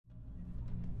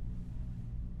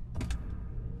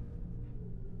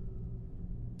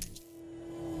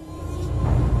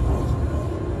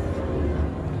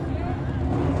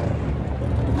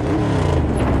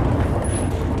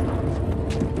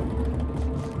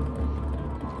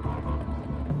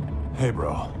Hey,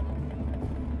 bro.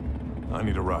 I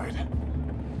need a ride.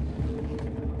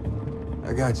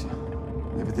 I got you.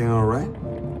 Everything all right?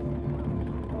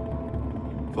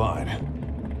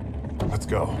 Fine. Let's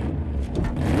go.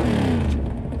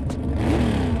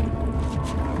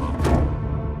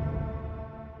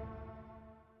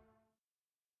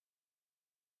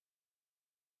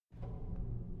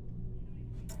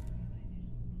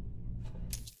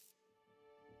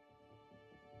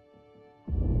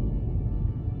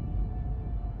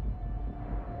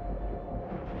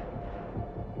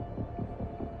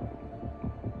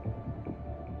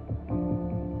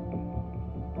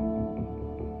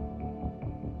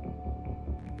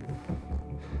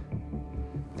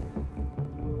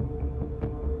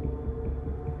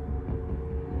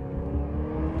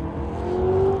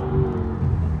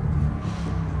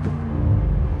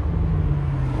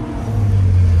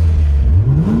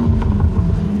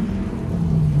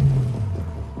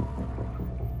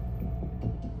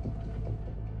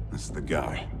 This is the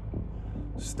guy.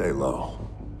 Stay low.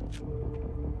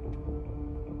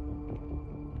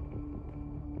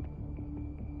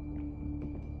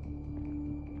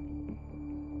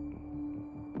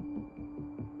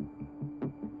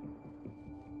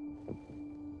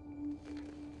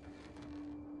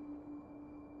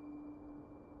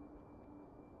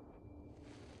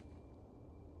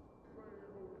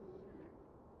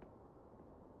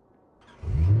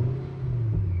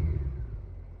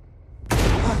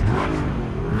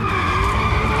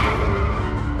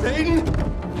 Dayton?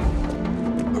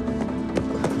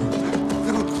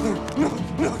 No.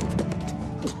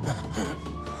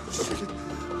 Shit.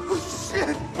 Oh,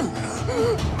 shit.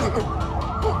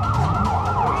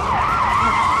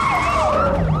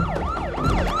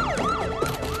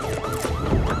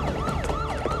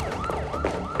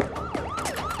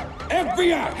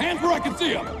 FBI! Hands where I can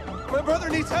see him! My brother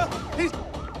needs help. He's... What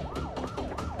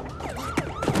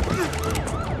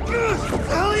the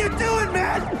hell are you doing,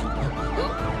 man?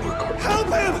 Help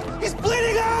him! He's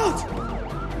bleeding out!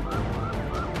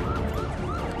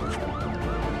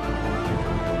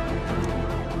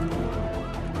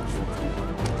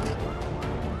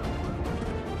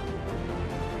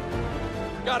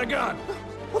 Got a gun!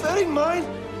 Well, that ain't mine!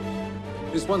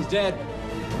 This one's dead.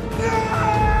 No!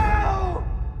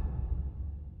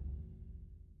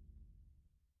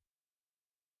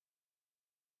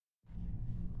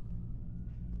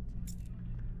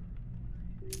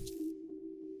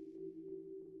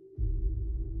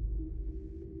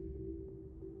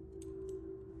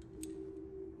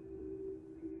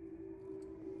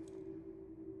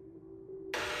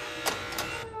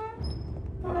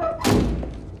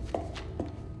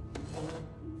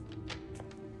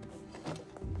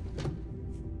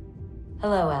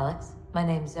 Hello, Alex. My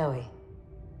name's Zoe.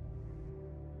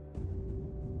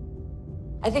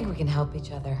 I think we can help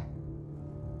each other.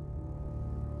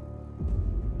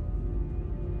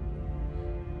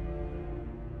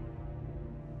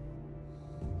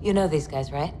 You know these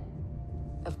guys, right?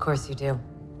 Of course you do.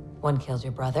 One killed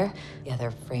your brother, the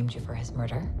other framed you for his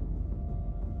murder.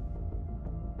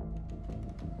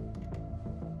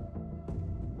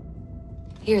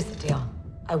 Here's the deal.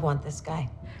 I want this guy.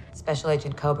 Special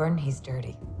Agent Coburn, he's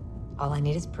dirty. All I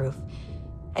need is proof.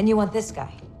 And you want this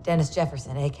guy, Dennis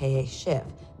Jefferson, AKA Shiv,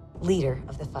 leader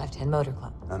of the 510 Motor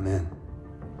Club. I'm in.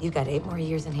 You've got 8 more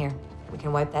years in here. We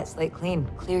can wipe that slate clean,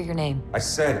 clear your name. I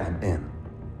said I'm in.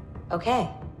 Okay,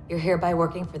 you're hereby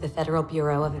working for the Federal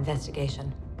Bureau of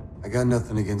Investigation. I got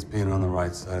nothing against being on the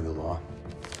right side of the law.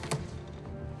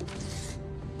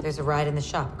 There's a ride in the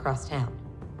shop across town.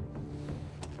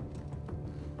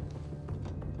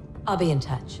 I'll be in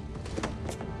touch.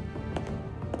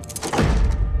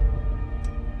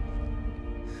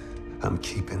 I'm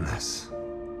keeping this.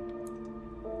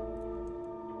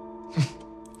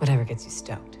 Whatever gets you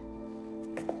stoked.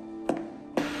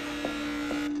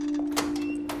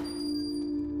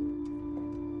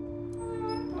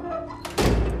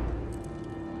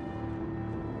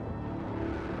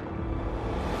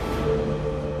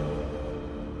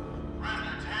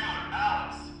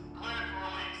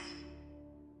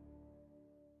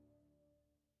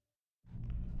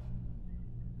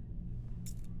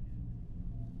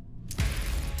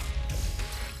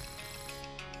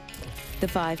 The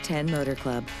 510 Motor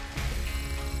Club.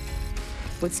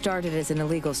 What started as an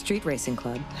illegal street racing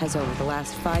club has over the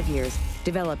last 5 years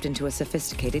developed into a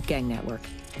sophisticated gang network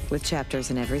with chapters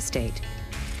in every state.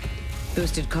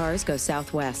 Boosted cars go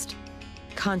southwest.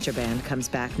 Contraband comes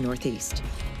back northeast.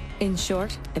 In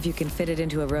short, if you can fit it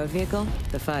into a road vehicle,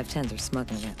 the 510s are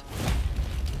smuggling it.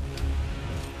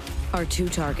 Our 2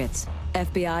 targets.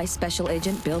 FBI Special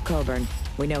Agent Bill Coburn.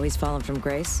 We know he's fallen from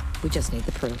grace. We just need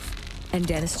the proof. and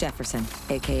Dennis Jefferson,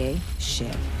 aka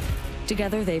Shiv.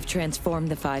 Together, they've transformed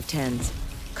the 510s.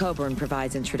 Coburn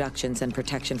provides introductions and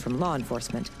protection from law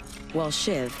enforcement, while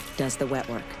Shiv does the wet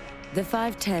work. The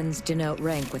 510s denote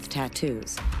rank with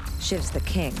tattoos. Shiv's the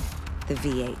king, the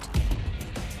V8.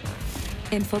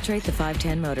 Infiltrate the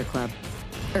 510 Motor Club.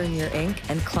 Earn your ink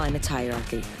and climb its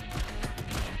hierarchy.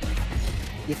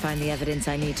 You find the evidence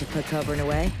I need to put Coburn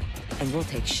away, and we'll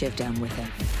take Shiv down with him.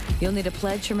 You'll need a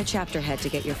pledge from a chapter head to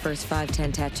get your first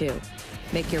 510 tattoo.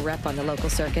 Make your rep on the local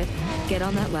circuit, get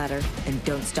on that ladder, and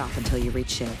don't stop until you reach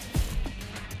Shiv.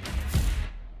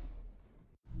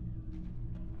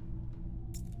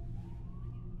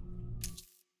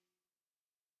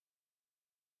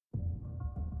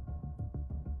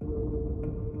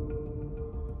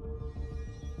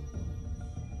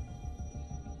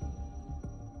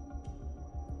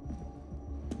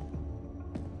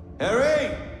 Harry!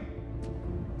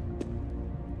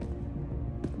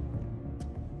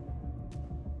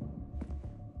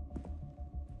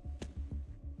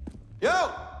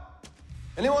 Yo!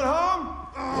 Anyone home?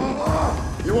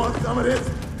 You want some of this?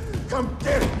 Come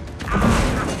get it!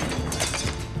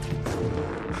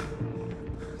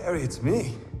 Harry, it's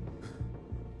me.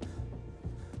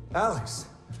 Alex.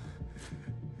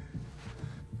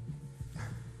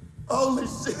 Holy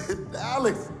shit,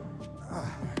 Alex!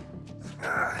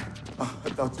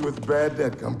 I thought you was bad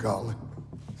dad come calling.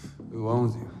 Who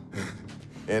owns you?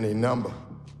 Any number.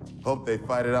 Hope they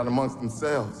fight it out amongst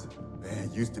themselves. Man,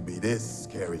 it used to be this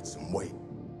carried some weight.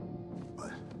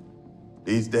 But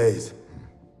these days...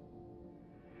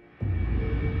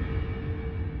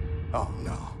 Oh,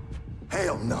 no.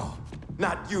 Hell no.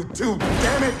 Not you too,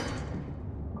 damn it!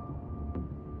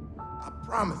 I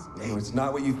promise, No, it's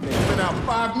not what you think. It's been out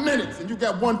 5 minutes and you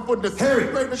got 1 foot in the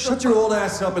Harry, shut your old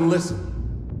ass up and listen.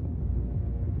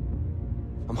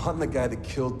 I'm hunting the guy that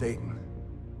killed Dayton.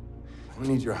 I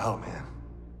need your help, man.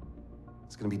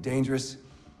 It's gonna be dangerous,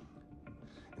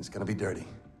 and it's gonna be dirty.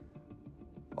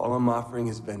 All I'm offering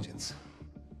is vengeance.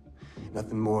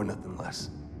 Nothing more, nothing less.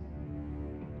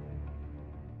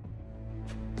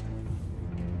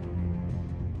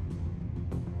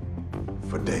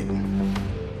 For Dayton.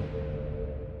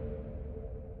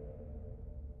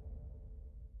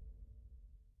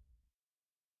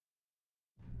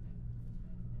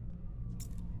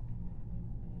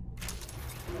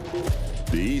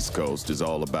 The East Coast is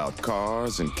all about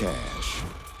cars and cash.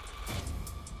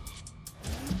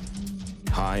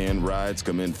 High-end rides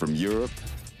come in from Europe.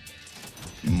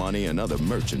 Money and other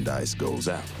merchandise goes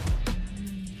out.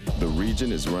 The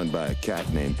region is run by a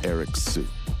cat named Eric Sue.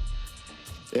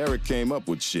 Eric came up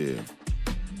with Shiv.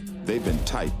 They've been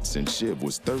tight since Shiv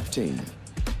was 13.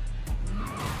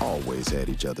 Always had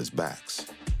each other's backs.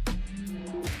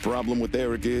 Problem with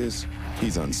Eric is,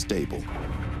 he's unstable.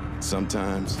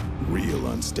 Sometimes,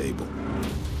 real unstable.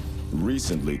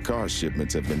 Recently, car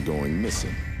shipments have been going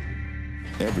missing.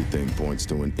 Everything points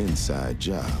to an inside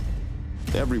job.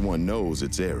 Everyone knows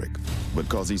it's Eric, but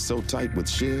because he's so tight with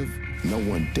Shiv, no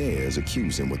one dares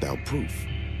accuse him without proof.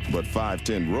 But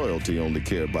 510 royalty only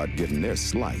care about getting their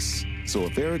slice. So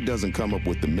if Eric doesn't come up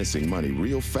with the missing money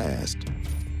real fast,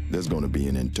 there's gonna be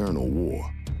an internal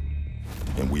war.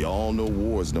 And we all know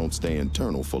wars don't stay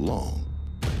internal for long.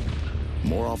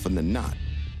 More often than not,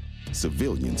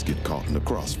 civilians get caught in the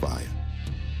crossfire.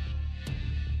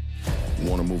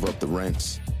 Want to move up the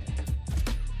ranks?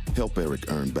 Help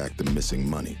Eric earn back the missing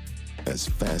money as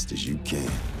fast as you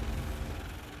can.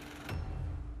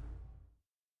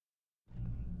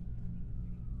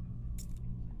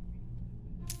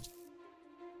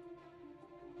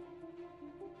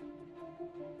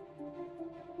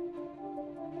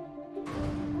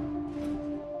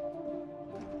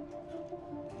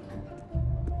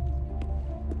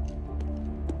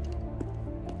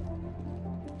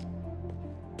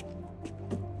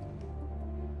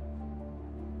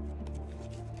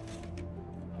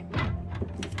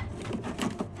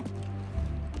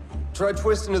 Try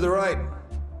twisting to the right.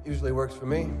 Usually works for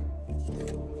me.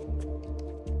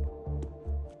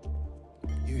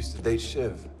 You used to date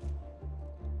Shiv,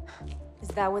 Is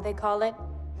that what they call it?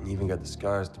 and you even got the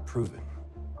scars to prove it.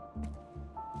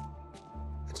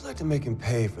 How'd you like to make him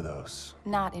pay for those?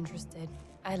 Not interested.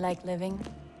 I like living.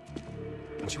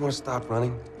 Don't you want to stop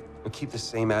running? And keep the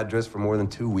same address for more than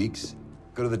 2 weeks?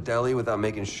 Go to the deli without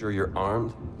making sure you're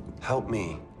armed? Help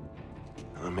me.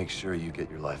 And I'll make sure you get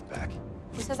your life back.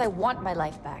 Who says I want my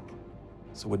life back?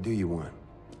 So what do you want?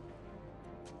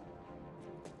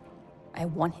 I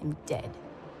want him dead.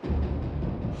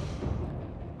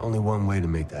 Only one way to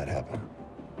make that happen.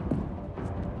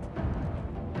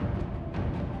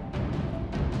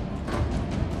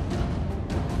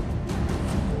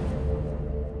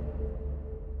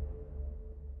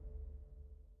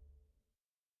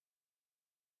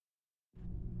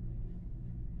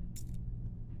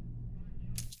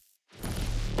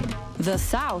 The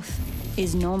South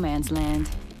is no man's land.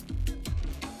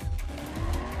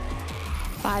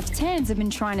 510s have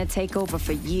been trying to take over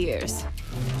for years.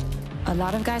 A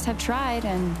lot of guys have tried,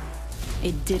 and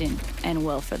it didn't end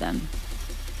well for them.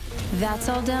 That's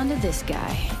all down to this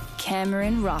guy,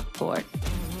 Cameron Rockport.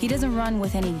 He doesn't run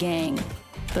with any gang,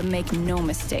 but make no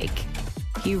mistake,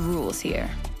 he rules here.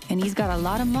 And he's got a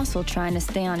lot of muscle trying to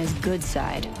stay on his good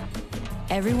side.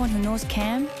 Everyone who knows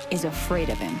Cam is afraid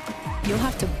of him. You'll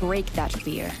have to break that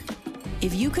fear.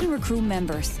 If you can recruit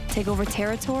members, take over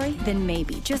territory, then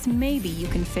maybe, just maybe, you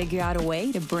can figure out a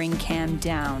way to bring Cam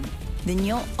down. Then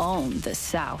you'll own the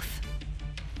South.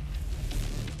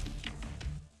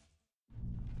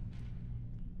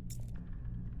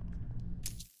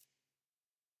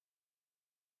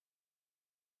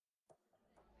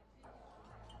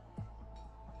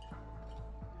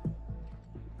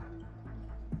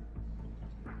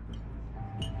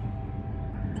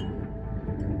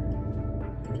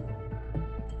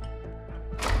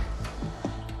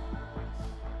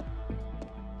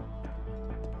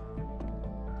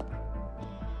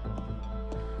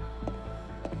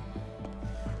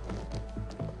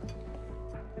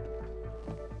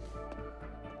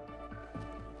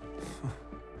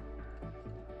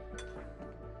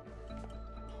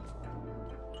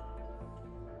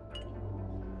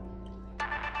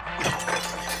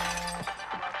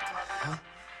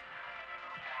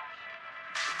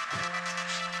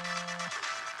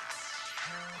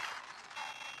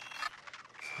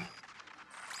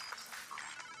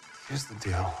 Here's the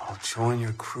deal. I'll join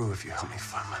your crew if you help me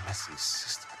find my missing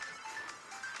sister.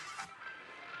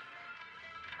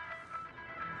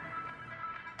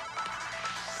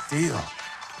 Deal.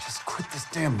 Just quit this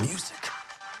damn music.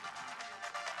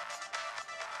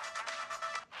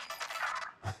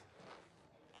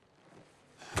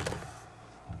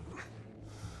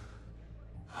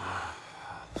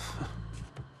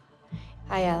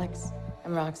 Hi, Alex.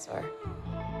 I'm Roxor.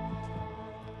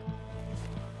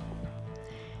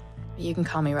 You can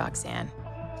call me Roxanne.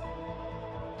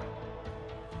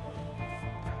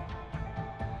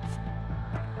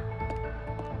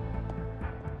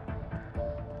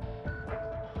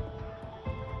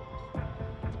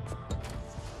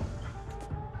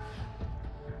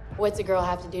 What's a girl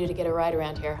have to do to get a ride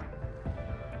around here?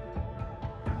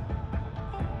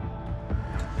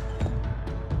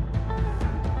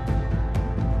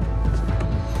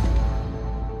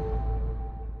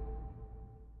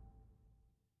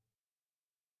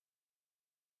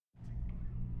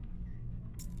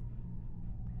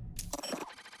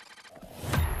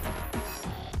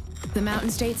 The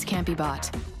Mountain States can't be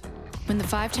bought. When the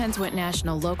 510s went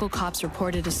national, local cops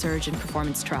reported a surge in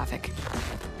performance traffic.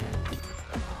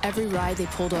 Every ride they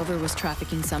pulled over was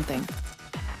trafficking something.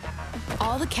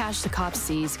 All the cash the cops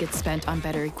seize gets spent on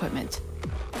better equipment.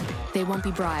 They won't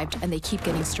be bribed, and they keep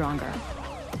getting stronger.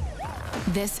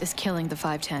 This is killing the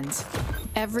 510s.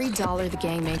 Every dollar the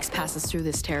gang makes passes through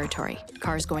this territory.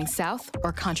 Cars going south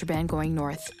or contraband going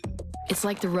north. It's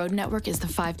like the road network is the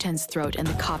 510's throat and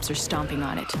the cops are stomping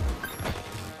on it.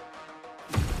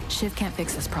 Shiv can't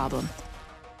fix this problem,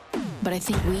 but I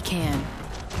think we can.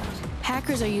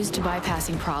 Hackers are used to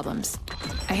bypassing problems.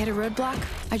 I hit a roadblock,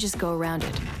 I just go around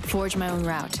it, forge my own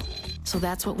route. So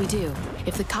that's what we do.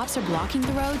 If the cops are blocking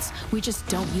the roads, we just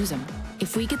don't use them.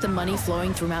 If we get the money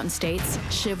flowing through Mountain States,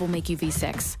 Shiv will make you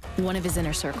V6, one of his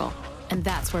inner circle. And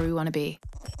that's where we want to be.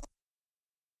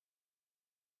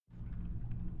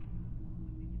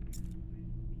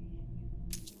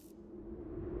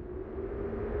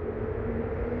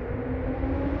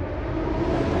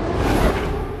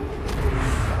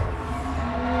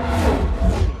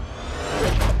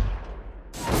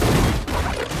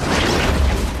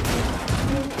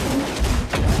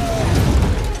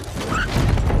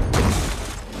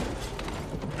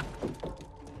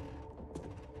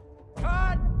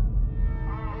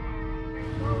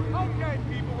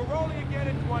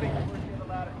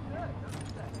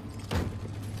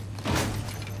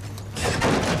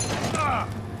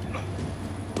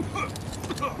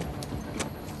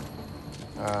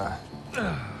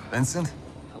 Vincent?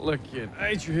 Look, kid, I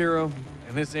ain't your hero,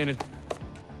 and this ain't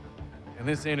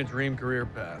a dream career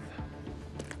path.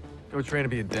 Go train to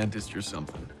be a dentist or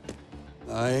something.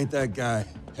 I ain't that guy.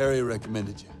 Harry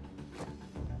recommended you.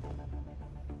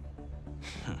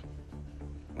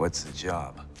 What's the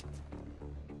job?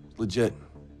 Legit.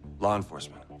 Law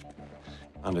enforcement.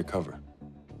 Undercover.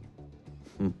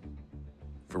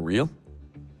 For real?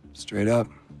 Straight up.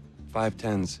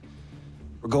 510s.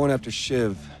 We're going after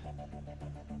Shiv.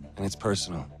 And it's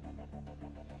personal.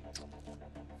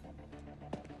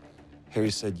 Harry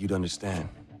said you'd understand.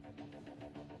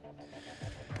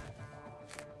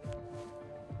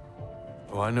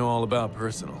 Oh, I know all about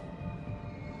personal.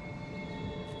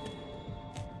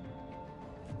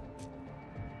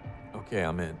 Okay,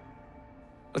 I'm in.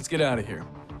 Let's get out of here.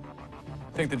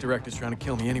 I think the director's trying to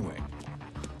kill me anyway.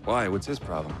 Why? What's his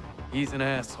problem? He's an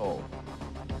asshole.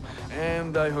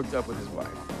 And I hooked up with his wife.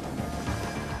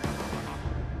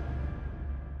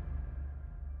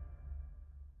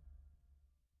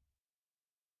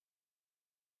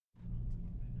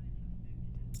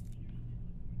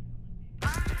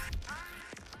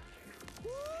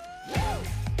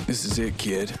 This is it,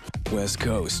 kid. West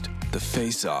Coast. The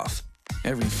face-off.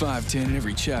 Every 510 and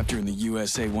every chapter in the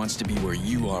USA wants to be where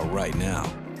you are right now.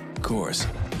 Of course,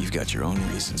 you've got your own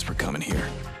reasons for coming here.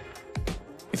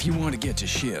 If you want to get to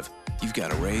Shiv, you've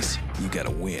got to race, you got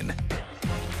to win.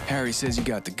 Harry says you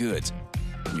got the goods,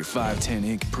 and your 510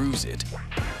 ink proves it.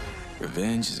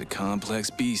 Revenge is a complex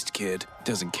beast, kid.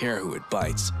 Doesn't care who it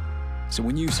bites. So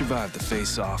when you survive the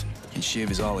face-off, and Shiv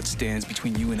is all it stands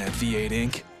between you and that V8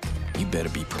 ink, you better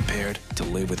be prepared to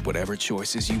live with whatever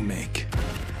choices you make.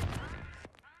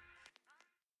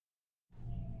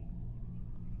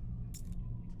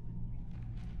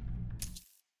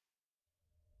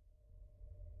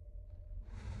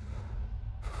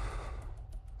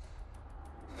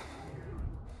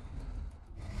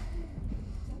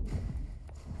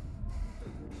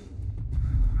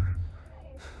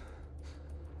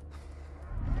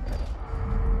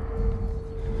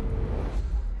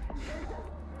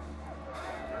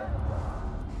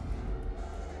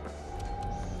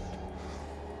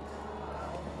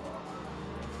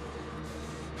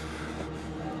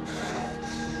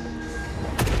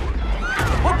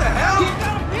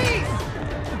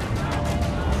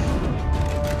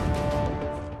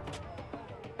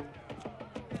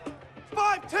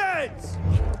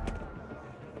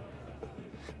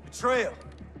 Betrayal.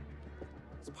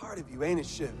 It's part of you, ain't it,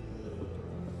 Shiv?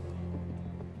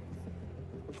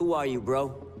 Who are you,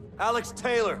 bro? Alex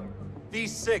Taylor,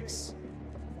 V6.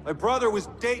 My brother was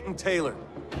Dayton Taylor.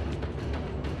 I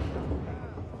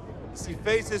see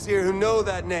faces here who know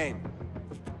that name.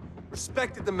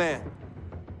 Respected the man.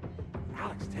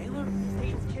 Alex Taylor?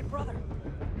 Dayton's kid brother.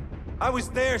 I was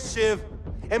there, Shiv.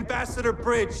 Ambassador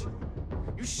Bridge.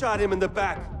 You shot him in the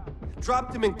back.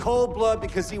 Dropped him in cold blood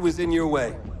because he was in your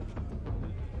way.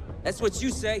 That's what you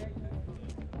say.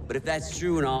 But if that's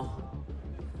true and all,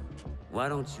 why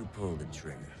don't you pull the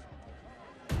trigger?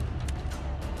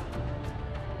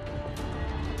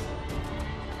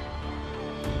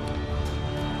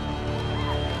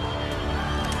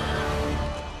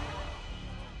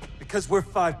 Because we're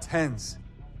 510s.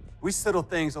 We settle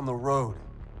things on the road.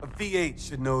 A V8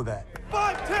 should know that.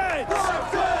 510s!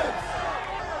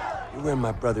 510s! You were in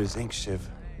my brother's ink, Shiv.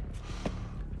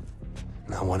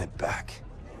 And I want it back.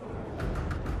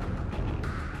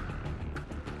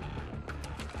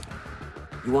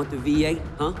 You want the V8,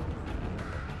 huh?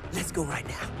 Let's go right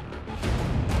now.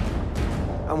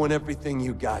 I want everything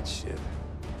you got, Shiv.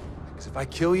 Because if I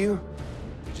kill you,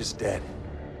 you're just dead.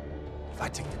 If I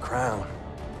take the crown,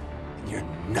 then you're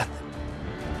nothing.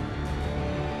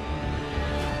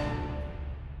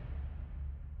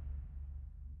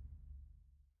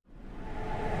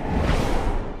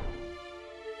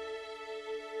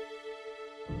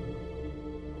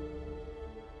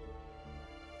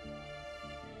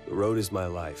 The road is my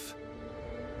life.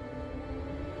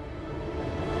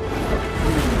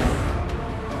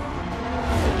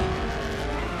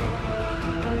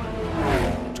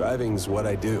 Driving's what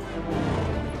I do.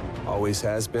 Always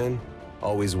has been,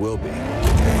 always will be.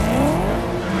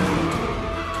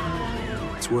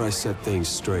 It's where I set things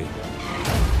straight.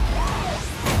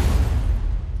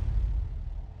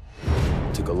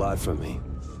 Took a lot from me.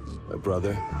 My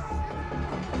brother.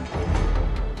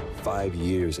 5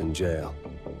 years in jail.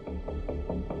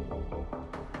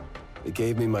 They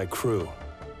gave me my crew.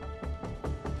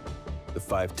 The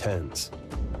 510s.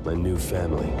 My new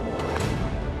family.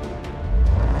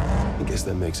 I guess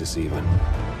that makes us even.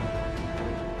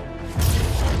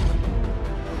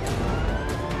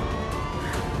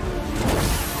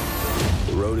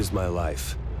 The road is my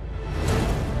life.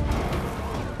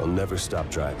 I'll never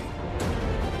stop driving.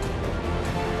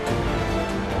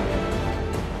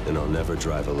 And I'll never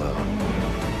drive alone.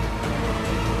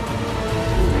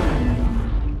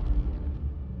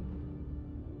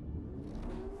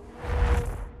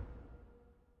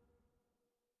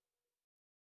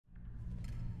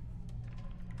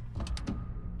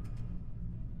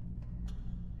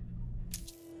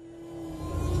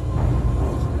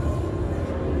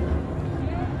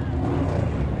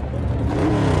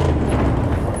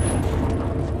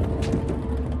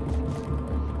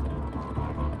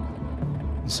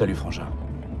 Salut, frangin.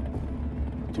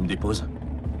 Tu me déposes?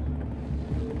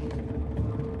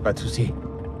 Pas de souci.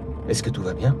 Est-ce que tout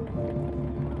va bien?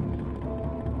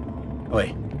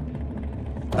 Oui.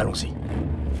 Allons-y.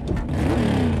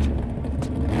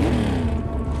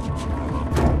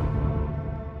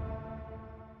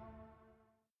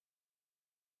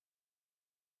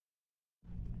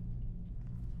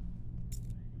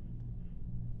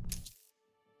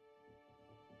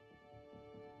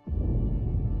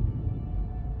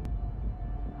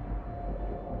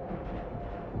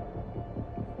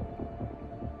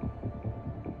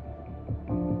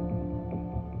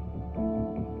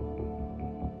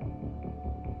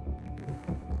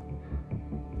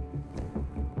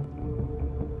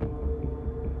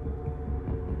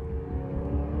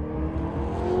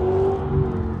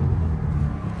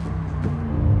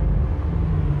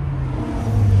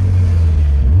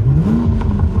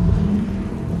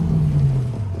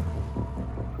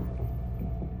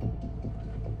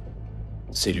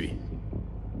 C'est lui.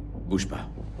 Bouge pas.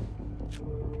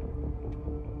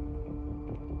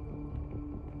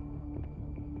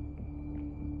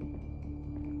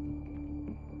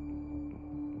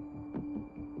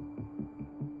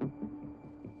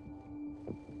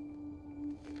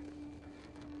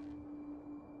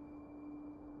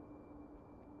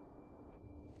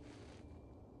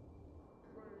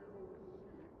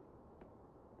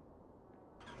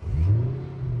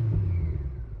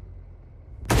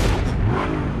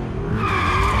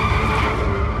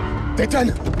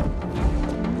 Dayton!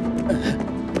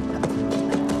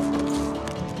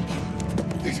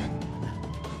 Dayton.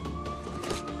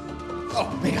 Oh,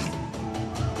 merde!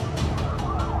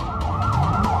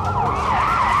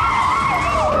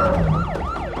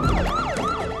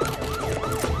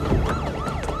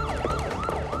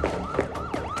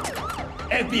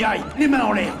 FBI, les mains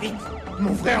en l'air, vite!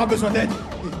 Mon frère a besoin d'aide!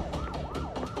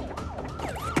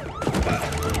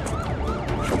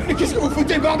 Mais qu'est-ce que vous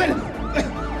foutez, bordel?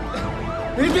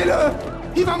 Aidez-le!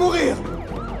 Il va mourir!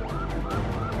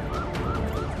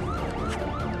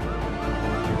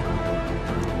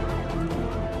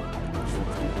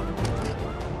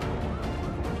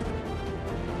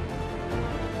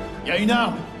 Il y a une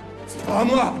arme! C'est pas à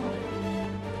moi!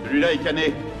 Celui-là est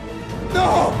cané.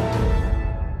 Non!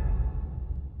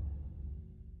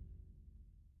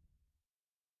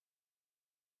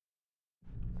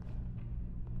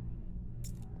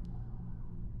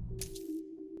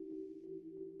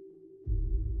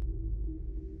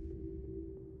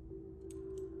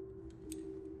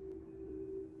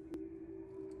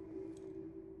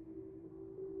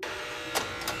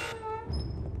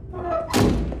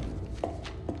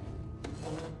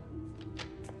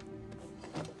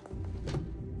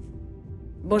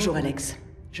 Bonjour Alex,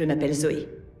 je m'appelle Zoé.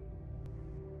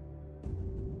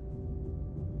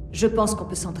 Je pense qu'on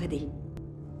peut s'entraider.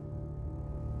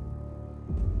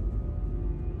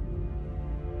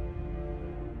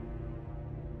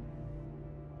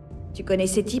 Tu connais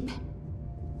ces types?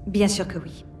 Bien sûr que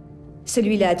oui.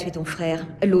 Celui-là a tué ton frère,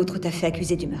 l'autre t'a fait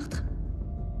accuser du meurtre.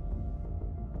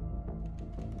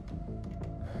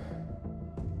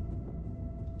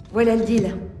 Voilà le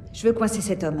deal. Je veux coincer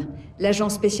cet homme. L'agent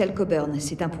spécial Coburn,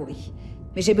 c'est un pourri.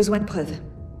 Mais j'ai besoin de preuves.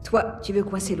 Toi, tu veux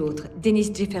coincer l'autre,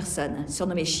 Dennis Jefferson,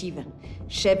 surnommé Shiv,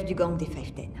 chef du gang des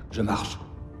 510. Je marche.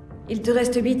 Il te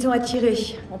reste 8 ans à tirer.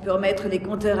 On peut remettre les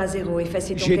compteurs à zéro,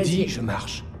 effacer ton casier. J'ai dit, je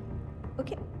marche.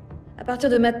 Ok. À partir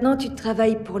de maintenant, tu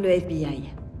travailles pour le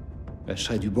FBI. Je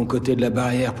serai du bon côté de la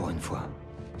barrière pour une fois.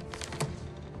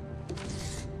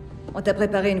 On t'a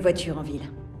préparé une voiture en ville.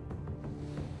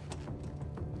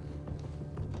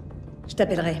 Je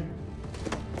t'appellerai.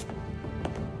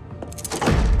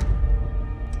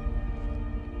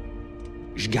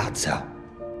 Je garde ça.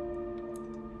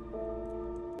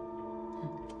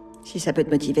 Si ça peut te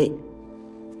motiver.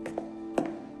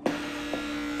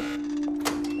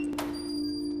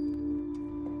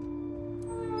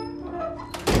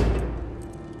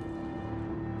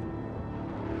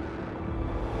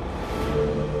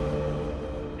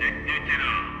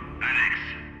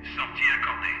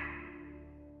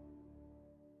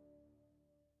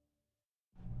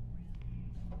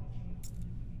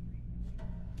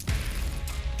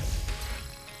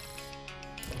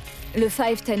 Le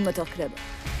 510 Motor Club.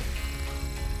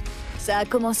 Ça a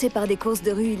commencé par des courses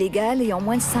de rue illégales et en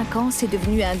moins de 5 ans, c'est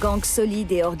devenu un gang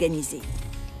solide et organisé.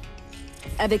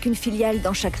 Avec une filiale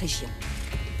dans chaque région.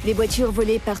 Les voitures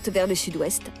volées partent vers le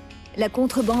sud-ouest. La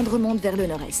contrebande remonte vers le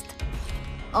nord-est.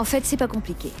 En fait, c'est pas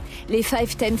compliqué. Les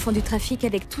 510 font du trafic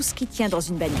avec tout ce qui tient dans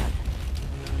une bagnole.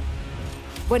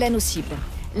 Voilà nos cibles.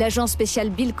 L'agent spécial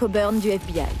Bill Coburn du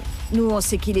FBI. Nous, on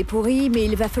sait qu'il est pourri, mais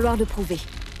il va falloir le prouver.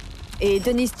 Et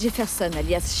Dennis Jefferson,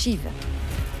 alias Shiv.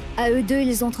 À eux deux,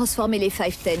 ils ont transformé les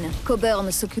 510.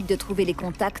 Coburn s'occupe de trouver les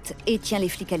contacts et tient les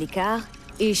flics à l'écart.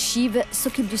 Et Shiv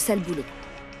s'occupe du sale boulot.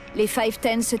 Les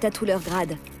 510 se tatouent leur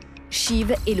grade.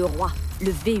 Shiv est le roi,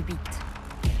 le V8.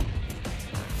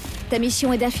 Ta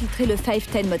mission est d'infiltrer le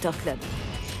 510 Motor Club.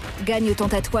 Gagne ton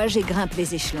tatouage et grimpe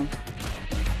les échelons.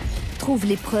 Trouve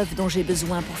les preuves dont j'ai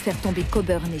besoin pour faire tomber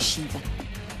Coburn et Shiv.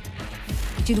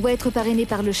 Tu dois être parrainé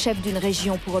par le chef d'une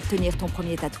région pour obtenir ton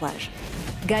premier tatouage.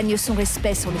 Gagne son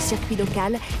respect sur le circuit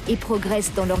local et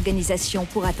progresse dans l'organisation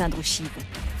pour atteindre Shiv.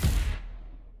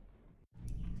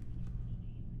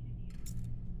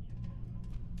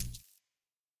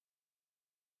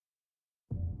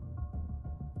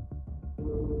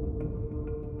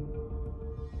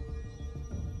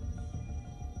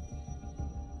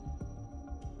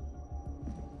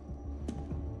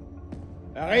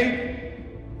 Harry?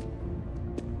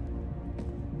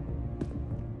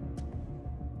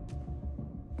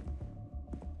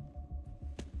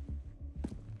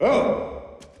 Oh!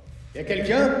 Y'a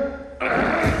quelqu'un?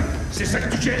 C'est ça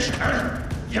que tu cherches, hein?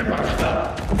 Viens par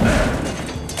là-bas.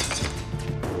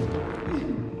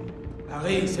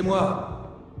 Harry, c'est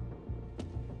moi.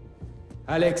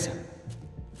 Alex.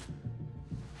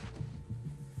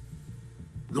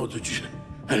 Nom de Dieu.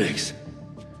 Alex.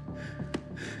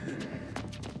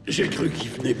 J'ai cru qu'ils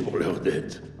venaient pour leur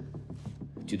dette.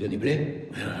 Tu dois du blé?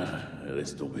 Ah,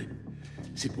 laisse tomber.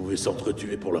 S'ils pouvaient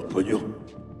s'entretuer pour leur pognon.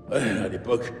 Ouais, à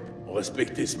l'époque, on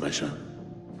respectait ce machin.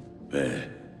 Mais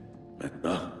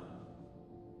maintenant...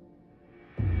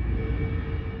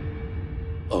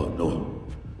 Oh non.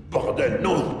 Bordel,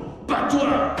 non. Pas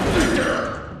toi.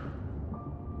 Putain.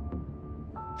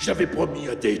 J'avais promis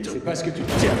à Dayton. C'est pas ce que tu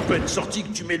dis. T'es à peine sorti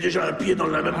que tu mets déjà un pied dans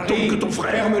la même tombe que ton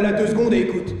frère. Ferme-la 2 secondes et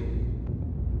écoute.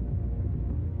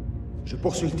 Je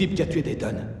poursuis le type qui a tué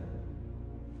Dayton.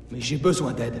 Mais j'ai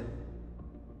besoin d'aide.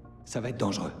 Ça va être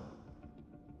dangereux.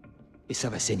 Et ça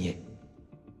va saigner.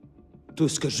 Tout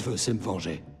ce que je veux, c'est me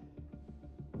venger.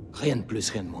 Rien de plus,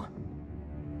 rien de moins.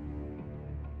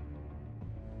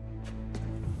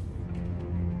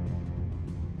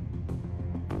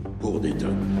 Pour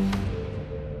Dayton.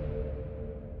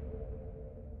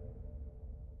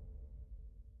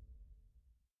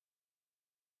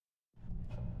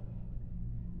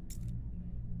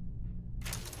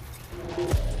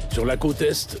 Sur la côte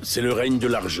Est, c'est le règne de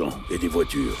l'argent et des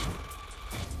voitures.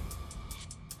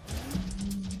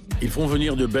 Ils font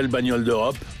venir de belles bagnoles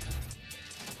d'Europe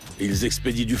et ils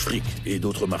expédient du fric et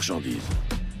d'autres marchandises.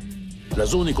 La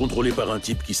zone est contrôlée par un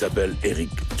type qui s'appelle Eric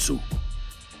Tsu.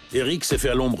 Eric s'est fait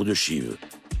à l'ombre de Shiv.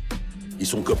 Ils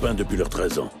sont copains depuis leurs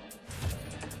 13 ans.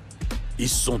 Ils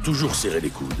se sont toujours serrés les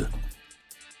coudes.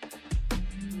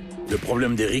 Le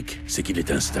problème d'Eric, c'est qu'il est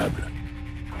instable.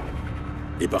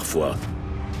 Et parfois,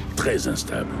 très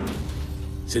instable.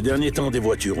 Ces derniers temps, des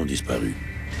voitures ont disparu.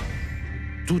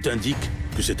 Tout indique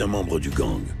que c'est un membre du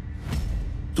gang.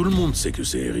 Tout le monde sait que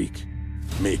c'est Eric.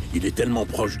 Mais il est tellement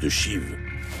proche de Shiv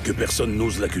que personne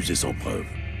n'ose l'accuser sans preuve.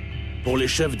 Pour les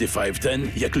chefs des 510,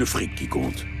 il n'y a que le fric qui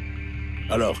compte.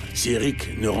 Alors, si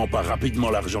Eric ne rend pas rapidement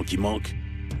l'argent qui manque,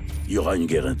 il y aura une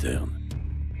guerre interne.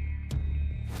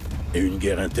 Et une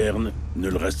guerre interne ne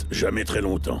le reste jamais très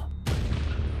longtemps.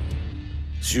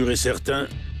 Sûr et certain,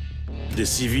 des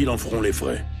civils en feront les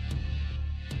frais.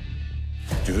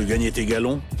 Tu veux gagner tes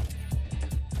galons?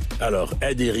 Alors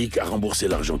aide Eric à rembourser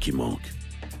l'argent qui manque,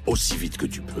 aussi vite que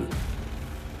tu peux.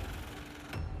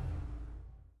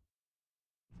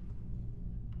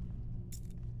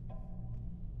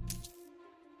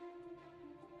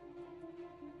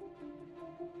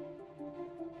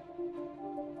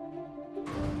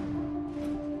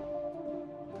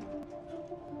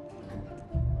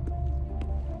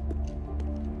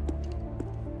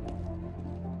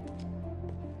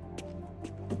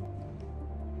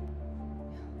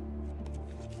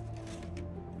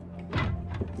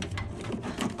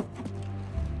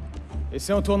 Et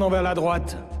c'est en tournant vers la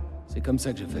droite. C'est comme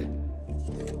ça que je fais.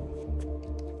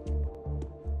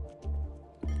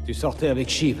 Tu sortais avec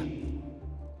Shiv.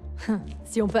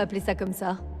 Si on peut appeler ça comme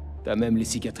ça. T'as même les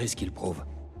cicatrices qui le prouvent.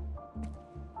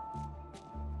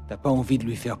 T'as pas envie de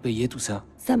lui faire payer tout ça?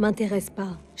 Ça m'intéresse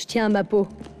pas. Je tiens à ma peau.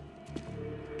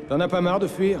 T'en as pas marre de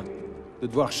fuir? De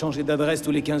devoir changer d'adresse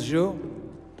tous les 15 jours?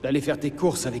 D'aller faire tes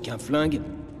courses avec un flingue?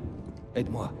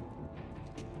 Aide-moi.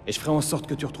 Et je ferai en sorte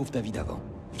que tu retrouves ta vie d'avant.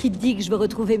 Qui te dit que je veux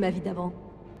retrouver ma vie d'avant?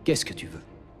 Qu'est-ce que tu veux?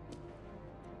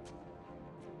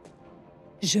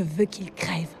 Je veux qu'il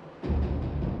crève.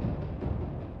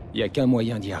 Y a qu'un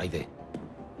moyen d'y arriver.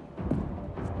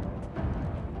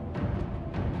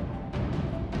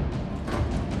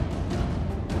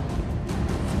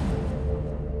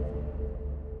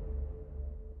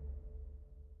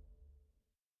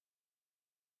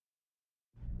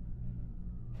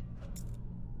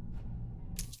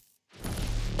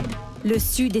 Le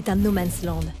Sud est un no man's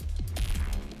land.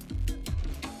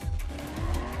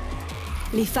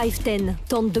 Les 510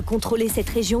 tentent de contrôler cette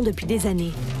région depuis des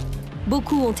années.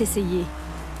 Beaucoup ont essayé.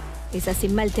 Et ça s'est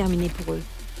mal terminé pour eux.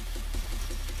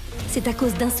 C'est à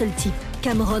cause d'un seul type,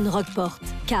 Cameron Rockport.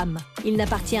 Cam. Il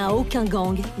n'appartient à aucun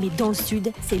gang, mais dans le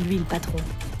Sud, c'est lui le patron.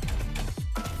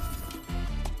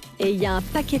 Et il y a un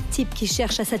paquet de types qui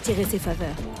cherchent à s'attirer ses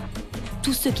faveurs.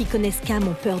 Tous ceux qui connaissent Cam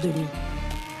ont peur de lui.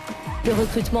 Le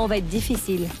recrutement va être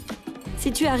difficile.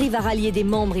 Si tu arrives à rallier des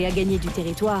membres et à gagner du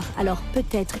territoire, alors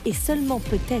peut-être, et seulement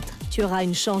peut-être, tu auras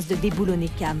une chance de déboulonner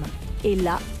Cam. Et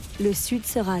là, le Sud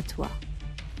sera à toi.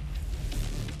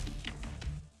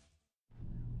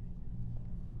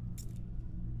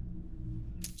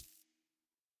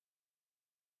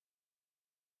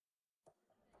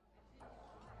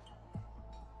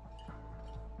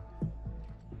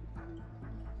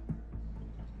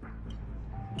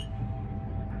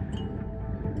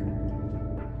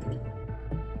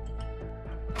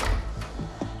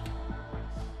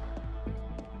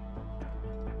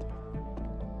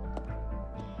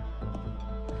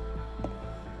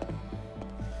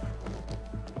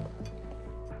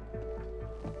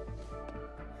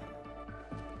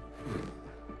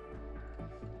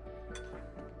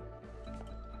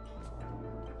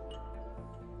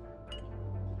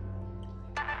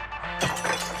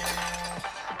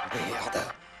 Merde.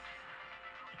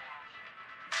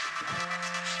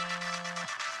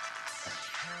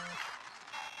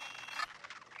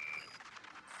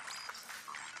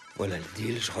 Voilà le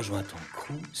deal, je rejoins ton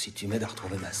crew si tu m'aides à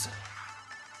retrouver ma sœur.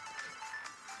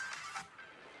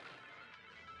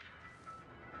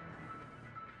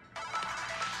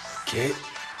 Ok,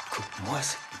 coupe-moi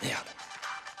cette merde.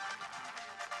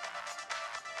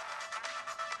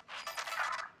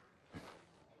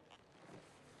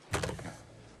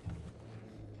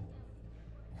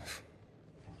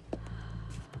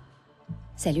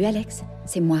 Salut Alex,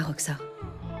 c'est moi Roxa.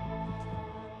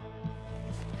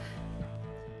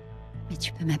 Mais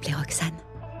tu peux m'appeler Roxanne.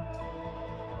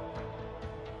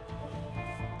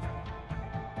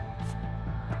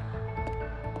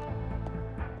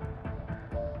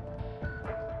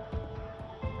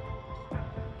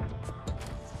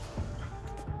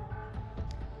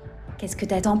 Qu'est-ce que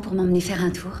t'attends pour m'emmener faire un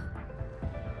tour?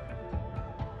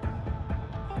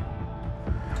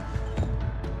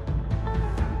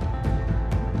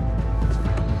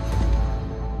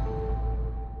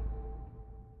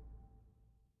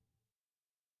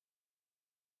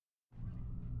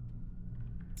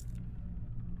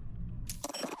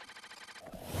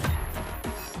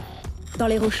 Dans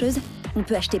les Rocheuses, on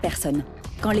peut acheter personne.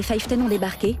 Quand les 510 ont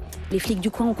débarqué, les flics du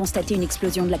coin ont constaté une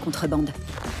explosion de la contrebande.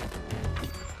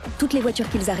 Toutes les voitures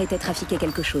qu'ils arrêtaient trafiquaient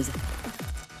quelque chose.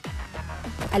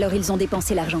 Alors ils ont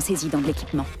dépensé l'argent saisi dans de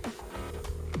l'équipement.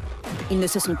 Ils ne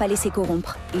se sont pas laissés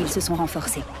corrompre et ils se sont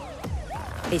renforcés.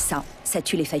 Et ça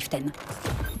tue les 510.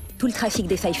 Tout le trafic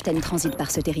des 510 transite par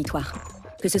ce territoire.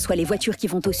 Que ce soit les voitures qui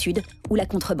vont au sud ou la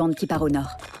contrebande qui part au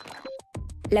nord.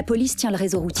 La police tient le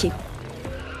réseau routier.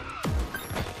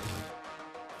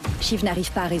 Shiv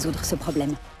n'arrive pas à résoudre ce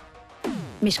problème.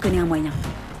 Mais je connais un moyen.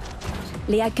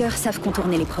 Les hackers savent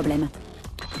contourner les problèmes.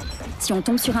 Si on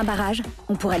tombe sur un barrage,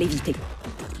 on pourra l'éviter.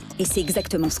 Et c'est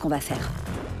exactement ce qu'on va faire.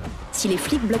 Si les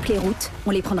flics bloquent les routes,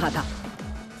 on les prendra pas.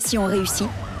 Si on réussit,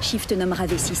 Shiv te nommera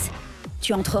V6.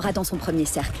 Tu entreras dans son premier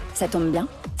cercle. Ça tombe bien,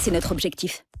 c'est notre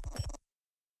objectif.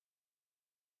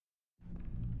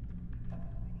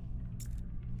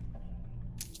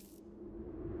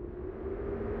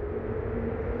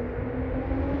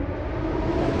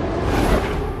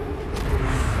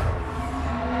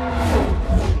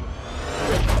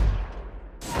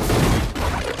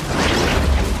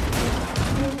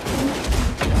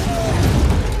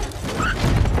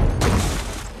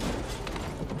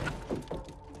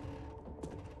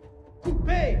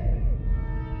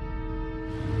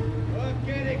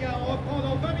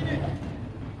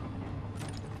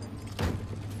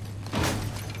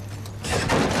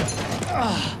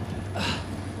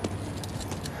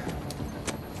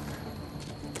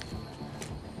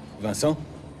 Vincent?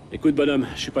 Écoute, bonhomme,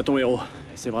 je suis pas ton héros.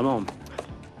 C'est vraiment...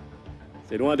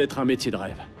 C'est loin d'être un métier de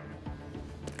rêve.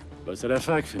 Bosse à la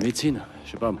fac, fais médecine,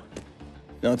 je sais pas moi.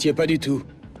 Non, t'y es pas du tout.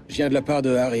 Je viens de la part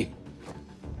de Harry.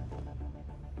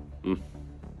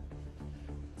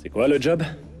 C'est quoi le job?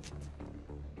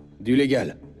 Du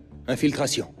légal.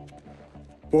 Infiltration.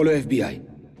 Pour le FBI.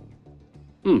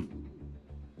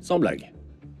 Sans blague.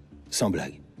 Sans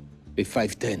blague. Les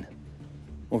 510.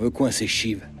 On veut coincer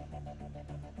Shiv.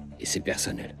 Et c'est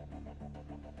personnel.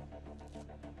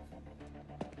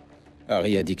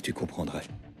 Harry a dit que tu comprendrais.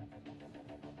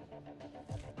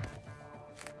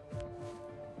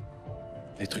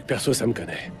 Les trucs perso, ça me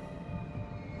connaît.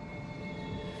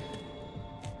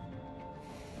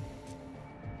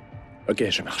 Ok,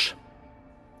 je marche.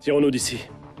 Tirons-nous d'ici.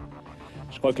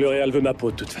 Je crois que le Réal veut ma peau,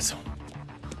 de toute façon.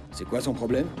 C'est quoi son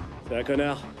problème? C'est un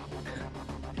connard.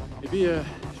 Et puis, je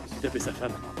me suis tapé sa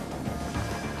femme.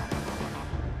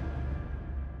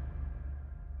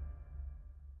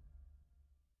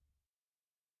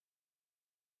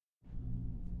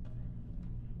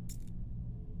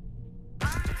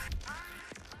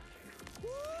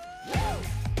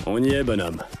 On y est,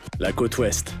 bonhomme. La côte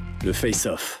ouest, le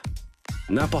face-off.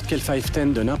 N'importe quel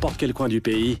 510 de n'importe quel coin du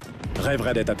pays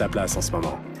rêverait d'être à ta place en ce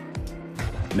moment.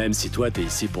 Même si toi, t'es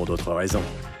ici pour d'autres raisons.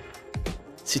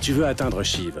 Si tu veux atteindre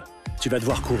Shiv, tu vas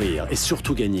devoir courir et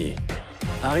surtout gagner.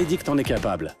 Harry dit que t'en es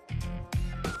capable.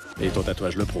 Et ton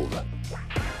tatouage le prouve.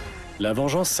 La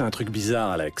vengeance, c'est un truc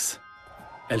bizarre, Alex.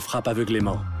 Elle frappe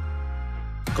aveuglément.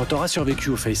 Quand t'auras survécu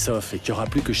au face-off et qu'il n'y aura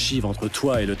plus que Shiv entre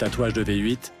toi et le tatouage de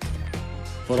V8,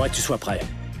 faudra que tu sois prêt.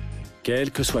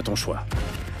 Quel que soit ton choix.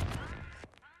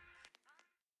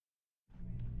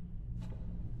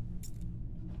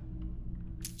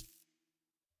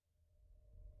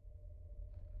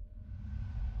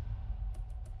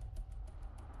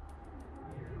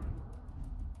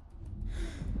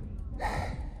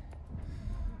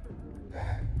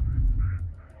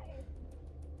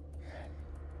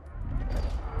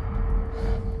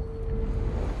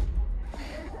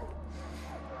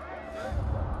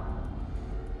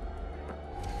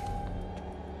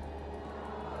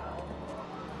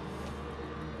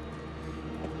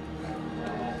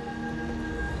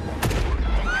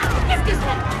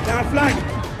 T'as un flingue!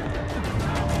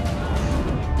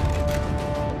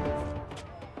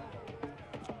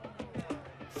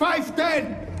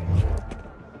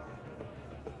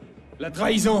 La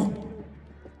trahison!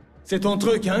 C'est ton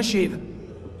truc, hein, Shiv?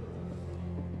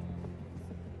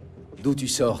 D'où tu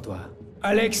sors, toi?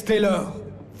 Alex Taylor,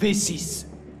 V6.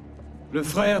 Le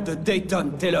frère de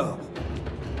Dayton Taylor.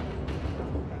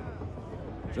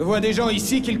 Je vois des gens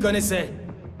ici qui le connaissaient.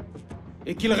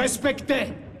 Et qui le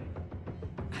respectaient.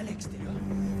 Alex Taylor,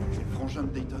 c'est le frangin de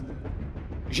Dayton.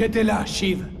 J'étais là,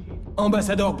 Shiv.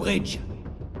 Ambassador Bridge.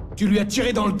 Tu lui as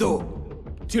tiré dans le dos.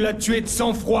 Tu l'as tué de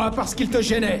sang-froid parce qu'il te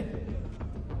gênait.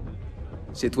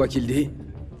 C'est toi qui le dis?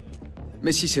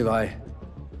 Mais si c'est vrai,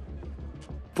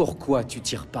 pourquoi tu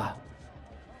tires pas?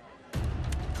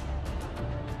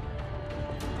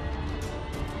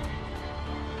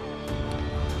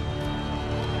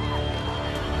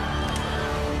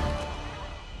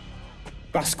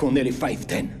 Parce qu'on est les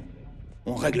 510.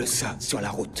 On règle ça sur la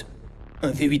route.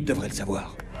 Un V8 devrait le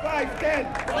savoir. 510!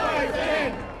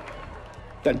 510!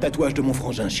 T'as le tatouage de mon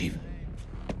frangin, Shiv.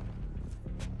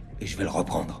 Et je vais le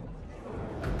reprendre.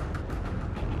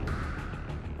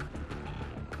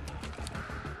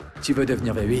 Tu veux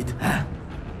devenir V8, hein?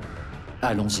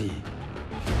 Allons-y.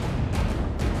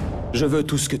 Je veux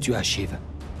tout ce que tu as, Shiv.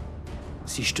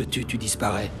 Si je te tue, tu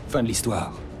disparais. Fin de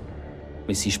l'histoire.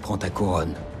 Mais si je prends ta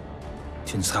couronne,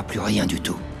 tu ne seras plus rien du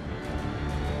tout.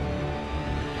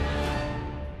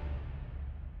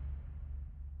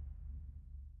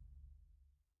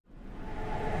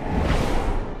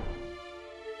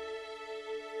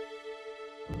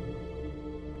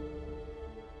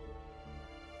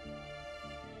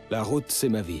 La route, c'est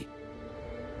ma vie.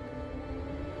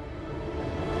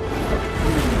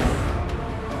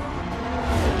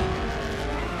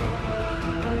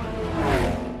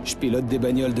 Je pilote des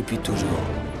bagnoles depuis toujours.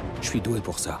 Je suis doué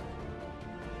pour ça.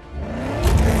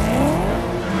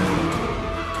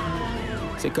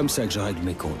 C'est comme ça que je règle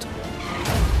mes comptes.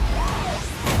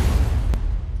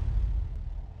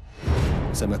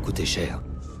 Ça m'a coûté cher.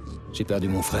 J'ai perdu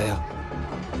mon frère.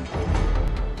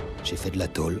 J'ai fait de la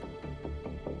tôle.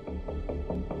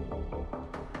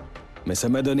 Mais ça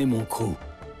m'a donné mon crew.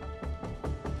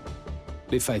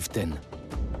 Les 510.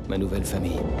 Ma nouvelle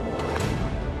famille.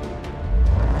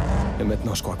 Et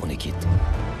maintenant, je crois qu'on est quitte.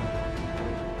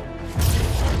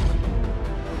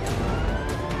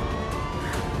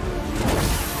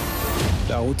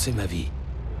 La route, c'est ma vie.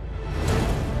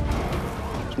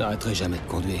 Je n'arrêterai jamais de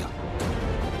conduire.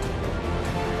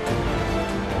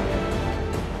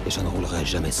 Et je ne roulerai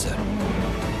jamais seul.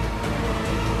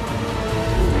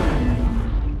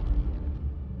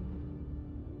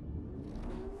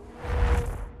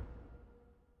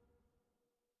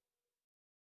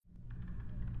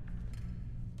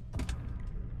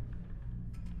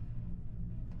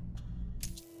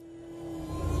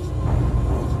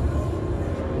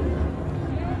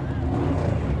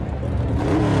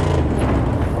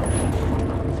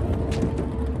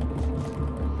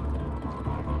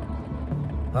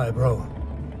 Hi, Bro.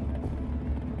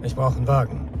 Ich brauche einen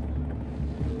Wagen.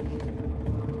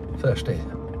 Verstehe.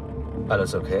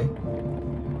 Alles okay?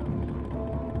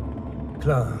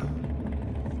 Klar.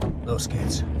 Los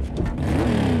geht's.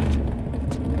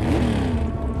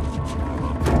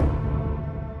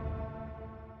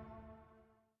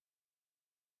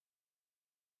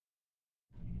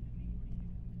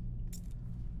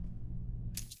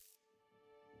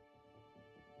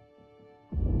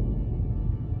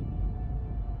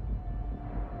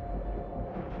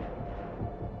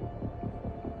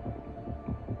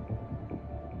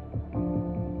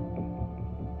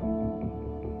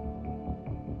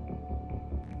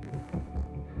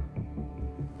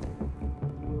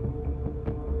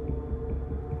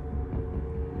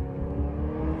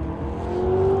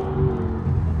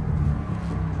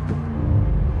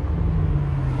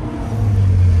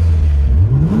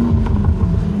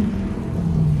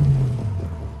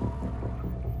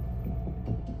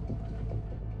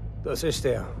 Das ist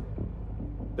er.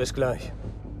 Bis gleich.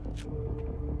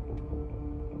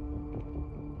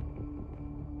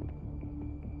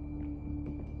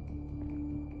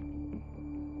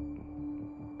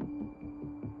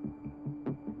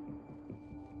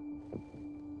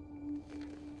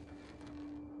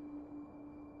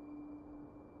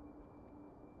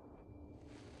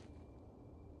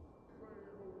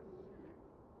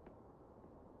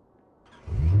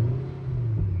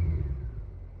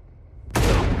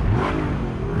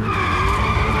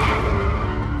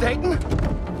 Dayton?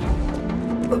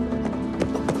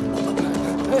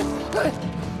 Nein!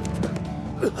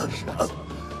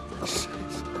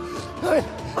 Nein!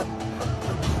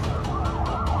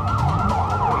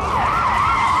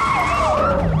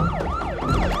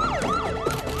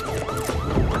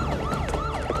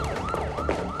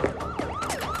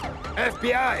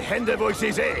 FBI, Hände, wo ich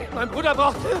sie sehe! Mein Bruder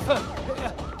braucht Hilfe!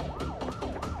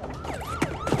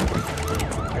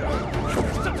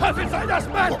 Was zum Teufel soll das,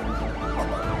 Mann?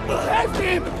 Helft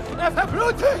ihm! Er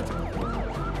verblutet!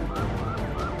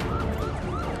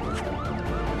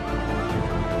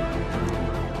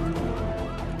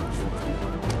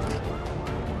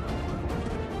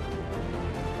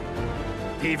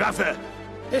 Die Waffe!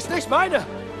 Ist nicht meine!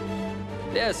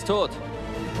 Der ist tot.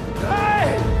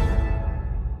 Nein!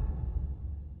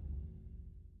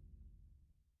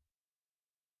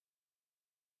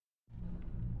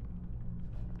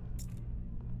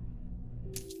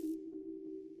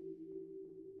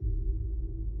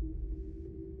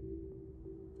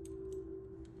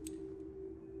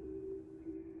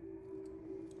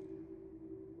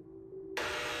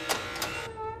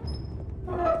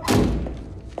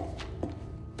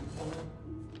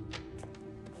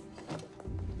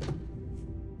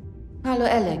 Hallo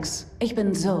Alex, ich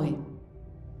bin Zoe.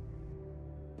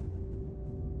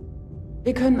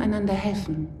 Wir können einander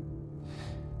helfen.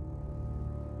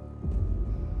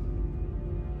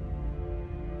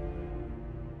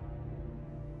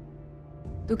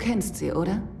 Du kennst sie,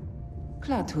 oder?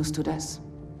 Klar tust du das.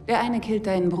 Der eine killt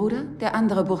deinen Bruder, der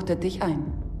andere buchtet dich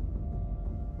ein.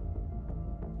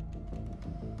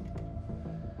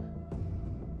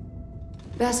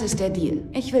 Das ist der Deal.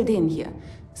 Ich will den hier.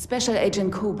 Special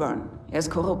Agent Coburn. Er ist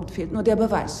korrupt, fehlt nur der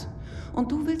Beweis.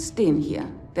 Und du willst den hier.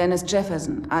 Dennis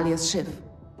Jefferson, alias Shiv.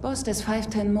 Boss des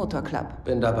 510 Motor Club.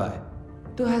 Bin dabei.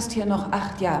 Du hast hier noch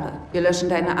 8 Jahre. Wir löschen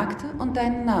deine Akte und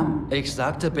deinen Namen. Ich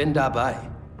sagte, bin dabei.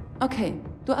 Okay,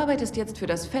 du arbeitest jetzt für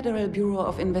das Federal Bureau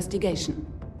of Investigation.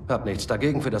 Hab nichts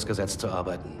dagegen, für das Gesetz zu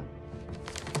arbeiten.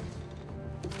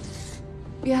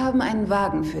 Wir haben einen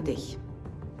Wagen für dich.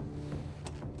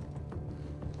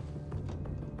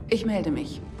 Ich melde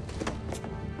mich.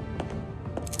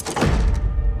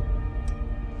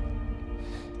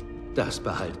 Das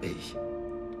behalte ich.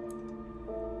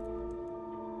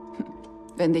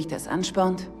 Wenn dich das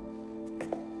anspornt.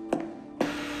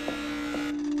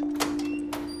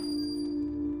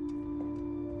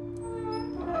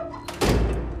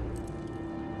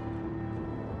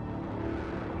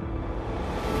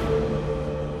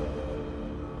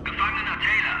 Gefangener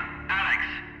Taylor, Alex,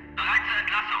 bereit zur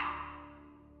Entlassung.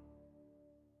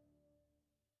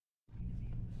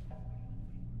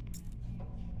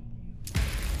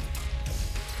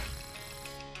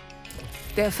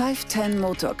 Der 510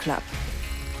 Motor Club.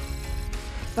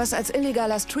 Was als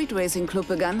illegaler Street Racing Club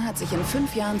begann, hat sich in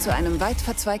 5 Jahren zu einem weit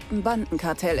verzweigten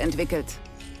Bandenkartell entwickelt.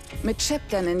 Mit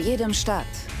Chaptern in jedem Staat.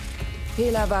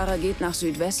 Hehlerware geht nach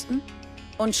Südwesten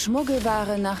und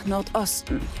Schmuggelware nach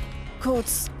Nordosten.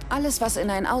 Kurz, alles was in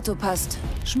ein Auto passt,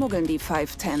 schmuggeln die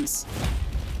 510s.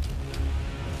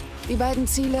 Die beiden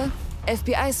Ziele?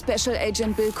 FBI Special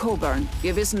Agent Bill Coburn.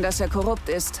 Wir wissen, dass er korrupt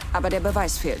ist, aber der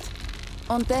Beweis fehlt.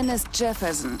 Und Dennis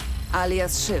Jefferson,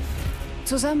 alias Shiv.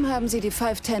 Zusammen haben sie die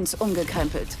 510s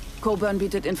umgekrempelt. Coburn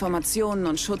bietet Informationen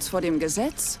und Schutz vor dem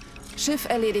Gesetz. Shiv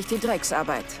erledigt die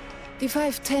Drecksarbeit. Die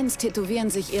 510s tätowieren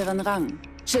sich ihren Rang.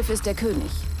 Shiv ist der König.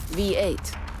 V8.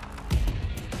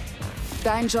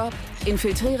 Dein Job?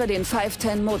 Infiltriere den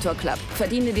 510 Motor Club.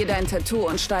 Verdiene dir dein Tattoo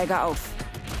und steige auf.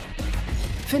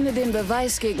 Finde den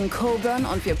Beweis gegen Coburn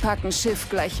und wir packen Shiv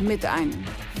gleich mit ein.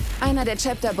 Einer der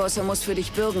Chapter-Bosse muss für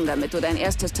dich bürgen, damit du dein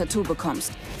erstes Tattoo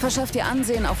bekommst. Verschaff dir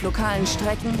Ansehen auf lokalen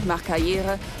Strecken, mach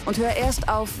Karriere und hör erst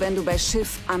auf, wenn du bei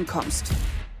Shiv ankommst.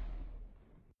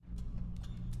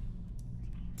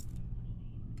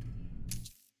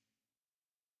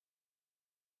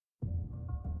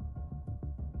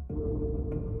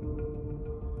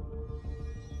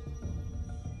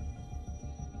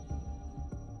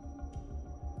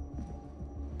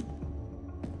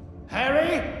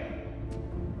 Harry?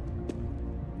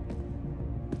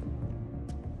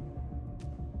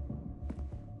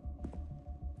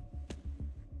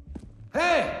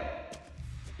 Hey!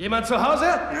 Jemand zu Hause?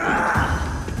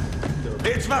 Du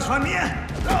willst was von mir?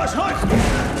 Los, hol's mir!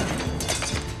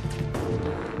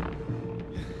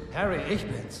 Harry, ich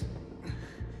bin's.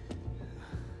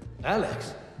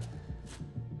 Alex.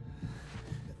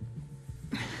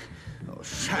 Oh,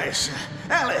 Scheiße.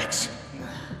 Alex!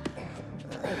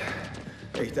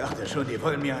 Ich dachte schon, die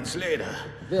wollen mir ans Leder.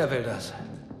 Wer will das?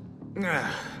 Na,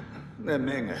 eine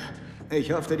Menge.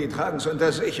 Ich hoffte, die tragen's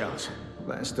unter sich aus.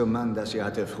 Weißt du, Mann, das hier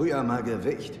hatte früher mal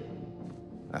Gewicht.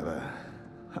 Aber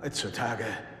heutzutage...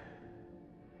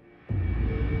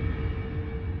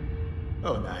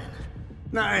 Oh nein.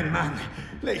 Nein, Mann.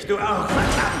 Nicht du auch,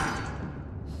 verdammt!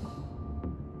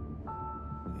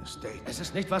 Es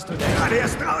ist nicht, was du denkst. Gerade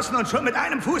erst draußen und schon mit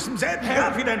einem Fuß im selben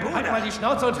Grab wie dein Bruder. Halt mal die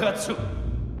Schnauze und hör zu.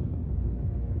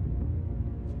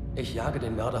 Ich jage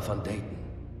den Mörder von Dayton.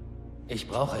 Ich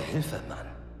brauche Hilfe, Mann.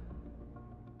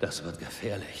 Das wird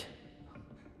gefährlich.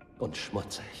 Und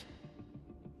schmutzig.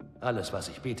 Alles, was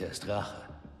ich biete, ist Rache.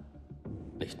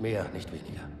 Nicht mehr, nicht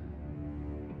weniger.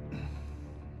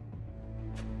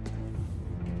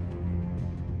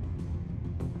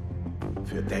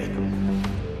 Für Dayton.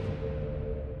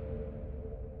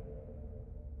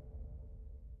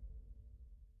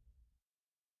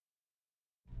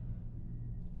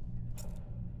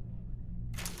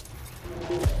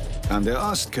 An der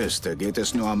Ostküste geht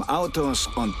es nur um Autos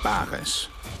und Bares.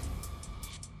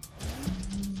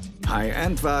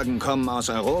 High-End-Wagen kommen aus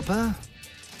Europa,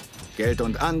 Geld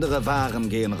und andere Waren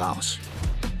gehen raus.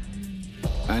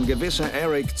 Ein gewisser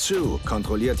Eric Zu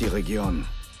kontrolliert die Region.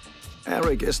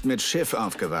 Eric ist mit Shiv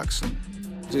aufgewachsen.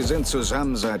 Sie sind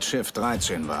zusammen seit Shiv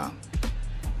 13 war.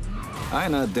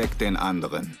 Einer deckt den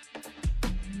anderen.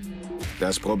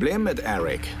 Das Problem mit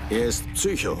Eric, er ist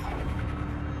Psycho.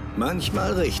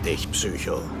 Manchmal richtig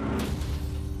Psycho.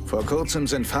 Vor kurzem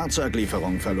sind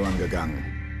Fahrzeuglieferungen verloren gegangen.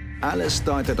 Alles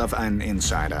deutet auf einen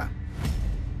Insider.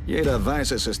 Jeder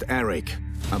weiß, es ist Eric.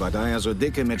 Aber da er so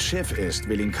dicke mit Shiv ist,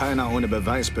 will ihn keiner ohne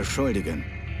Beweis beschuldigen.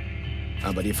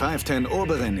 Aber die 510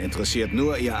 Oberin interessiert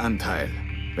nur ihr Anteil.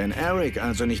 Wenn Eric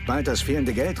also nicht bald das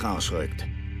fehlende Geld rausrückt,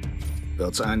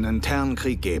 wird es einen internen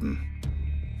Krieg geben.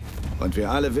 Und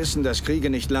wir alle wissen, dass Kriege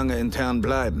nicht lange intern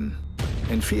bleiben.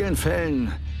 In vielen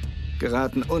Fällen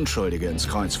geraten Unschuldige ins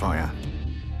Kreuzfeuer.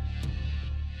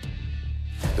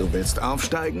 Du willst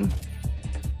aufsteigen?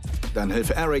 Dann hilf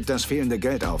Eric, das fehlende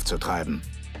Geld aufzutreiben.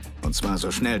 Und zwar so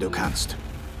schnell du kannst.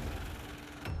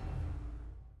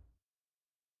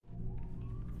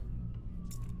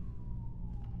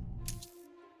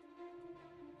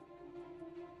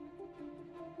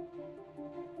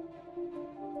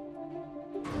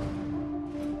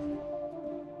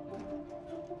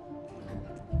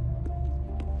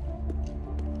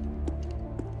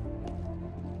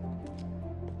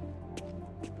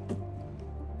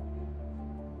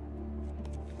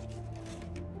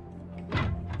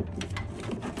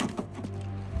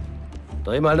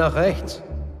 Dreh mal nach rechts.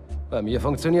 Bei mir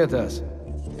funktioniert das.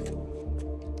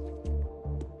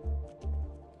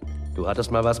 Du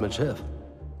hattest mal was mit Shiv.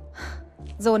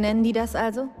 So nennen die das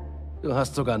also? Du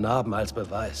hast sogar Narben als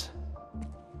Beweis.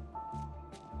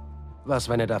 Was,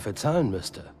 wenn er dafür zahlen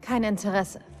müsste? Kein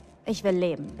Interesse. Ich will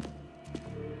leben.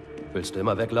 Willst du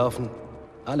immer weglaufen?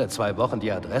 Alle 2 Wochen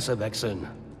die Adresse wechseln?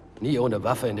 Nie ohne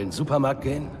Waffe in den Supermarkt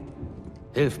gehen?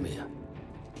 Hilf mir.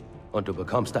 Und du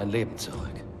bekommst dein Leben zurück.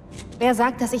 Wer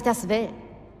sagt, dass ich das will?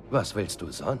 Was willst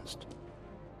du sonst?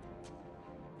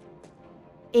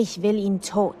 Ich will ihn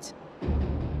tot.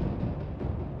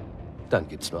 Dann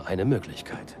gibt's nur eine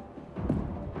Möglichkeit.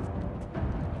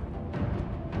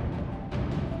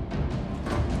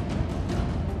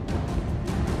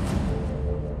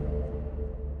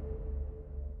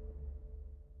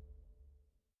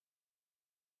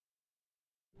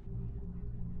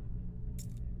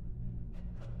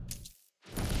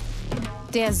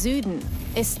 Der Süden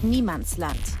ist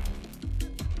Niemandsland.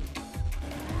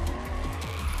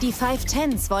 Die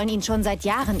 510s wollen ihn schon seit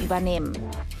Jahren übernehmen.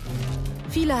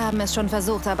 Viele haben es schon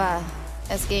versucht, aber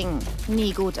es ging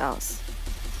nie gut aus.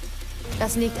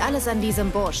 Das liegt alles an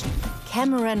diesem Burschen,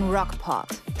 Cameron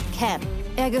Rockport. Cam.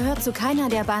 Er gehört zu keiner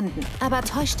der Banden, aber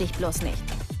täusch dich bloß nicht.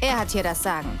 Er hat hier das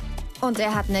Sagen. Und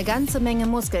er hat eine ganze Menge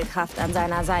Muskelkraft an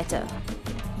seiner Seite.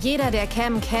 Jeder, der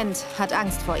Cam kennt, hat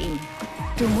Angst vor ihm.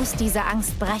 Du musst diese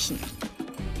Angst brechen.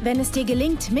 Wenn es dir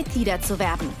gelingt, Mitglieder zu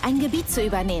werben, ein Gebiet zu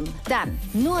übernehmen, dann,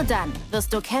 nur dann,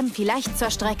 wirst du Cam vielleicht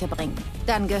zur Strecke bringen.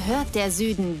 Dann gehört der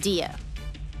Süden dir.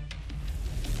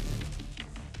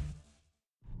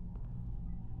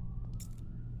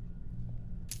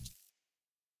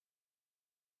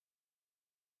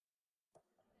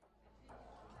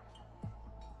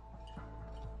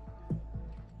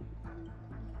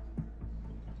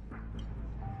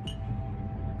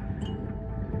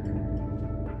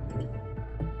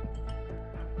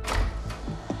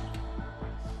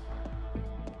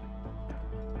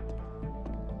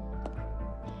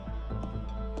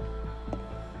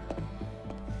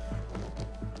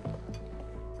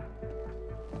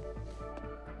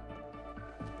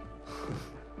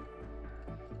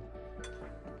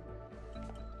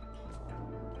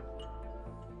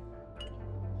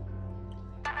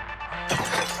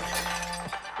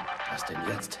 Was denn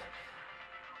jetzt?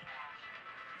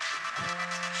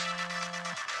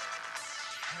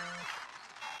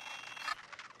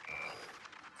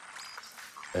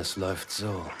 Es läuft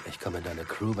so. Ich komme in deine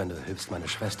Crew, wenn du hilfst, meine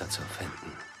Schwester zu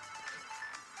finden.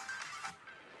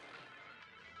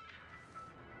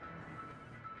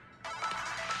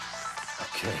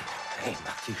 Okay. Hey,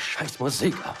 mach die scheiß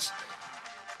Musik aus.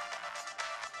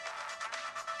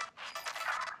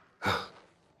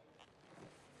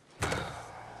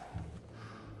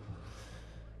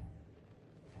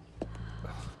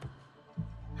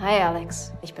 Hi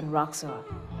Alex, ich bin Roxanne.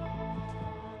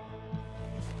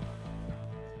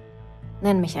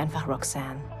 Nenn mich einfach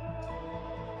Roxanne.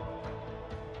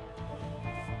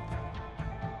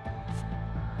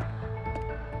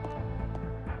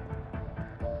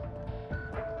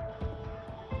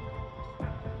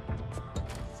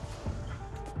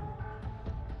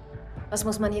 Was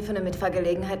muss man hier für eine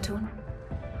Mitfahrgelegenheit tun?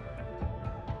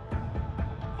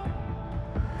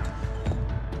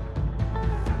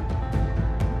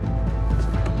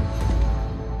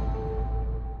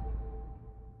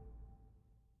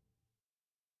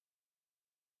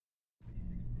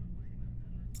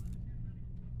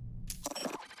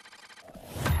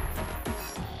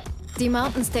 Die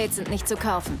Mountain States sind nicht zu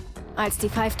kaufen. Als die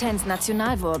 510s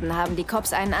national wurden, haben die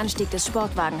Cops einen Anstieg des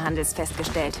Sportwagenhandels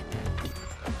festgestellt.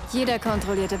 Jeder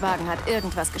kontrollierte Wagen hat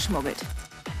irgendwas geschmuggelt.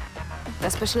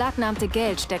 Das beschlagnahmte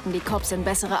Geld stecken die Cops in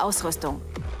bessere Ausrüstung.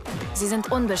 Sie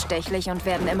sind unbestechlich und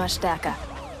werden immer stärker.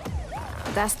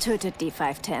 Das tötet die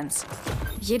 510s.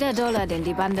 Jeder Dollar, den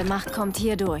die Bande macht, kommt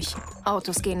hier durch.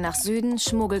 Autos gehen nach Süden,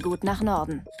 Schmuggelgut nach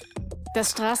Norden.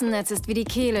 Das Straßennetz ist wie die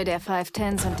Kehle der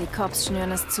 510s und die Cops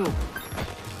schnüren es zu.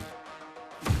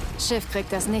 Shiv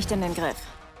kriegt das nicht in den Griff.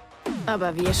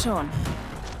 Aber wir schon.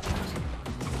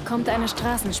 Kommt eine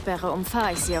Straßensperre,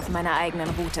 umfahre ich sie auf meiner eigenen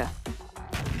Route.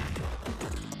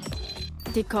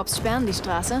 Die Cops sperren die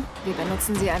Straße, wir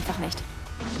benutzen sie einfach nicht.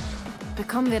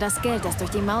 Bekommen wir das Geld, das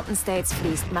durch die Mountain States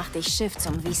fließt, macht dich Shiv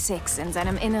zum V6 in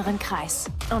seinem inneren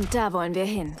Kreis. Und da wollen wir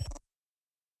hin.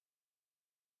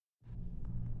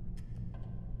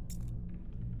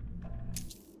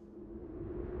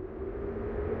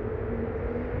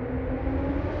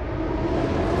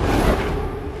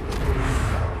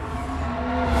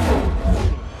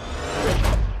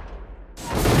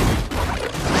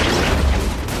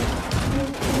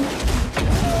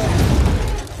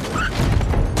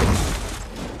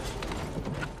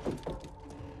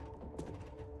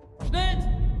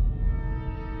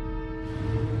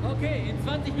 Okay, in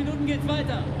 20 Minuten geht's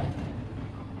weiter.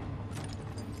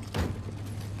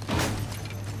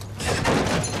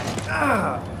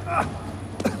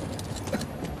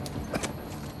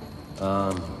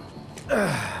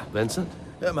 Vincent?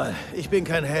 Hör mal, ich bin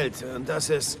kein Held und das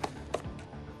ist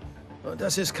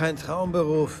kein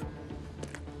Traumberuf.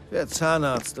 Ich wär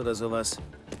Zahnarzt oder sowas.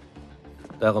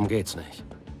 Darum geht's nicht.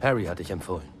 Harry hat dich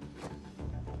empfohlen.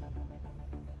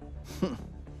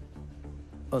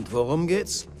 Und worum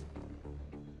geht's?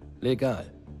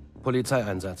 Legal.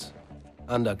 Polizeieinsatz.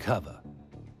 Undercover.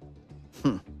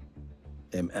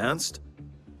 Im Ernst?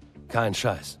 Kein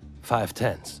Scheiß.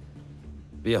 510s.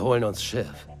 Wir holen uns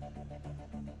Shiv.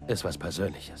 Ist was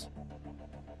Persönliches.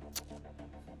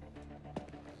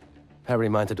 Harry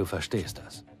meinte, du verstehst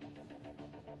das.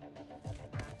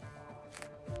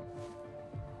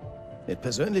 Mit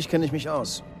persönlich kenne ich mich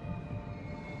aus.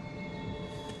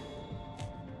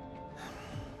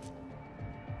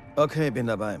 Okay, bin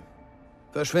dabei.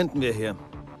 Verschwinden wir hier.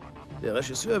 Der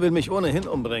Regisseur will mich ohnehin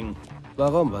umbringen.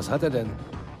 Warum? Was hat er denn?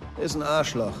 Ist ein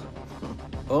Arschloch.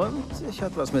 Und ich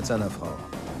hab was mit seiner Frau.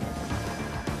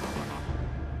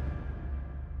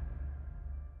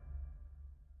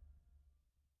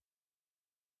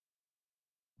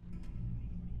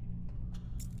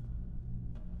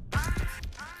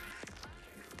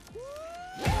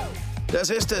 Das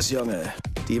ist es, Junge.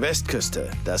 Die Westküste,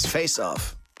 das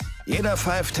Face-Off. Jeder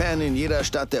 510 in jeder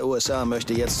Stadt der USA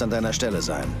möchte jetzt an deiner Stelle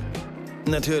sein.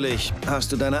 Natürlich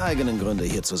hast du deine eigenen Gründe,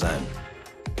 hier zu sein.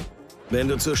 Wenn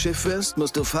du zu Shiv willst,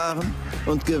 musst du fahren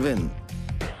und gewinnen.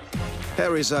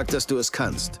 Harry sagt, dass du es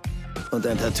kannst. Und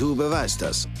dein Tattoo beweist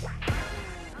das.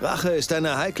 Rache ist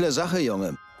eine heikle Sache,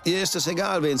 Junge. Ihr ist es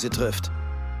egal, wen sie trifft.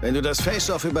 Wenn du das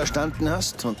Face-Off überstanden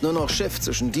hast und nur noch Shiv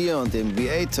zwischen dir und dem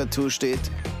V8-Tattoo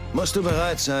steht, musst du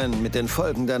bereit sein, mit den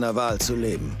Folgen deiner Wahl zu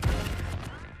leben.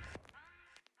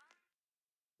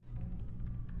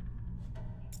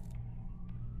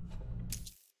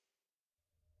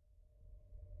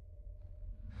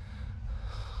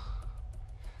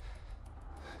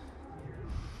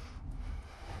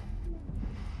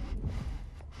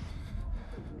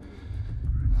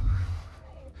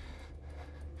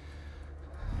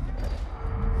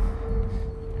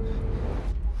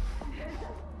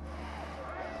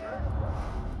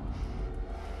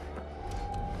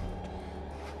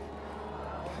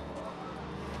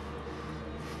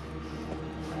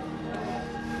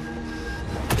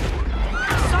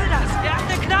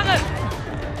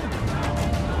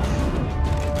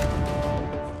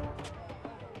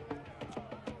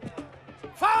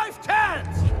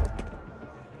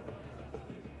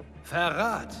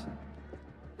 Verrat.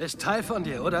 Ist Teil von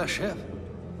dir, oder, Shiv?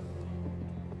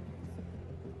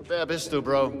 Wer bist du,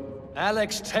 Bro?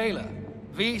 Alex Taylor,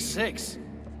 V6.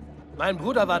 Mein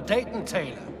Bruder war Dayton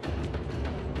Taylor.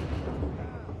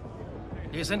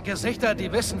 Die sind Gesichter, die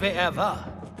wissen, wer er war.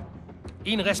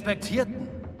 Ihn respektierten.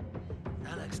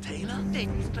 Alex Taylor?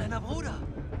 Daytons kleiner Bruder.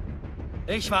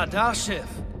 Ich war da, Shiv.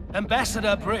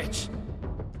 Ambassador Bridge.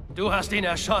 Du hast ihn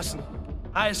erschossen.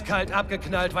 Eiskalt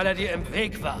abgeknallt, weil er dir im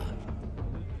Weg war.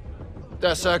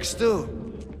 Das sagst du.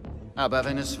 Aber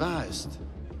wenn es wahr ist,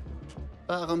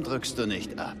 warum drückst du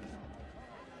nicht ab?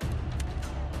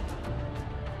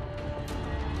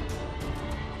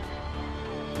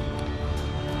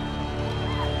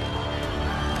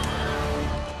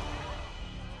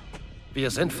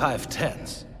 Wir sind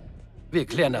 510s. Wir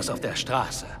klären das auf der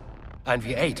Straße. Ein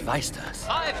V8 weiß das.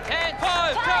 510!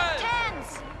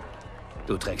 510!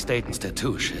 Du trägst Daytons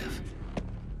Tattoo, Shiv.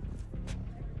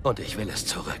 Und ich will es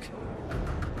zurück.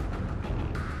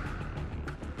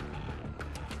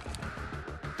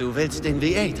 Du willst den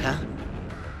V8, hä?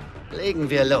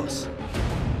 Legen wir los.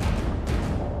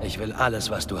 Ich will alles,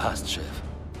 was du hast, Shiv.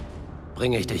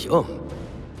 Bringe ich dich um,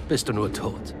 bist du nur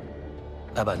tot.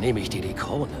 Aber nehme ich dir die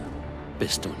Krone,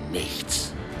 bist du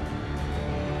nichts.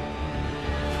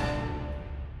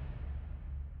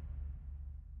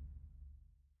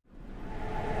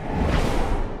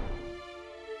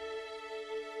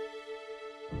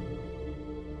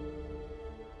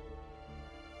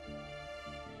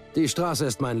 Die Straße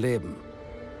ist mein Leben.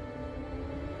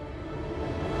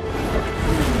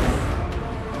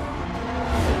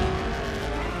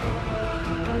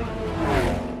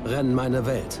 Rennen meine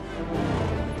Welt.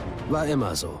 War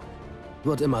immer so.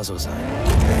 Wird immer so sein.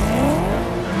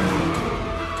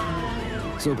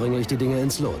 So bringe ich die Dinge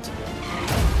ins Lot.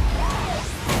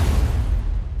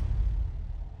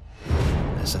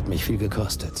 Es hat mich viel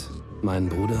gekostet. Mein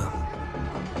Bruder?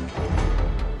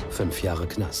 5 Jahre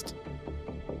Knast.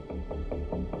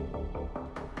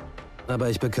 Aber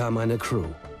ich bekam eine Crew.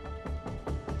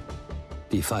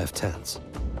 Die 510s.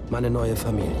 Meine neue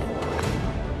Familie.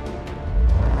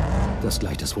 Das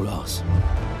gleicht es wohl aus.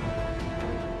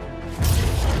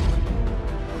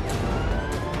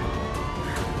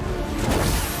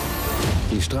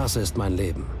 Die Straße ist mein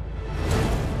Leben.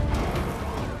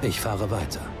 Ich fahre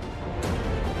weiter.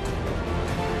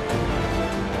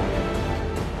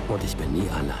 Und ich bin nie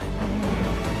allein.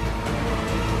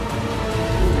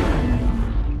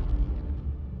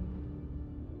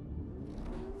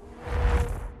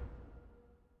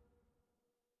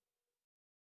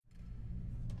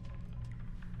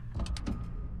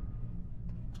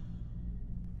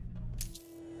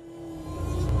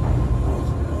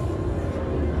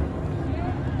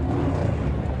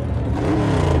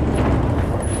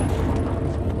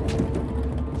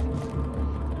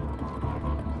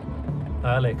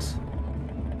 Alex,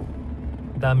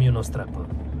 dammi uno strappo.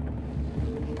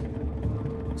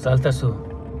 Salta su.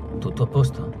 Tutto a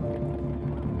posto?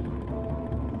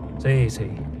 Sì,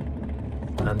 sì.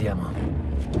 Andiamo.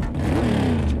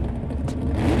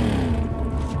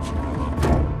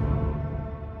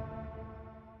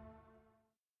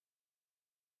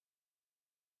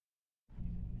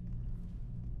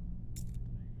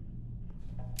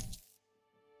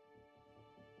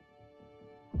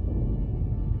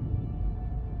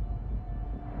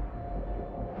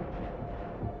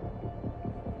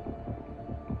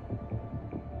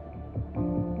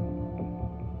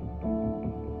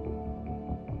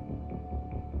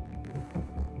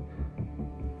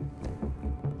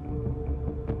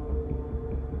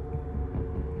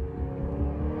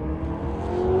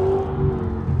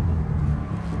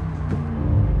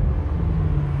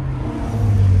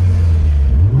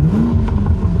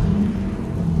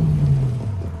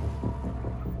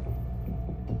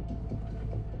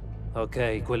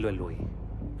 Ok, quello è lui.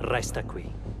 Resta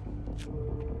qui.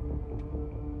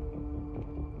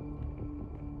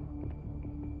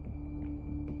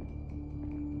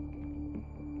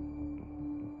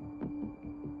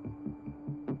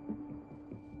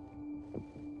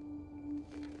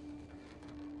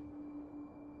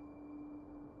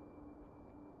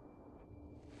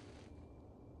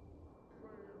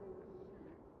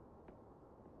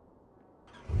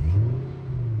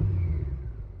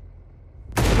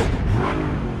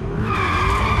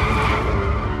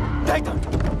 Dayton!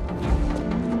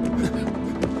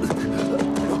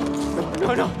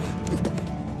 No, no!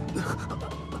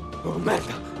 Oh,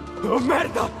 merda! Oh,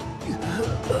 merda!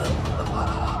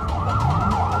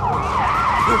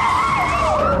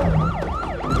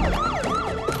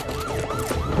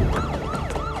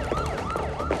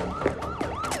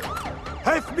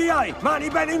 FBI! Mani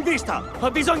bene in vista!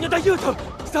 Ho bisogno d'aiuto!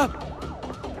 Sta...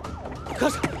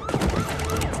 Cosa?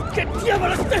 Che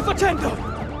diavolo stai facendo?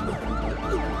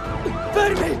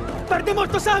 Fermi! Perde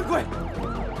molto sangue!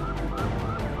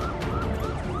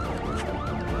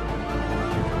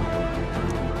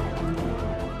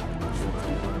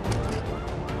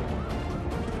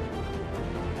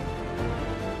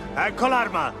 Ecco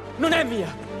l'arma! Non è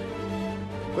mia!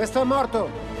 Questo è morto!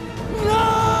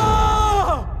 No!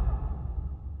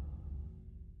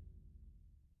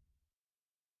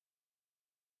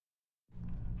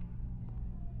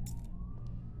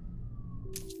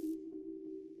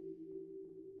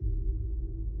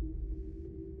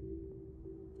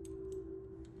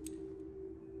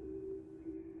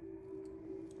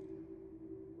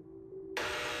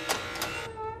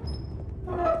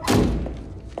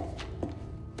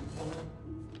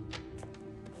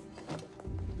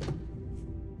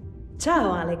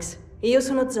 Ciao Alex, io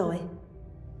sono Zoe.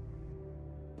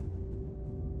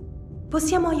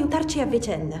 Possiamo aiutarci a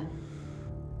vicenda.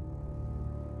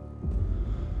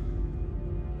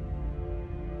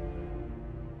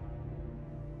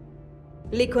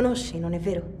 Li conosci, non è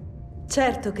vero?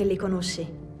 Certo che li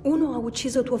conosci. Uno ha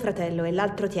ucciso tuo fratello e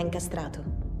l'altro ti ha incastrato.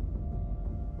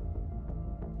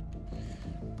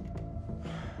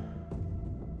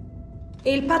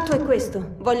 Il patto è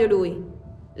questo, voglio lui.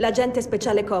 L'agente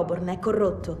speciale Coburn è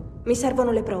corrotto. Mi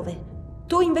servono le prove.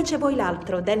 Tu invece vuoi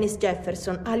l'altro, Dennis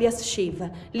Jefferson, alias Shiv,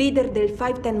 leader del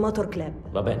 510 Motor Club.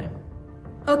 Va bene.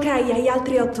 Ok, hai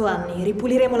altri 8 anni.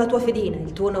 Ripuliremo la tua fedina,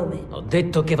 il tuo nome. Ho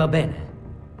detto che va bene.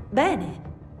 Bene.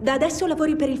 Da adesso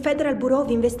lavori per il Federal Bureau of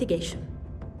Investigation.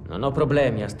 Non ho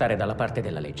problemi a stare dalla parte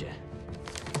della legge.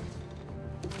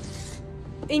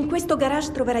 In questo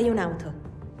garage troverai un'auto.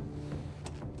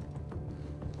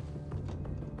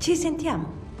 Ci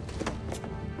sentiamo.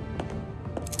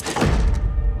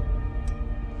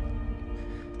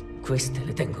 Queste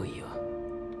le tengo io.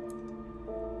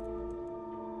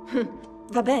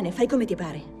 Va bene, fai come ti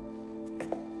pare.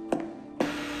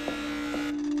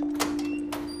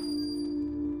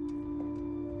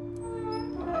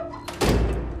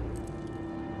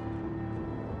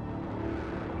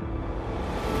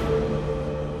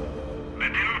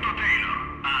 Detenuto Taylor,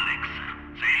 Alex,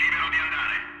 sei libero di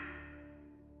andare.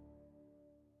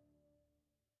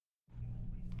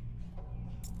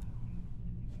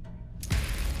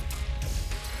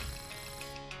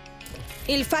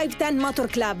 Il 510 Motor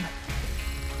Club.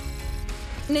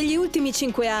 Negli ultimi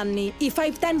 5 anni, i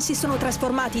 510 si sono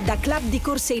trasformati da club di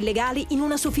corse illegali in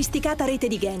una sofisticata rete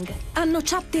di gang. Hanno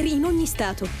chapter in ogni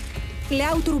stato. Le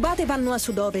auto rubate vanno a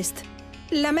sud-ovest.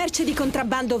 La merce di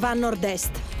contrabbando va a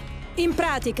nord-est. In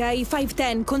pratica, i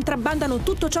 510 contrabbandano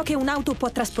tutto ciò che un'auto può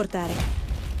trasportare.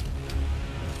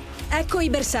 Ecco i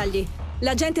bersagli.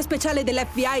 L'agente speciale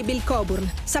dell'FBI Bill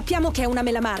Coburn. Sappiamo che è una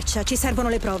mela marcia, ci servono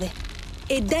le prove.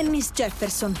 E Dennis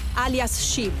Jefferson, alias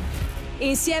Shiv.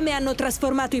 Insieme hanno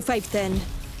trasformato i 510.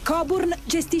 Coburn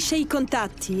gestisce i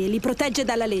contatti e li protegge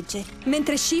dalla legge,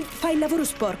 mentre Shiv fa il lavoro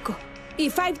sporco.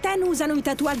 I 510 usano i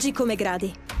tatuaggi come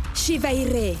gradi. Shiv è il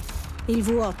re, il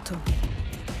V8.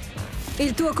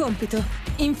 Il tuo compito?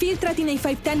 Infiltrati nei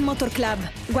 510 Motor Club,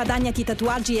 guadagnati i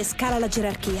tatuaggi e scala la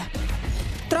gerarchia.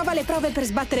 Trova le prove per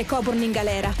sbattere Coburn in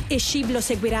galera e Shiv lo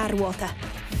seguirà a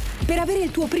ruota. Per avere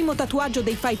il tuo primo tatuaggio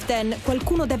dei 510,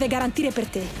 qualcuno deve garantire per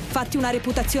te. Fatti una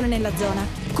reputazione nella zona.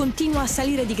 Continua a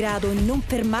salire di grado e non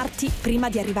fermarti prima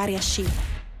di arrivare a Shiv.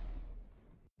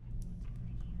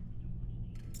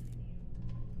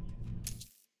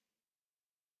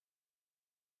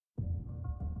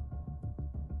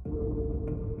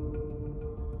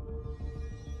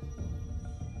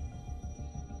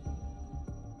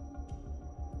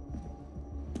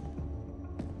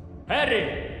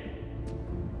 Harry!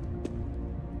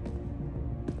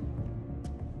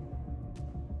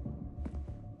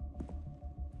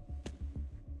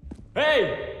 Ehi!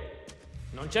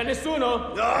 Non c'è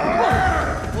nessuno?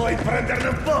 No! Puoi prenderne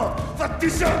un po'! Fatti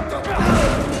sotto!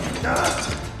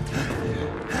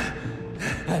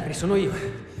 Harry, sono io.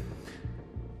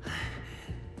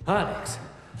 Alex.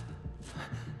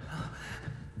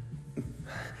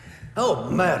 Oh,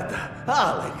 merda!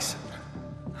 Alex!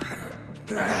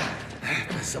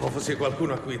 Pensavo fosse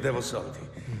qualcuno a cui devo soldi.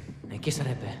 E chi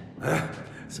sarebbe?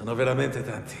 Sono veramente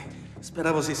tanti.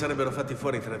 Speravo si sarebbero fatti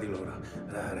fuori tra di loro.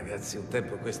 Ragazzi, un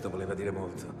tempo questo voleva dire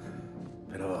molto.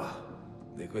 Però,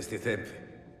 di questi tempi...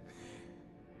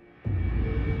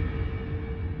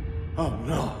 Oh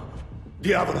no!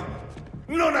 Diavolo!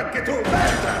 Non anche tu,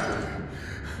 merda!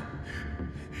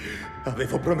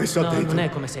 Avevo promesso a Dayton. No, non è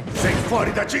come sempre. Sei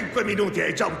fuori da 5 minuti e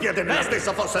hai già un piede nella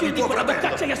stessa fossa di tuo fratello.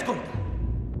 Boccaccia e ascolta.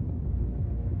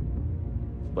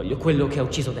 Voglio quello che ha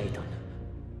ucciso Dayton.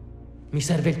 Mi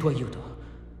serve il tuo aiuto.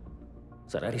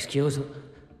 Sarà rischioso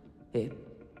e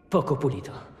poco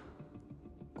pulito.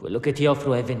 Quello che ti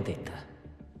offro è vendetta.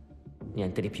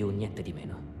 Niente di più, niente di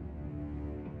meno.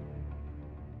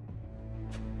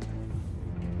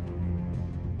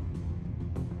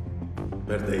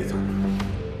 Per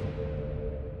Dayton.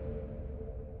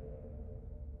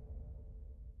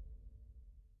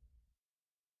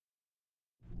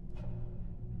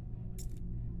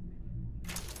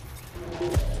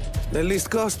 Nell'East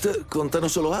Coast contano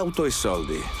solo auto e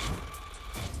soldi.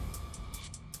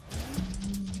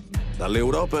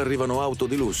 Dall'Europa arrivano auto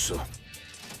di lusso,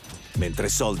 mentre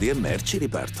soldi e merci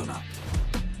ripartono.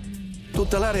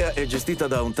 Tutta l'area è gestita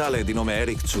da un tale di nome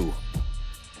Eric Chu.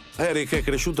 Eric è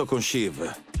cresciuto con Shiv.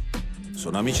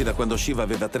 Sono amici da quando Shiv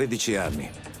aveva 13 anni.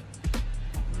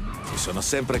 Si sono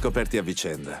sempre coperti a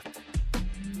vicenda.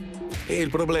 E il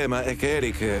problema è che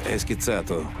Eric è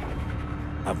schizzato.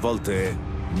 A volte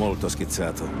molto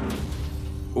schizzato.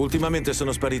 Ultimamente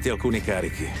sono spariti alcuni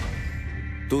carichi.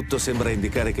 Tutto sembra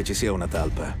indicare che ci sia una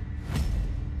talpa.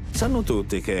 Sanno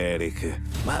tutti che è Eric,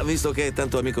 ma visto che è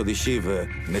tanto amico di Shiv,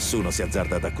 nessuno si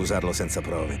azzarda ad accusarlo senza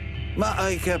prove. Ma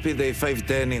ai capi dei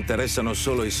 510 interessano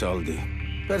solo i soldi.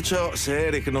 Perciò, se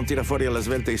Eric non tira fuori alla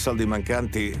svelta i soldi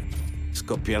mancanti,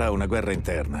 scoppierà una guerra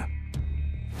interna.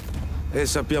 E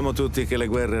sappiamo tutti che le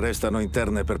guerre restano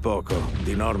interne per poco.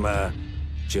 Di norma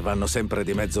ci vanno sempre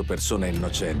di mezzo persone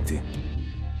innocenti.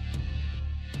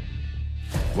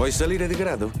 Vuoi salire di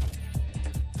grado?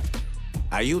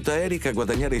 Aiuta Eric a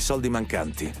guadagnare i soldi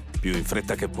mancanti, più in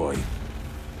fretta che puoi.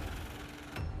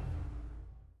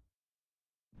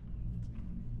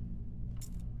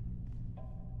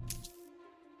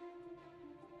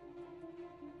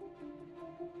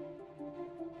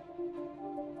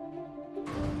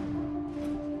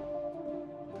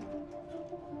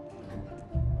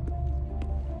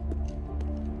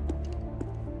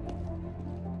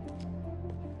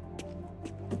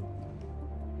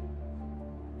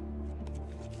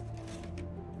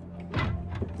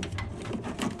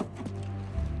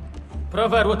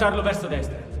 Prova a ruotarlo verso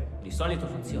destra. Di solito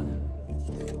funziona.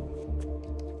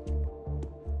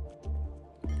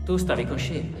 Tu stavi con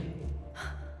Shiv.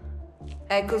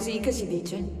 È così che si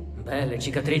dice? Beh, le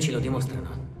cicatrici lo dimostrano.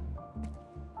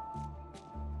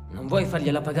 Non vuoi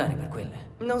fargliela pagare per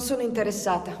quelle? Non sono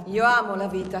interessata. Io amo la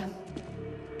vita.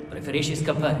 Preferisci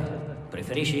scappare?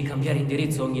 Preferisci cambiare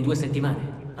indirizzo ogni 2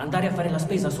 settimane? Andare a fare la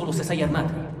spesa solo se sei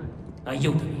armato?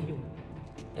 Aiutami.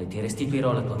 E ti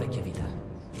restituirò la tua vecchia vita.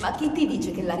 Ma chi ti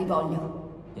dice che la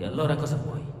rivoglio? E allora cosa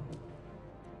vuoi?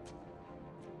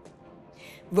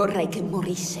 Vorrei che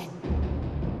morisse.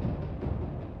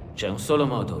 C'è un solo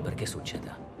modo perché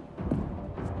succeda.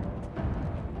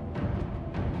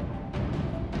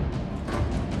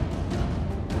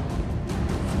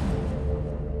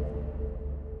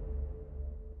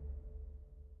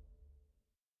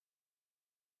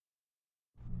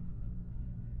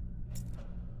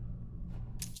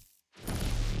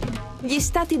 Gli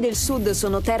stati del sud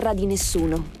sono terra di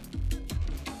nessuno.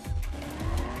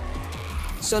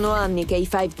 Sono anni che i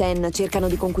 510 cercano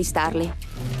di conquistarli.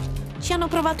 Ci hanno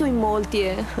provato in molti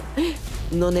e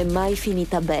non è mai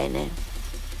finita bene.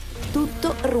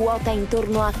 Tutto ruota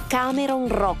intorno a Cameron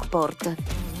Rockport.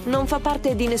 Non fa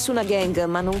parte di nessuna gang,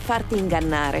 ma non farti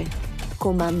ingannare.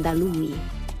 Comanda lui.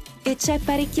 E c'è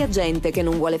parecchia gente che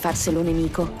non vuole farselo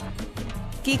nemico.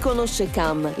 Chi conosce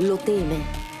Cam lo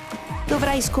teme.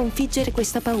 Dovrai sconfiggere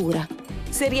questa paura.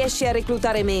 Se riesci a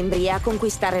reclutare membri e a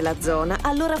conquistare la zona,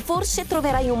 allora forse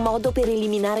troverai un modo per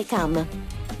eliminare Cam.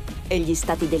 E gli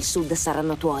stati del sud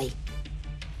saranno tuoi.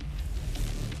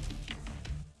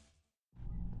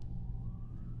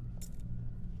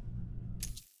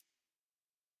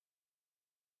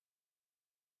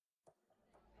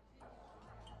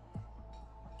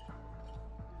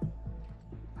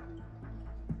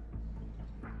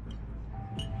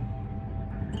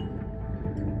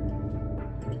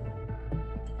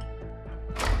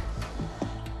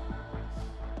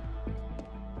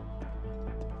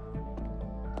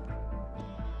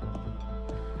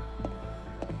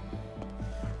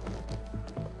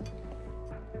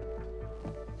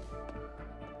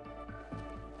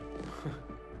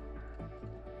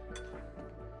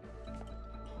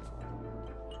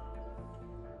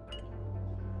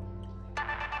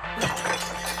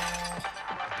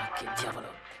 Che diavolo.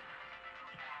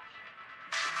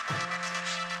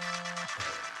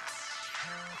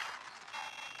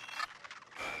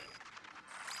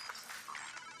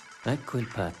 Ecco il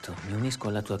patto. Mi unisco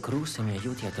alla tua crew se mi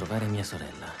aiuti a trovare mia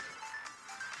sorella.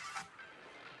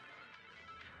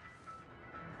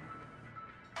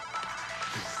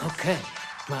 Ok,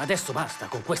 ma adesso basta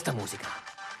con questa musica.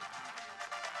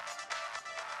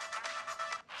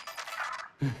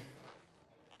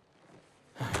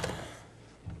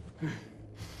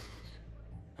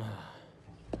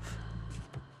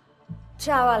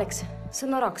 Ciao Alex,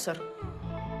 sono Roxor.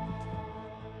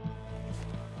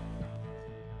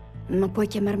 Ma puoi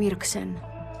chiamarmi Roxanne.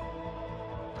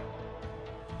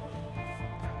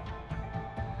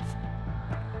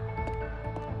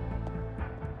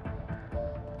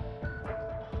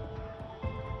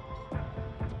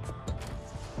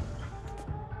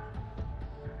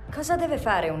 Cosa deve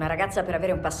fare una ragazza per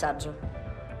avere un passaggio?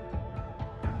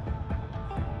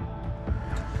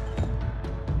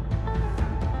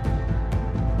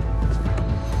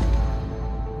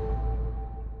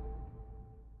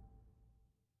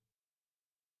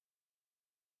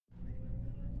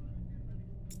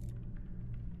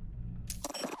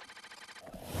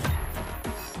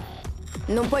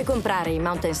 Non puoi comprare i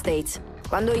Mountain States.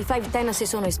 Quando i 510 si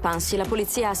sono espansi, la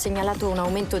polizia ha segnalato un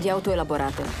aumento di auto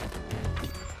elaborate.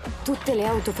 Tutte le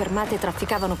auto fermate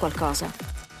trafficavano qualcosa.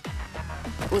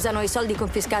 Usano i soldi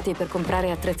confiscati per comprare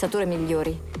attrezzature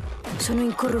migliori. Sono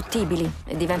incorruttibili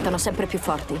e diventano sempre più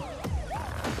forti.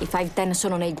 I 510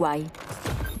 sono nei guai.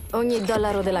 Ogni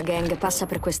dollaro della gang passa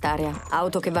per quest'area.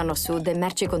 Auto che vanno a sud e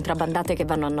merci contrabbandate che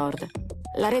vanno a nord.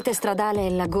 La rete stradale è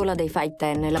la gola dei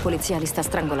 510 e la polizia li sta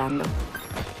strangolando.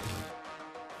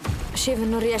 Shiv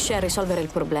non riesce a risolvere il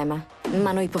problema,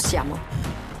 ma noi possiamo.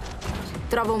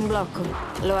 Trovo un blocco,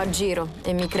 lo aggiro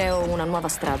e mi creo una nuova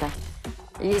strada.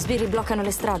 Gli sbirri bloccano le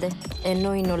strade e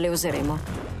noi non le useremo.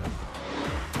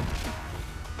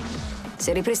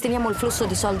 Se ripristiniamo il flusso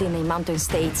di soldi nei Mountain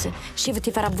States, Shiv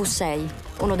ti farà V6,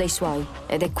 uno dei suoi,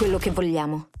 ed è quello che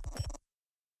vogliamo.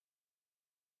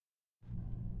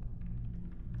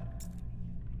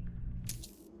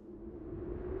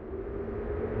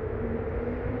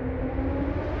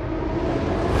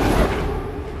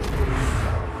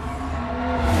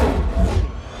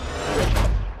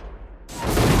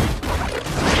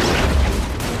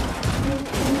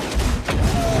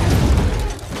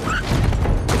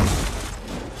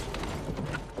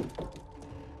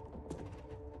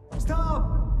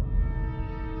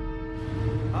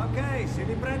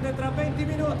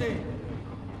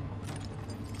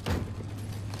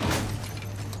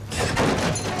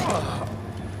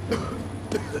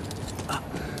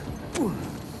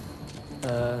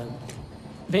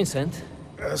 Vincent?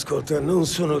 Ascolta, non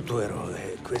sono il tuo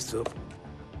eroe.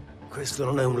 Questo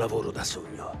non è un lavoro da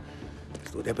sogno.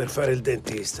 Studia per fare il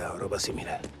dentista o roba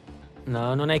simile.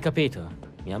 No, non hai capito.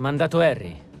 Mi ha mandato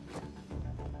Harry.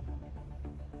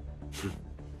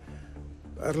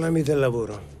 Parlami del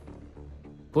lavoro.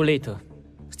 Pulito.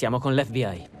 Stiamo con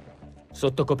l'FBI.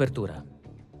 Sotto copertura.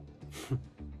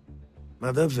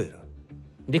 Ma davvero?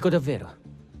 Dico davvero.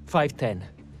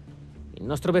 510. Il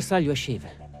nostro bersaglio è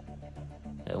Shiv.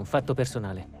 È un fatto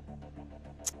personale.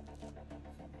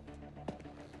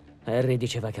 Harry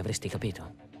diceva che avresti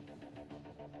capito.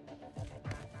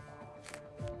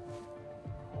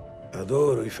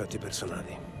 Adoro i fatti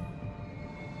personali.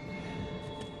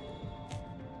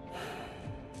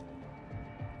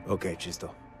 Ok, ci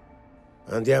sto.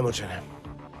 Andiamocene.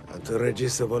 Tanto il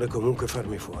regista vuole comunque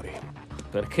farmi fuori.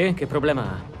 Perché? Che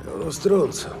problema ha? È uno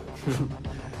stronzo.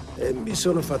 E mi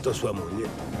sono fatto sua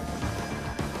moglie.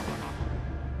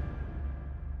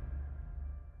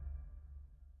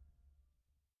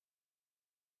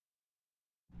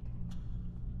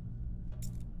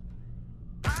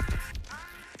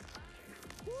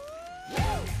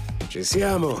 Ci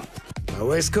siamo. La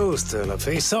West Coast, la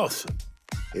Face Off.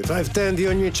 I 510 di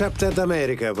ogni chapter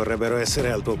d'America vorrebbero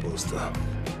essere al tuo posto.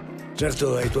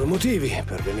 Certo, hai i tuoi motivi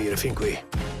per venire fin qui.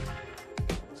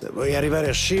 Se vuoi arrivare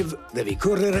a Shiv, devi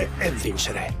correre e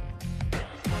vincere.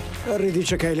 Harry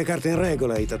dice che hai le carte in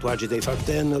regola, i tatuaggi dei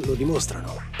 510 lo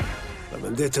dimostrano. La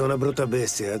vendetta è una brutta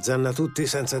bestia, azzanna tutti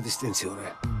senza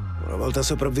distinzione. Una volta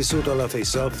sopravvissuto alla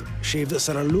face-off, Shiv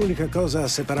sarà l'unica cosa a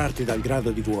separarti dal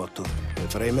grado di vuoto e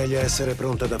farai meglio a essere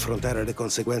pronto ad affrontare le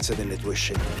conseguenze delle tue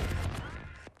scelte.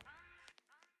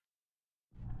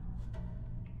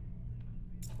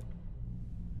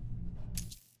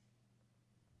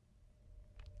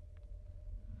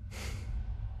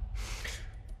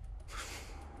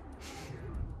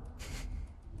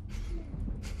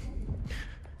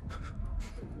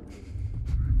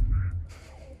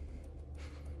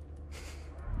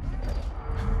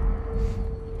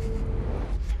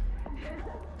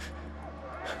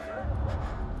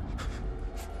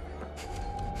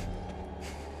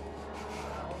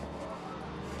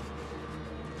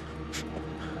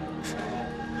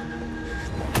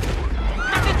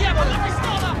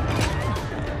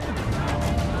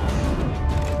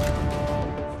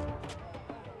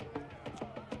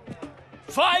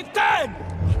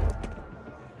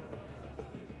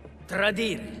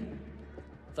 Tradire.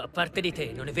 Fa parte di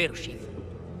te, non è vero, Shiv?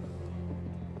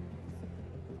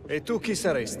 E tu chi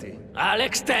saresti?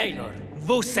 Alex Taylor,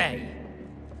 V6.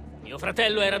 Mio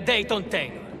fratello era Dayton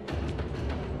Taylor.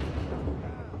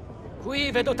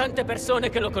 Qui vedo tante persone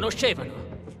che lo conoscevano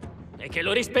e che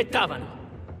lo rispettavano.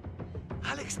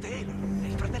 Alex Taylor, è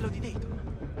il fratello di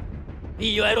Dayton.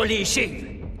 Io ero lì,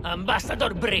 Shiv,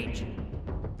 Ambassador Bridge.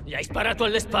 Gli hai sparato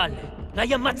alle spalle.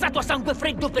 L'hai ammazzato a sangue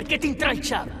freddo perché ti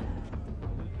intralciava.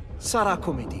 Sarà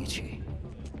come dici.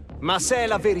 Ma se è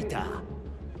la verità,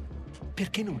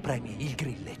 perché non premi il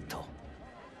grilletto?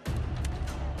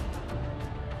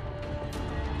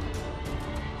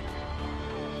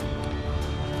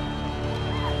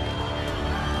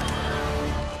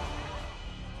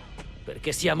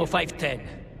 Perché siamo 510.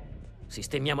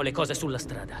 Sistemiamo le cose sulla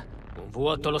strada. Un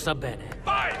vuoto lo sa bene.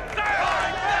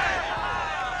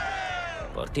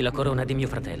 Porti la corona di mio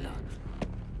fratello.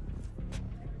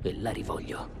 E la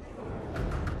rivoglio.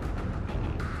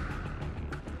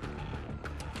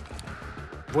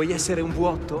 Vuoi essere un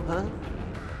vuoto, eh?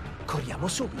 Corriamo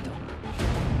subito.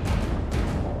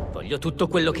 Voglio tutto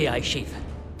quello che hai, Shiv.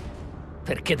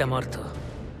 Perché da morto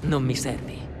non mi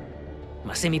servi.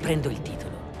 Ma se mi prendo il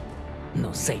titolo,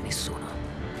 non sei nessuno.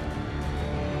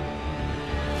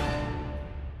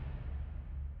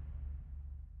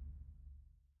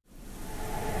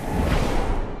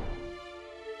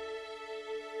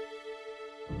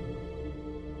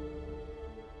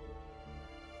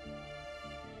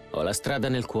 Ho la strada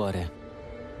nel cuore.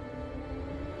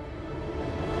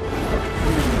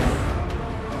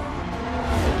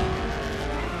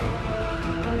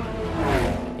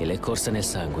 E le corse nel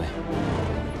sangue.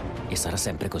 E sarà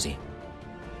sempre così.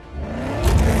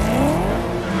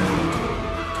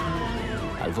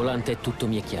 Al volante tutto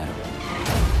mi è chiaro.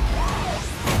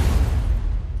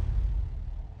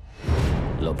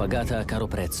 L'ho pagata a caro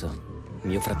prezzo.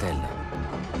 Mio fratello.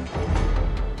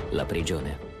 La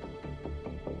prigione.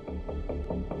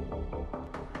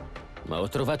 Ma ho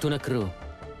trovato una crew.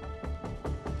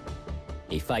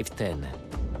 I 510,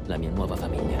 la mia nuova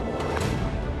famiglia.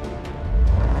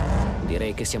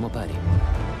 Direi che siamo pari.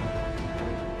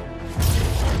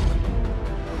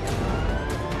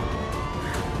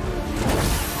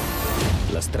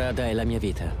 La strada è la mia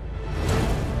vita.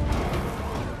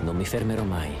 Non mi fermerò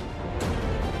mai.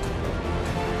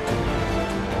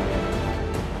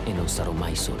 E non sarò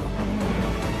mai solo.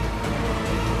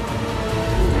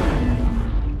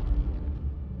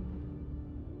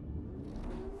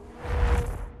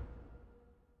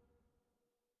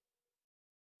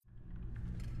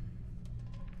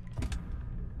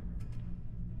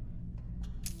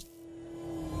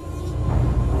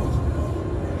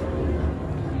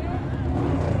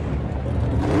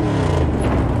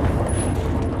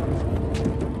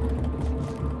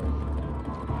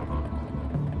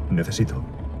 Necesito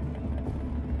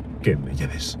que me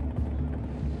lleves.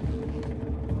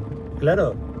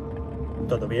 Claro.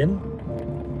 ¿Todo bien?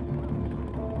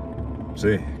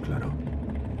 Sí, claro.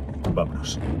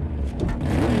 Vámonos.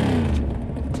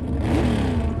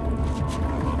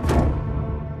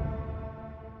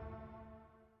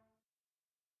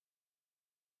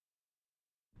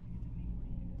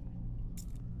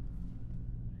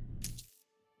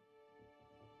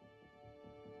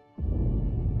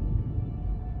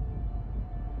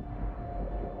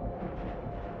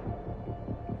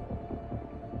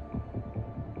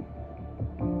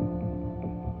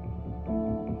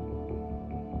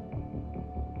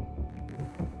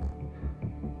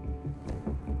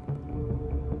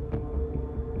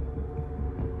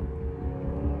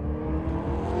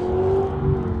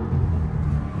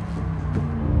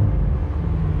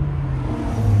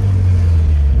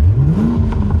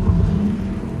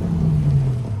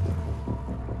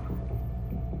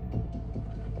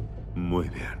 Muy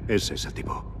bien, es ese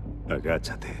tipo.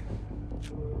 Agáchate.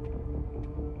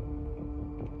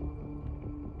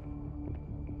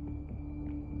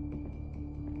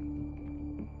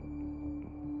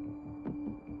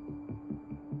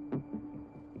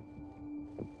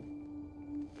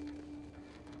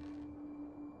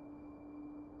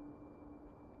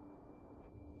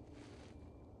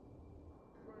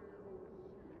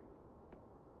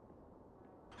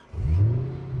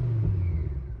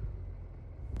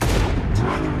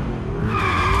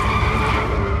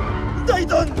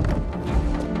 ¡Dayton!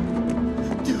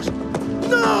 ¡Dios!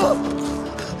 ¡No!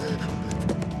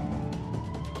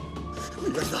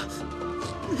 ¡Mierda!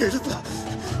 ¡Mierda!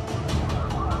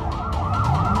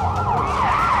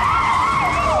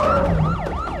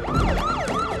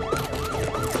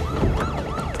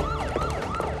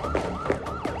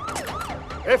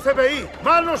 FBI,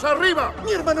 manos arriba.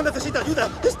 Mi hermano necesita ayuda.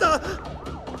 Está...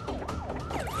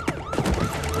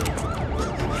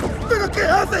 ¿Pero qué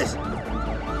haces?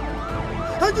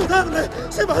 ¡Ayudadme!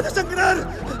 ¡Se va a desangrar!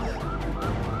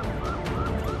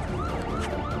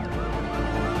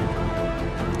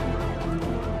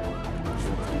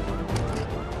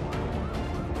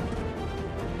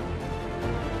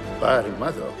 Va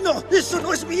armado. ¡No! ¡Eso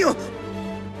no es mío!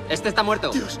 Este está muerto.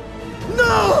 ¡Dios!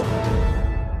 ¡No!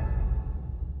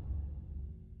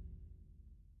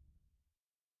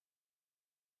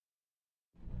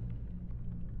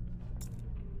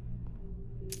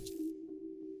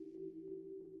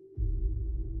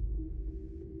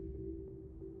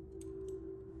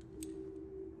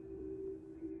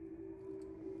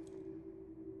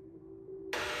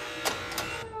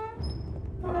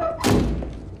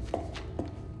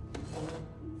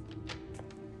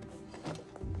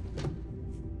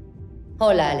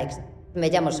 Hola, Alex. Me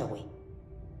llamo Zoe.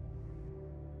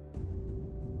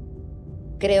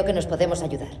 Creo que nos podemos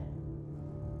ayudar.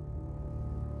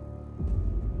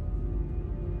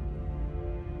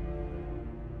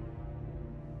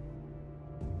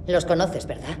 Los conoces,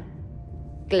 ¿verdad?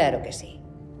 Claro que sí.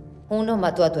 Uno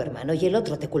mató a tu hermano y el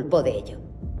otro te culpó de ello.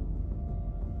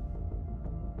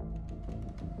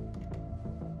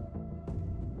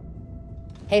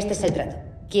 Este es el trato.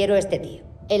 Quiero este tío.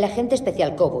 El agente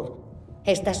especial Coburn.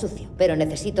 Está sucio, pero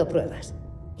necesito pruebas.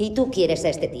 Y tú quieres a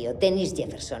este tío, Dennis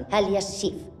Jefferson, alias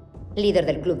Shiv, líder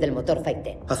del club del motor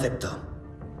 510. Acepto.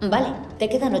 Vale, te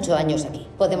quedan 8 años aquí.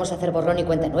 Podemos hacer borrón y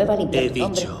cuenta nueva, limpiar He tu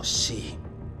nombre. dicho sí.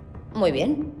 Muy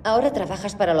bien. Ahora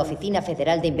trabajas para la Oficina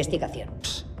Federal de Investigación.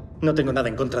 No tengo nada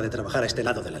en contra de trabajar a este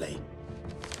lado de la ley.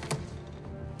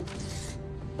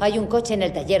 Hay un coche en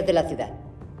el taller de la ciudad.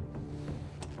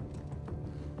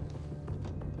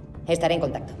 Estaré en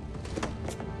contacto.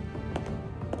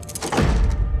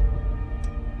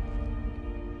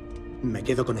 Me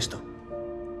quedo con esto.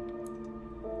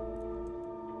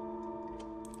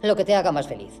 Lo que te haga más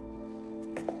feliz.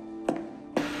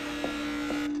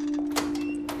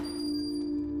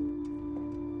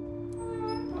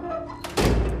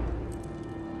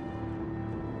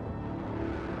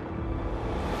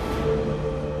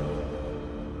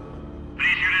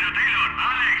 Prisionero Taylor,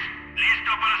 Alex,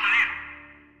 listo para salir.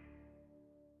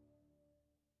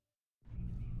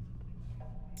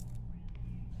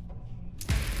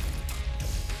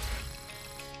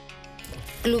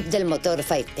 Club del Motor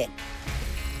 510.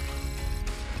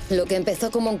 Lo que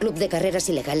empezó como un club de carreras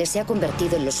ilegales se ha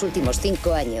convertido en los últimos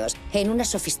 5 años en una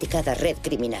sofisticada red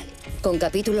criminal, con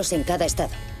capítulos en cada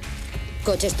estado.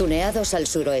 Coches tuneados al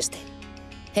suroeste.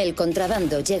 El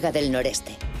contrabando llega del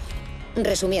noreste.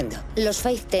 Resumiendo, los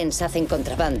 510s hacen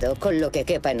contrabando con lo que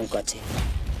quepa en un coche.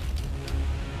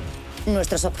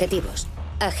 Nuestros objetivos.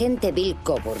 Agente Bill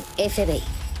Coburn, FBI.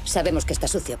 Sabemos que está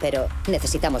sucio, pero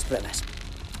necesitamos pruebas.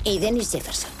 Y Dennis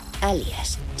Jefferson,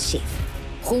 alias Shiv.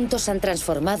 Juntos han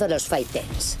transformado a los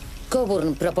 510s.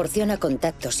 Coburn proporciona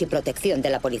contactos y protección de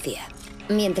la policía,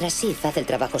 mientras Shiv hace el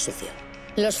trabajo sucio.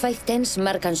 Los 510s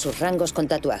marcan sus rangos con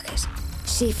tatuajes.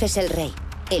 Shiv es el rey,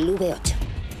 el V8.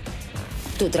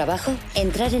 Tu trabajo,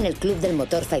 entrar en el club del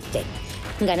motor 510,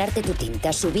 ganarte tu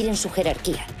tinta, subir en su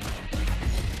jerarquía,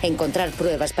 encontrar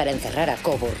pruebas para encerrar a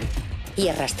Coburn y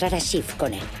arrastrar a Shiv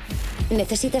con él.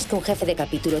 Necesitas que un jefe de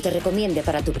capítulo te recomiende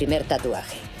para tu primer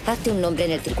tatuaje. Hazte un nombre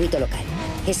en el circuito local,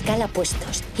 escala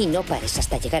puestos y no pares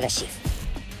hasta llegar a Shiv.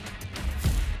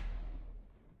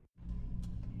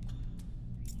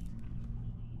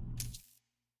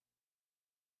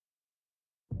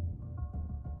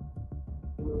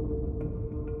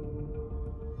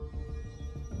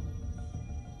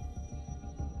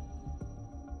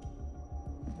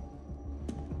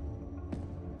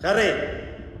 ¡Harry!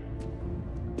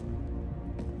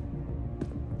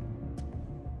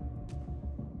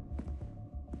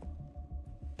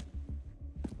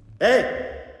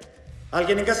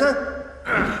 ¿Alguien en casa?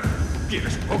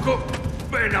 ¿Quieres un poco?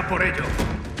 Ven a por ello.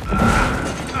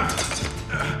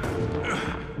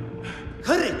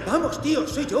 ¡Harry! ¡Vamos, tío!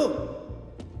 ¡Soy yo!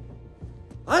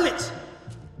 ¡Alex!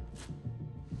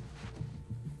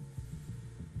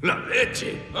 ¡La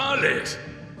leche! ¡Alex!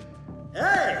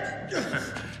 ¡Eh!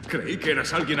 Creí que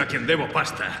eras alguien a quien debo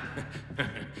pasta.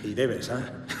 Y debes,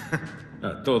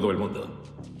 A todo el mundo.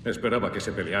 Esperaba que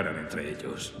se pelearan entre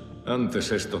ellos.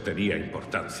 Antes esto tenía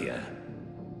importancia.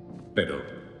 Pero,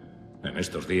 en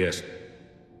estos días...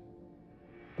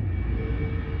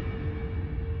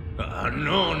 ¡Ah,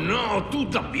 no, no! ¡Tú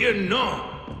también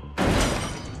no!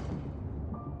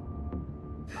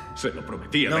 Se lo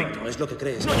prometí a Dayton. No es lo que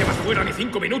crees. No llevas fuera ni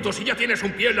 5 minutos y ya tienes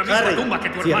un pie en la misma tumba que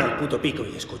tu cierra hermano. el puto pico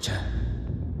y escucha.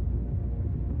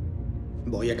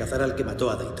 Voy a cazar al que mató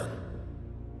a Dayton.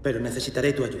 Pero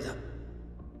necesitaré tu ayuda.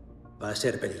 Va a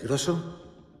ser peligroso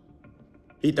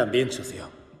y también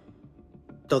sucio.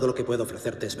 Todo lo que puedo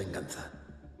ofrecerte es venganza.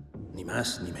 Ni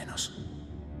más ni menos.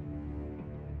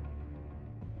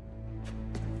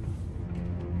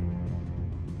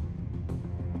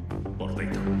 Por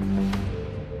Dayton.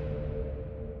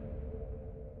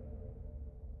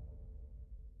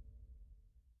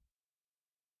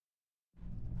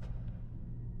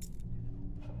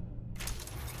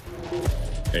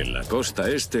 En la costa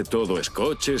este todo es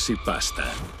coches y pasta.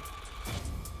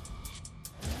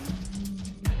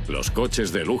 Los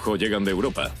coches de lujo llegan de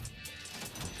Europa.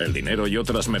 El dinero y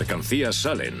otras mercancías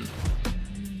salen.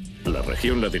 La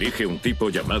región la dirige un tipo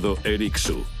llamado Eric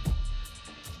Su.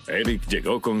 Eric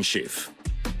llegó con Shiv.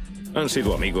 Han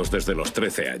sido amigos desde los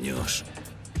 13 años.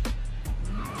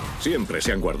 Siempre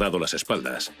se han guardado las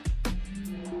espaldas.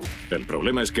 El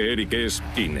problema es que Eric es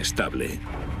inestable.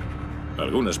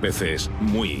 Algunas veces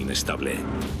muy inestable.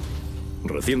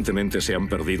 Recientemente se han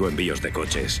perdido envíos de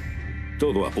coches.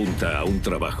 Todo apunta a un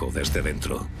trabajo desde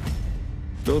dentro.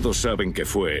 Todos saben que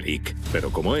fue Eric,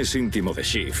 pero como es íntimo de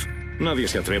Shiv, nadie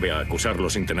se atreve a acusarlo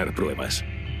sin tener pruebas.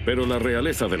 Pero la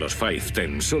realeza de los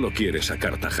 510 solo quiere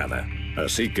sacar tajada.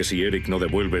 Así que si Eric no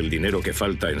devuelve el dinero que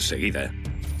falta enseguida,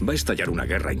 va a estallar una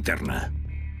guerra interna.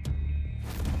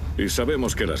 Y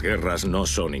sabemos que las guerras no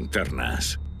son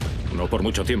internas. No por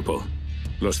mucho tiempo.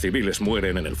 Los civiles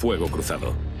mueren en el fuego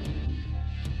cruzado.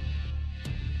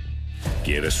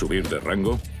 ¿Quieres subir de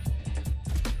rango?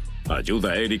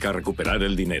 Ayuda a Eric a recuperar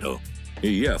el dinero.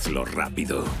 Y hazlo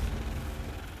rápido.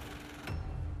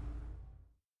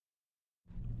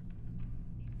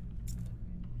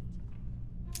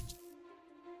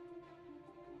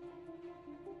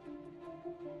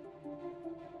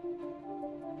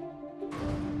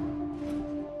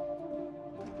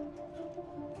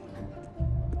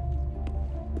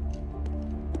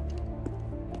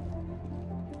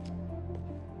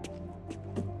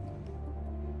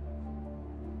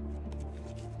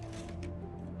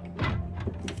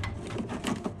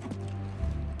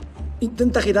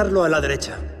 Intenta girarlo a la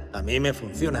derecha. A mí me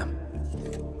funciona.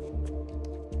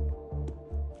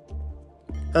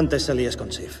 Antes salías con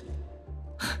Shiv.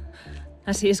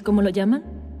 ¿Así es como lo llaman?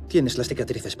 Tienes las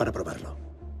cicatrices para probarlo.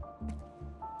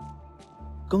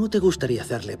 ¿Cómo te gustaría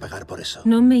hacerle pagar por eso?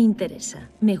 No me interesa.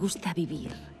 Me gusta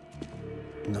vivir.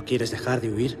 ¿No quieres dejar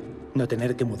de huir? ¿No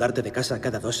tener que mudarte de casa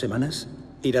cada 2 semanas?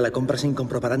 ¿Ir a la compra sin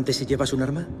comprobarante si llevas un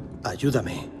arma?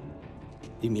 Ayúdame.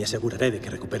 Y me aseguraré de que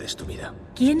recuperes tu vida.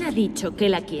 ¿Quién ha dicho que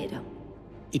la quiero?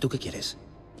 ¿Y tú qué quieres?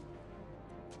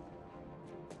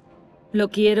 Lo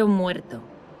quiero muerto.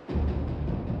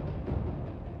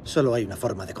 Solo hay una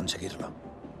forma de conseguirlo.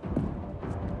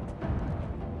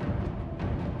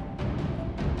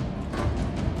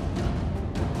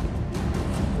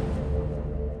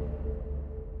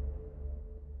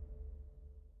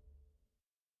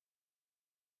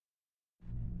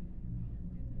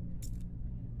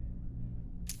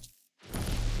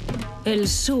 El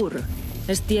sur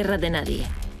es tierra de nadie.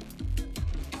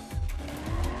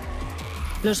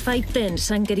 Los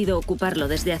 510s han querido ocuparlo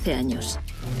desde hace años.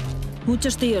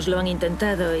 Muchos tíos lo han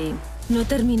intentado y no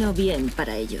terminó bien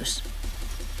para ellos.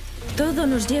 Todo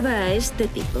nos lleva a este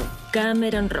tipo,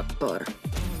 Cameron Rockport.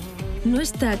 No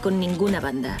está con ninguna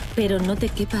banda, pero no te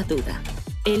quepa duda.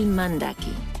 Él manda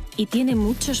aquí. Y tiene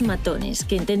muchos matones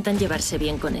que intentan llevarse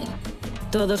bien con él.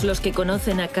 Todos los que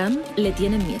conocen a Cam le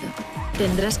tienen miedo.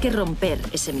 Tendrás que romper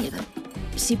ese miedo.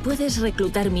 Si puedes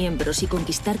reclutar miembros y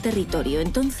conquistar territorio,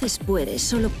 entonces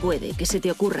solo puede que se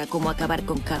te ocurra cómo acabar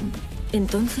con Cam.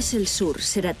 Entonces el sur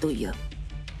será tuyo.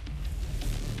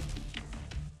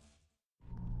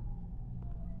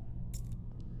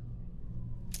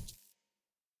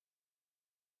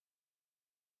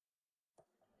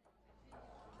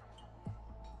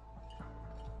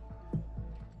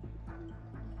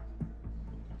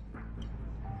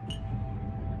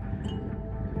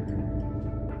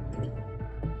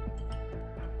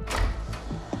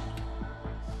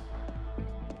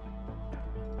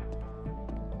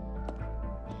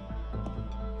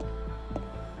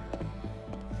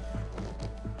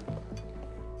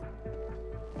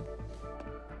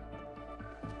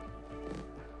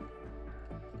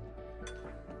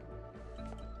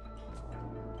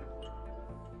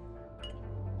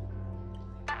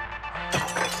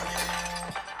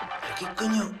 ¿Qué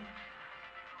coño?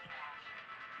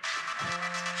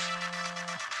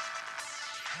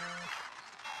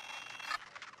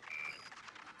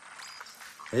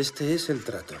 Este es el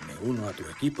trato. Me uno a tu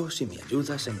equipo si me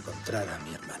ayudas a encontrar a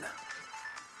mi hermana.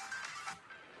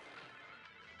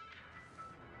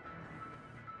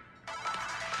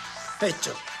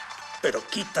 Hecho. Pero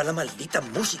quita la maldita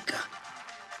música.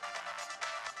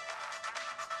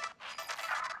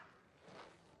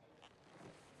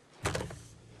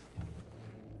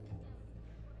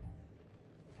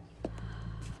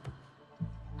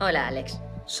 Hola, Alex.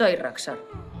 Soy Roxanne.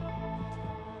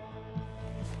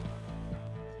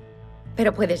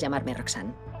 Pero puedes llamarme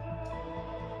Roxanne.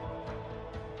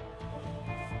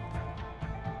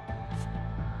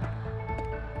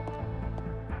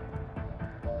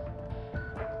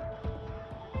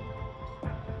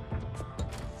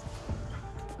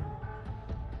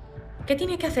 ¿Qué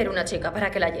tiene que hacer una chica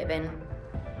para que la lleven?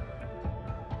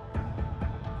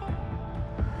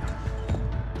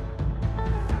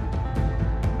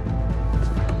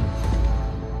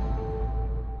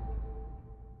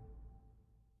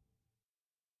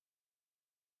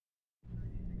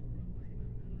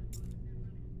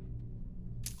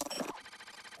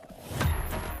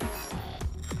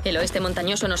 El oeste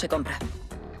montañoso no se compra.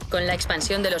 Con la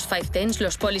expansión de los 510s,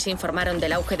 los polis informaron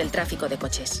del auge del tráfico de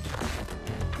coches.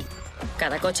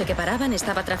 Cada coche que paraban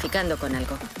estaba traficando con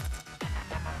algo.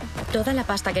 Toda la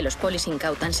pasta que los polis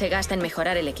incautan se gasta en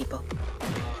mejorar el equipo.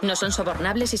 No son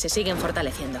sobornables y se siguen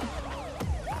fortaleciendo.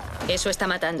 Eso está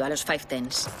matando a los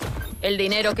 510s. El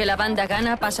dinero que la banda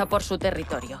gana pasa por su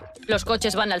territorio. Los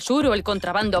coches van al sur o el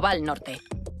contrabando va al norte.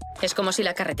 Es como si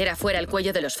la carretera fuera el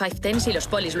cuello de los 510s y los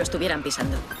polis lo estuvieran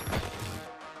pisando.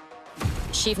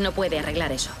 Shiv no puede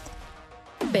arreglar eso.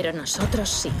 Pero nosotros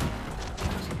sí.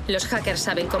 Los hackers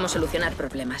saben cómo solucionar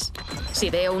problemas. Si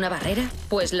veo una barrera,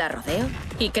 pues la rodeo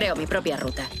y creo mi propia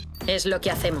ruta. Es lo que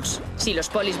hacemos. Si los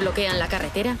polis bloquean la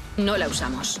carretera, no la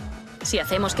usamos. Si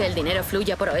hacemos que el dinero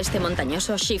fluya por oeste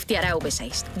montañoso, Shiv te hará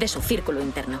V6, de su círculo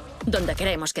interno, donde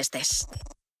queremos que estés.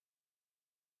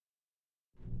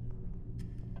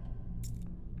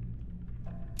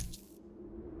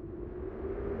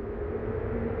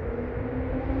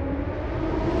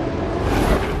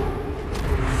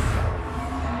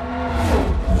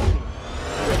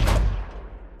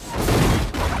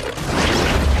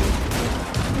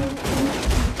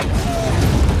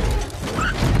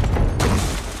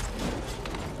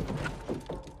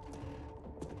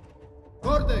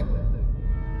 ¡Corten!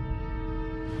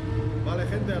 Vale,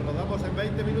 gente, rodamos en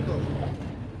 20 minutos.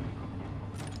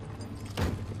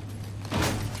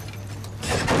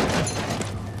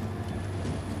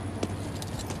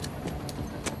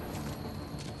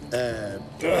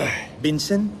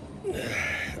 ¿Vincent?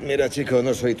 Mira, chico,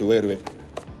 no soy tu héroe.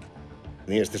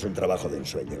 Ni este es un trabajo de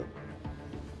ensueño.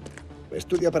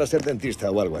 Estudia para ser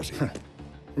dentista o algo así.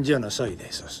 Yo no soy de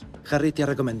esos. Harry te ha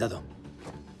recomendado.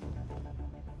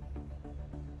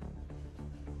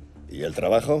 ¿Y el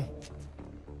trabajo?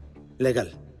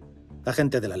 Legal.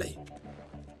 Agente de la ley.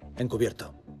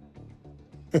 Encubierto.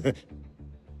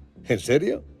 ¿En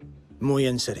serio? Muy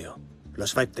en serio.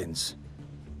 Los 510s.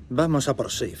 Vamos a por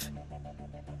Shiv.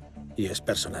 Y es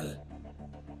personal.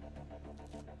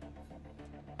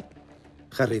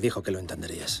 Harry dijo que lo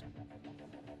entenderías.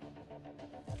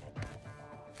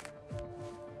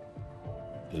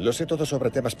 Lo sé todo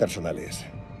sobre temas personales.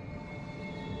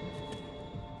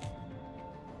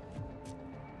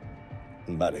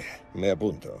 Vale, me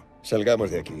apunto.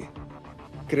 Salgamos de aquí.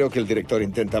 Creo que el director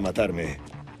intenta matarme.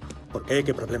 ¿Por qué?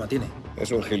 ¿Qué problema tiene?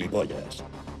 Es un gilipollas.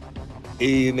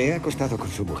 Y me ha acostado con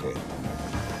su mujer.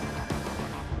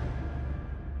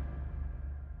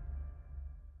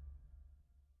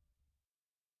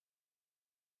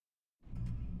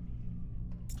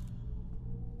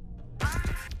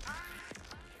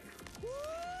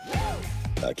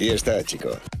 Aquí está, chico.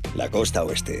 La costa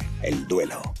oeste. El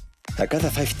duelo. A cada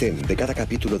 510 de cada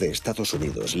capítulo de Estados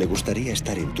Unidos le gustaría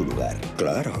estar en tu lugar.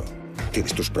 Claro.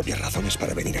 Tienes tus propias razones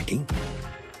para venir aquí.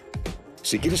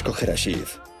 Si quieres coger a Shiv,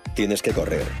 tienes que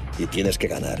correr y tienes que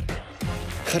ganar.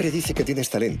 Harry dice que tienes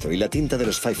talento y la tinta de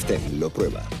los 510 lo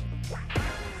prueba.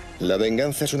 La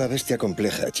venganza es una bestia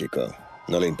compleja, chico.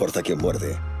 No le importa quién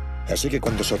muerde. Así que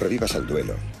cuando sobrevivas al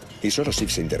duelo y solo Shiv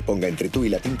se interponga entre tú y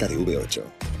la tinta de V8,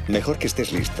 mejor que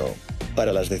estés listo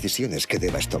para las decisiones que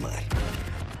debas tomar.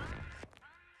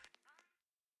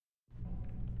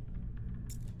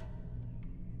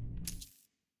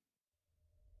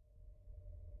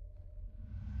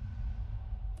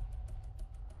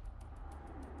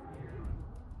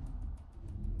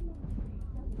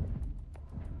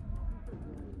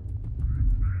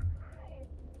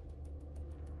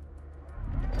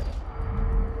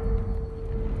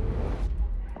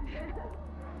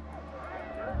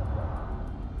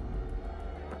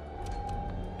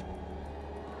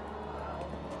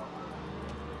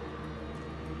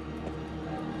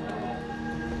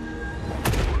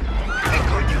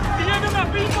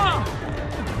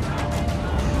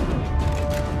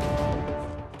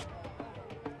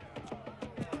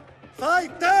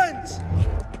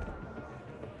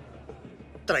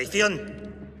 Traición.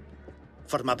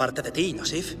 Forma parte de ti, ¿no,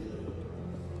 Shiv?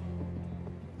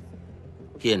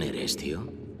 ¿Quién eres,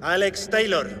 tío? Alex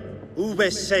Taylor,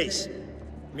 V6.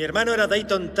 Mi hermano era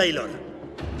Dayton Taylor.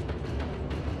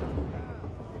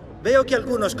 Veo que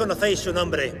algunos conocéis su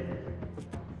nombre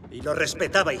y lo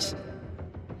respetabais.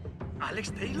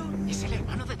 ¿Alex Taylor? Es el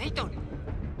hermano de Dayton.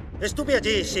 Estuve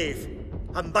allí,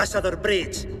 Shiv. Ambassador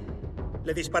Bridge.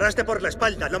 Le disparaste por la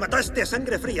espalda, lo mataste a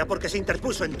sangre fría porque se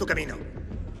interpuso en tu camino.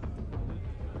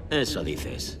 Eso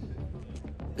dices.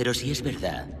 Pero si es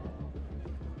verdad,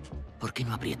 ¿por qué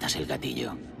no aprietas el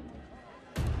gatillo?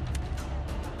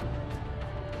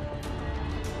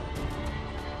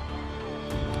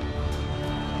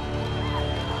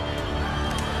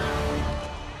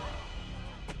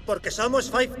 Porque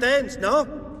somos 510s,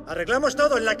 ¿no? Arreglamos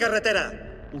todo en la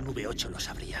carretera. Un V8 lo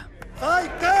sabría.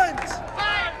 510s.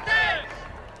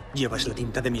 Llevas la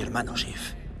tinta de mi hermano, Shiv.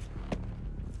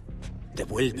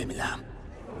 Devuélvemela.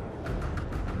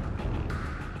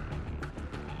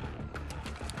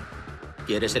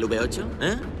 ¿Quieres el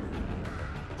V8,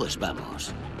 Pues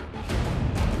vamos.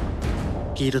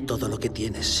 Quiero todo lo que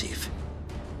tienes, Shiv.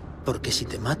 Porque si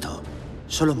te mato,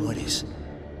 solo mueres.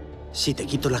 Si te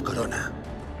quito la corona,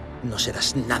 no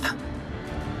serás nada.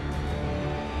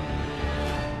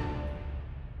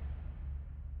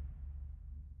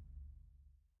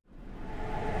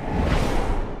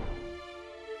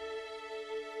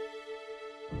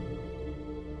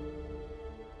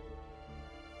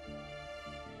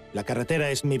 La carretera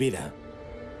es mi vida.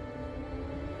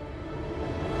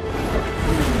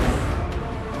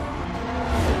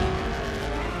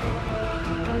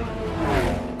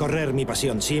 Correr mi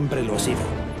pasión siempre lo ha sido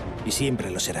y siempre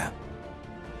lo será.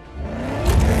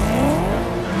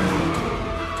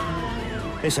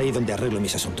 Es ahí donde arreglo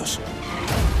mis asuntos.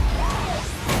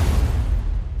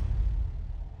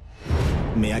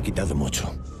 Me ha quitado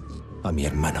mucho. A mi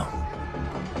hermano.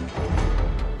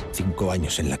 5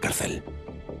 años en la cárcel.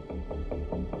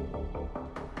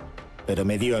 Pero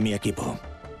me dio a mi equipo.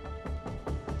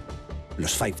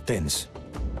 Los 510s,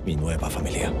 mi nueva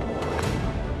familia.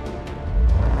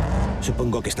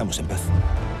 Supongo que estamos en paz.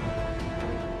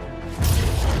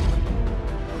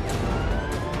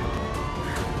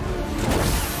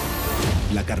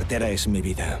 La carretera es mi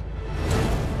vida.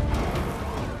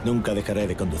 Nunca dejaré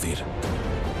de conducir.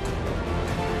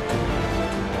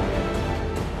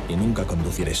 Y nunca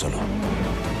conduciré solo.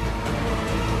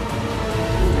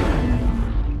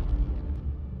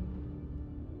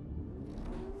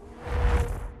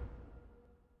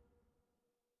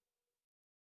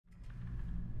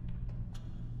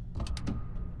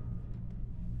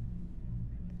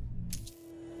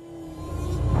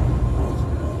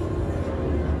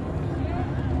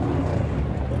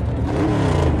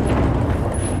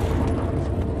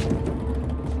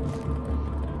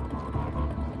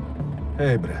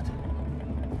 Эй, брат.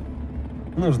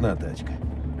 Нужна тачка.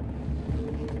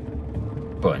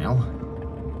 Понял.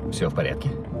 Все в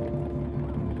порядке?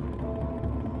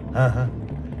 Ага.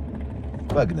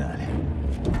 Погнали.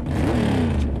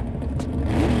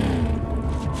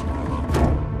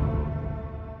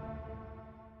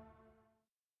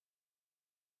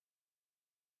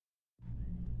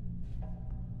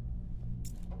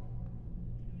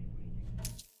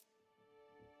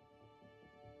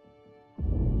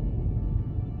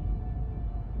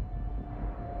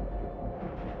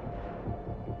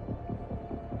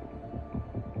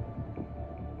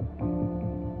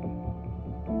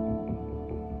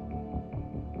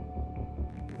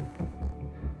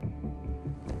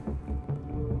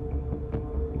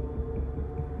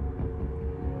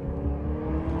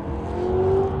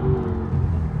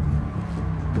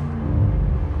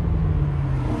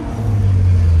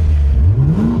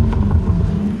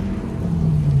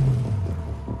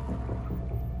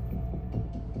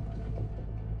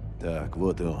 Так,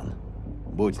 вот и он.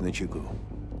 Будь начеку.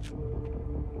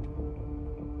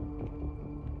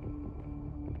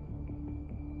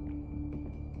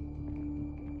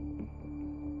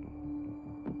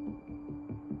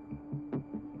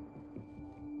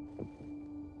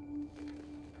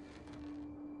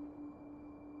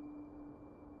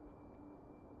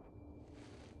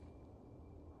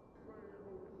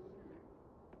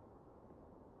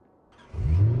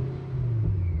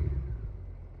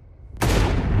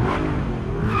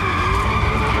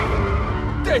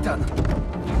 Дayton!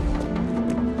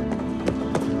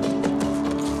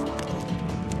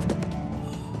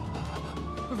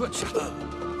 Вот черт!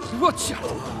 Вот черт!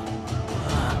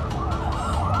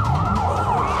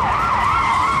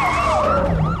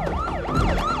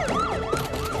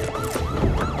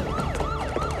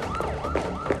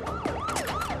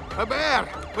 ФБР!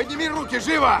 Подними руки,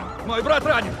 живо! Мой брат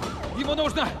ранен! Ему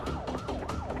нужно...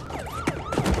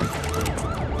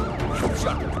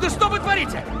 Черт! Да что вы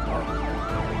творите?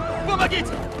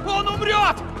 Помогите! Он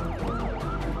умрет!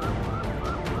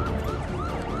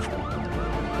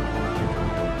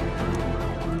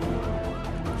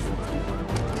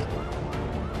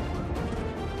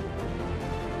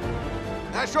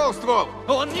 Нашел ствол!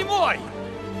 Он не мой!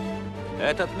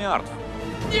 Этот мертв.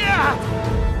 Нет!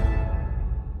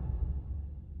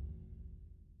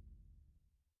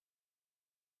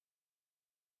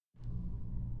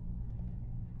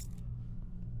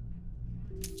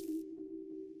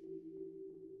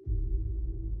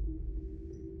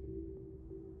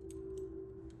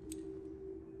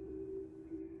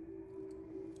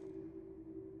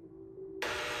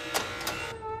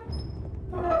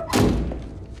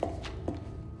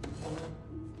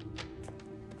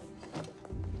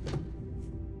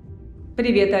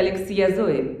 Привет, Алекс, я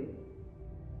Зои.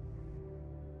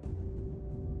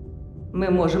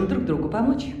 Мы можем друг другу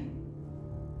помочь.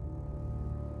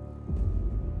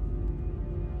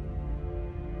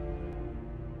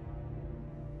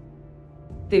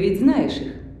 Ты ведь знаешь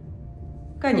их?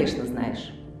 Конечно,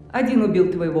 знаешь. Один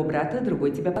убил твоего брата,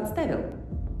 другой тебя подставил.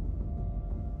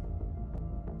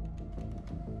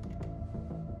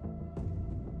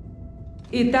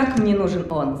 Итак, мне нужен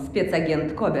он,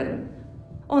 спецагент Coburn.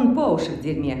 Он по уши в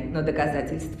дерьме, но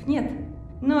доказательств нет.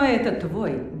 Но это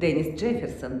твой, Деннис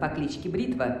Джефферсон по кличке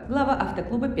Бритва, глава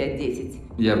автоклуба 510.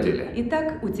 Я в деле.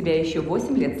 Итак, у тебя еще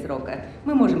 8 лет срока.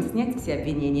 Мы можем снять все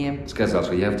обвинения. Сказал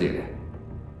же, я в деле.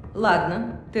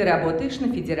 Ладно, ты работаешь на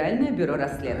Федеральное бюро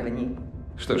расследований.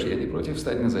 Что ж, я не против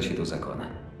встать на защиту закона.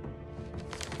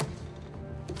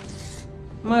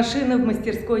 Машина в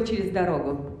мастерской через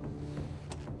дорогу.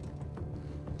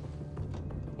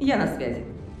 Я на связи.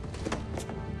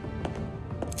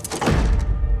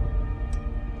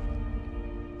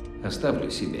 Оставлю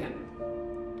себе.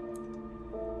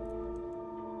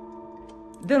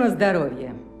 Да на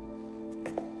здоровье.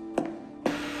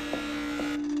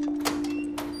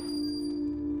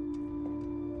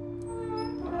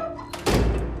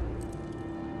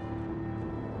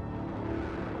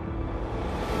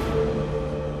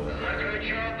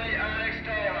 Заключенный Алекс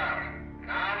Тейлор,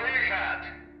 на выход!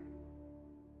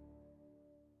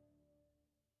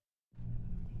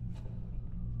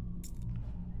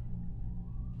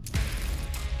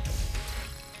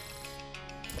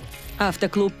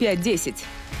 Автоклуб 510.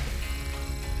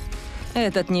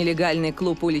 Этот нелегальный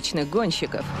клуб уличных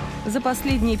гонщиков за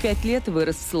последние 5 лет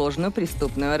вырос в сложную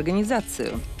преступную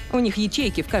организацию. У них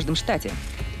ячейки в каждом штате.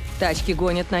 Тачки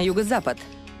гонят на юго-запад.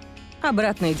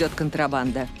 Обратно идет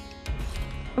контрабанда.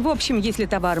 В общем, если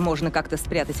товар можно как-то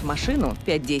спрятать в машину,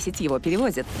 510 его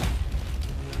перевозят.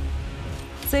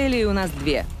 Целей у нас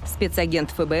две.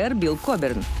 Спецагент ФБР Билл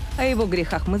Коберн. О его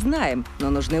грехах мы знаем, но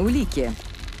нужны улики.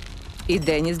 И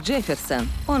Деннис Джефферсон,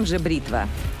 он же Бритва.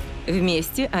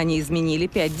 Вместе они изменили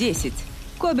 510.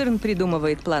 Кобурн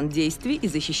придумывает план действий и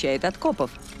защищает от копов.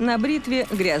 На бритве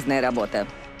грязная работа.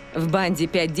 В банде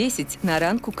 5-10 на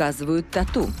ранг указывают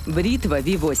тату. Бритва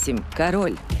V8.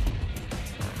 Король.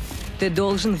 Ты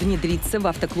должен внедриться в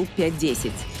автоклуб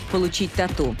 5-10, получить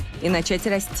тату и начать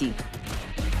расти.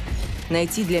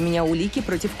 Найти для меня улики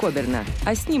против Кобурна,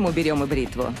 а с ним уберем и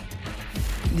бритву.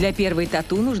 Для первой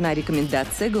тату нужна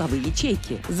рекомендация главы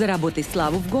ячейки. Заработай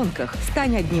славу в гонках,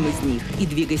 стань одним из них и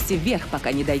двигайся вверх,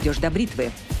 пока не дойдешь до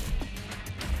бритвы.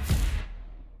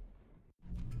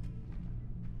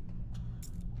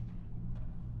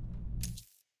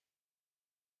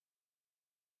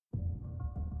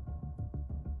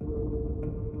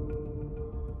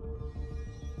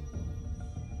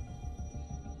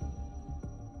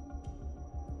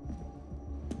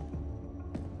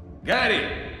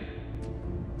 Гарри!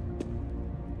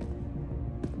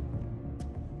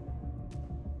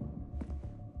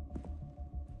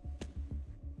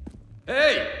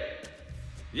 Эй!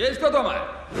 Есть кто дома?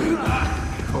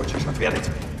 Хочешь отведать?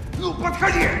 Ну,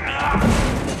 подходи!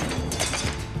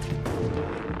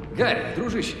 Гарри,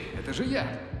 дружище, это же я.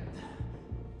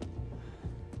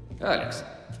 Алекс.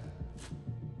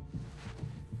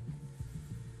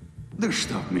 Да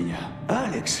чтоб меня,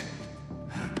 Алекс!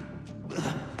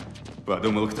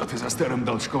 Подумал, кто-то за старым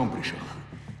должком пришел.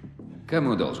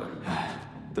 Кому должен?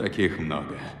 Таких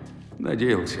много.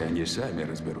 Надеялся, они сами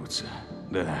разберутся.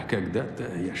 Да,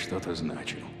 когда-то я что-то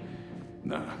значил.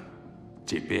 Но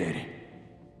теперь...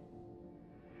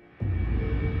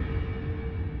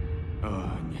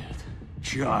 О, нет.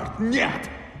 Черт, нет!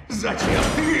 Зачем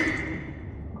ты?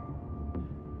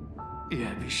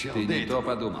 Я обещал Ты не Дейтону. то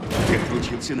подумал. Ты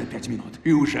отлучился на 5 минут.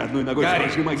 И уже одной ногой Гарри, в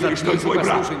вашей могиле, что заткнись и твой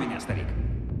брат. послушай меня, старик.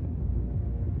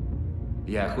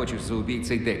 Я охочусь за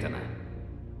убийцей Дейтона.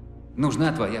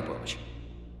 Нужна твоя помощь.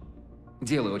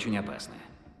 Дело очень опасное.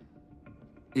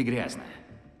 И грязное.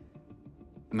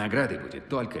 Наградой будет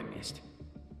только месть.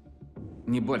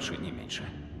 Ни больше, ни меньше.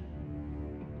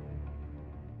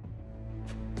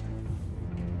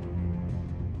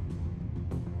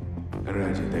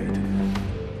 Ради Дейтона.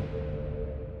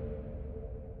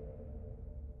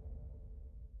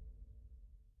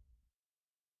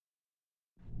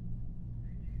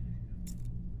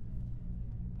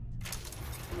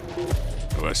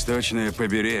 Восточное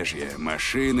побережье,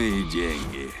 машины и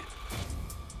деньги.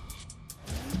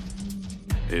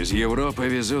 Из Европы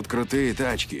везут крутые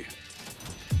тачки.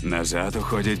 Назад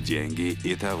уходят деньги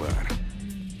и товар.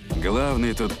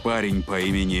 Главный тут парень по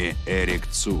имени Эрик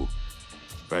Цу.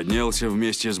 Поднялся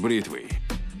вместе с бритвой.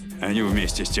 Они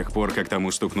вместе с тех пор, как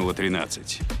тому стукнуло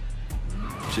 13.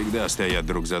 Всегда стоят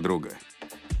друг за друга.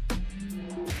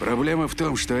 Проблема в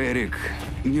том, что Эрик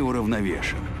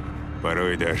неуравновешен.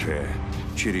 Порой даже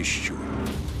чересчур.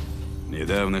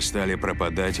 Недавно стали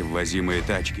пропадать ввозимые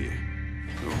тачки.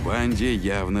 В банде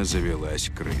явно завелась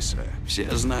крыса.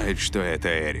 Все знают, что это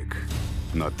Эрик.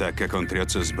 Но так как он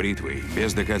трется с бритвой,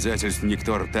 без доказательств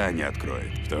никто рта не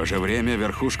откроет. В то же время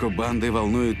верхушку банды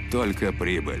волнует только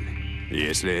прибыль.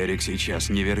 Если Эрик сейчас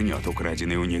не вернет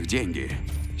украденные у них деньги,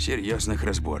 серьезных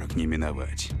разборок не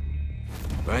миновать.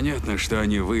 Понятно, что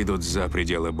они выйдут за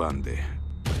пределы банды.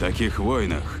 В таких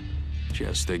войнах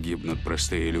часто гибнут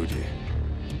простые люди.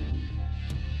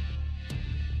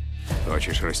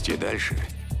 Хочешь расти дальше?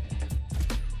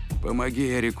 Помоги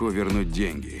Эрику вернуть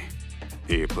деньги.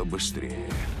 И побыстрее.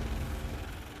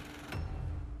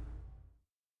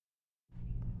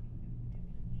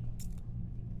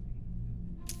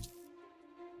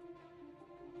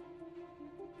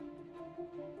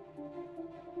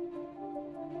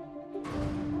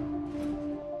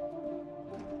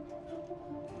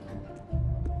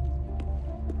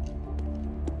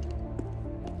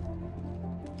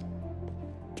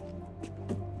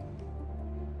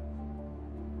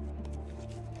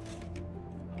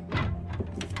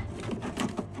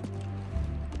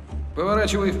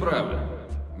 Поворачивай вправо.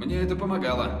 Мне это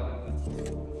помогало.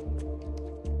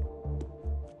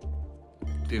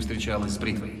 Ты встречалась с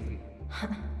бритвой?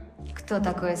 Кто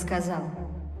такое сказал?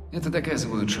 Это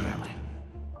доказывают шрамы.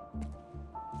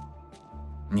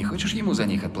 Не хочешь ему за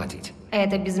них отплатить?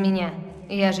 Это без меня.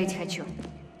 Я жить хочу.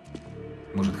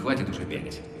 Может, хватит уже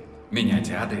бегать? Менять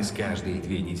адрес каждые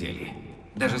 2 недели.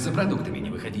 Даже за продуктами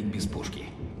не выходить без пушки.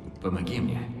 Помоги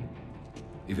мне,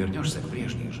 и вернешься к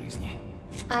прежней жизни.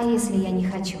 А если я не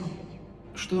хочу?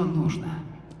 Что нужно?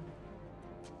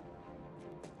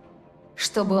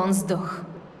 Чтобы он сдох.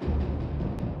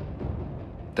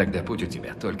 Тогда путь у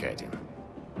тебя только один.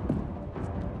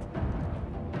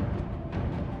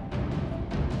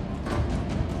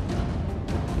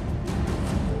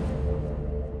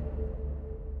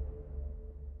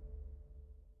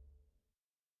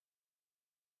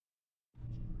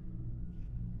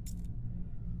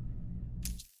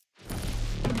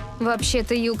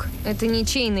 Вообще-то юг — это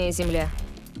ничейная земля.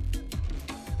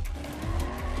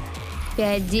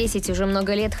 5-10 уже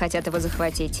много лет хотят его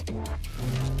захватить.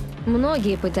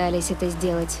 Многие пытались это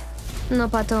сделать, но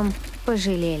потом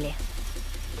пожалели.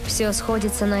 Все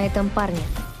сходится на этом парне.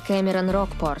 Кэмерон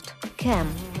Рокпорт. Кэм.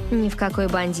 Ни в какой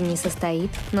банде не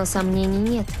состоит, но сомнений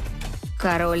нет.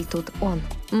 Король тут он.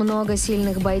 Много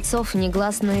сильных бойцов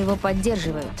негласно его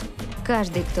поддерживают.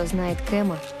 Каждый, кто знает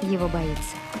Кэма, его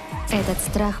боится. Этот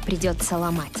страх придется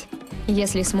ломать.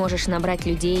 Если сможешь набрать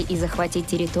людей и захватить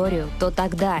территорию, то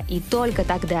тогда и только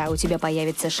тогда у тебя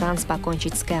появится шанс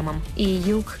покончить с Кэмом. И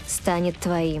юг станет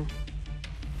твоим.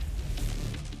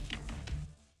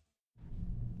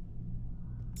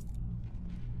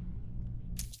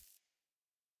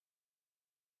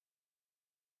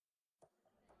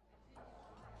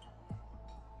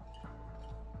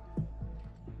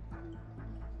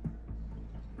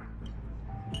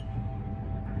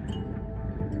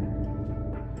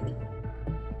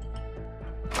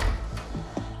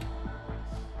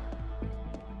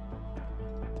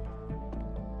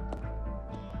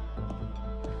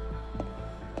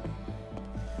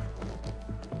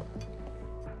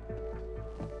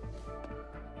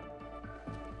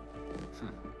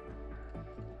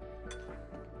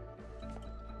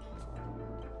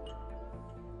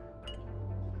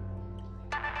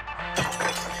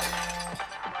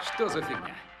 Что за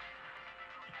фигня?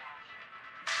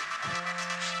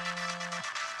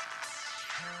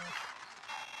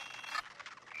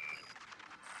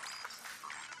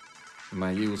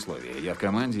 Мои условия. Я в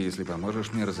команде, если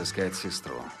поможешь мне разыскать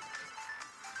сестру.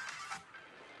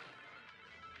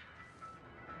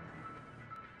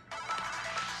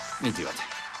 Идиот.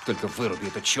 Только выруби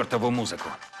эту чертову музыку.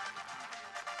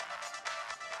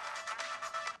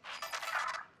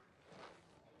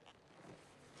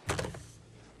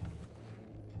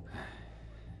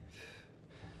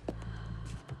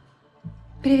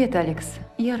 Привет, Алекс.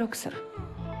 Я Роксер.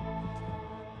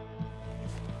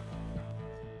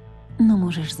 Но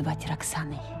можешь звать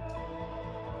Роксаной.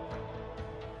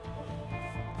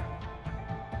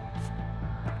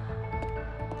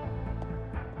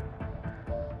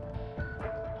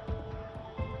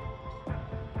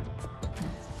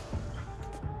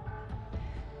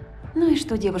 Ну и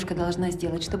что девушка должна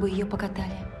сделать, чтобы ее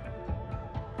покатали?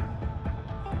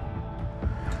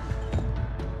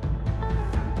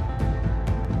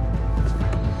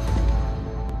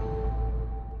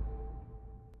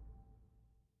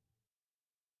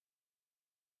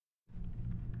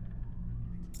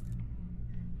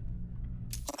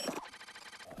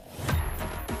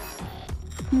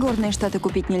 Горные штаты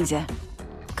купить нельзя.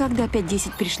 Когда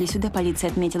 5-10 пришли сюда, полиция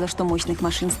отметила, что мощных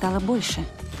машин стало больше.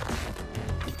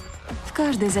 В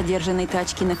каждой задержанной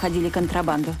тачке находили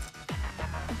контрабанду.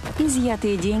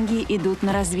 Изъятые деньги идут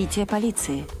на развитие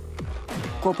полиции.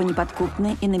 Копы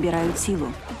неподкупны и набирают силу.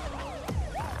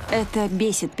 Это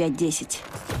бесит 5-10.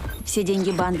 Все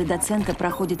деньги банды до цента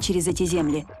проходят через эти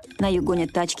земли. На юг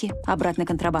гонят тачки, обратно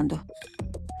контрабанду.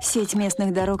 Сеть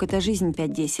местных дорог — это жизнь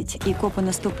 5-10, и копы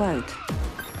наступают.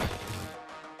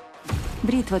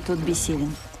 Бритва тут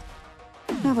бессилен.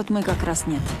 А вот мы как раз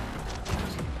нет.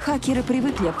 Хакеры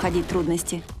привыкли обходить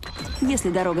трудности.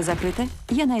 Если дорога закрыта,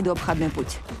 я найду обходной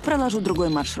путь. Проложу другой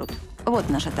маршрут. Вот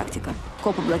наша тактика.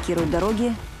 Копы блокируют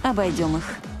дороги, обойдем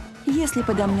их. Если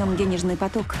подомнем денежный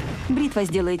поток, бритва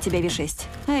сделает тебя V6,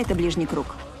 а это ближний круг.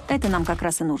 Это нам как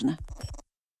раз и нужно.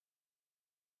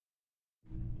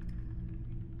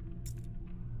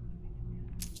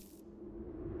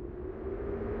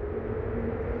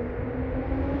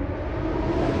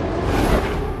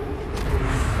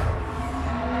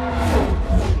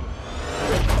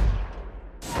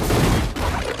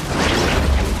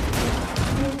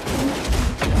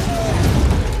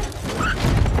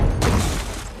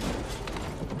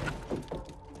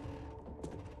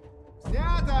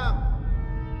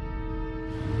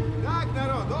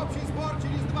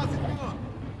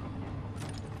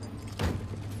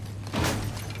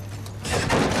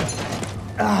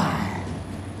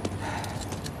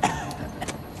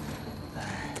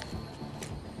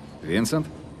 Винсент?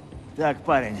 Так,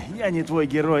 парень, я не твой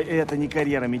герой, и это не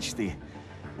карьера мечты.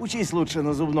 Учись лучше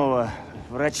на зубного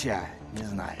врача, не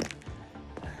знаю.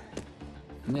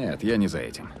 Нет, я не за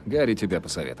этим. Гарри тебя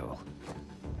посоветовал.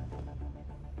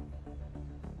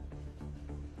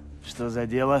 Что за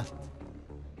дело?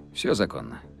 Все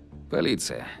законно.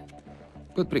 Полиция.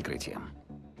 Под прикрытием.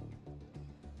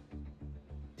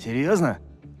 Серьезно?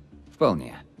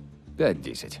 Вполне.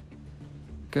 5-10.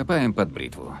 Копаем под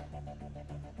бритву.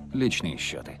 Личные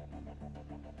счеты.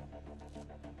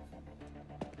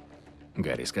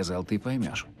 Гарри сказал, ты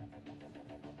поймешь.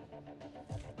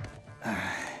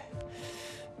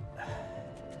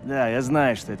 Да, я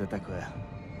знаю, что это такое.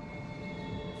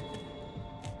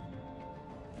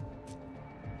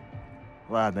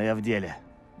 Ладно, я в деле.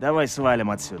 Давай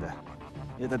свалим отсюда.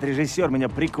 Этот режиссер меня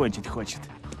прикончить хочет.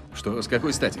 Что, с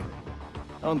какой стати?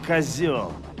 Он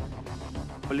козел.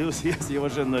 Плюс я с его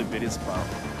женой переспал.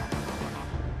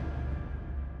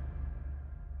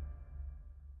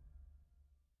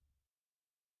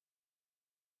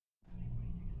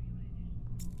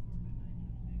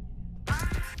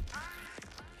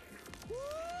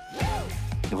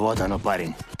 Вот оно,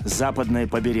 парень. Западное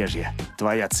побережье.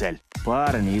 Твоя цель.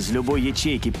 Парни из любой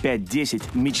ячейки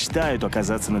 5-10 мечтают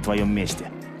оказаться на твоем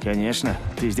месте. Конечно,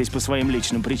 ты здесь по своим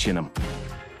личным причинам.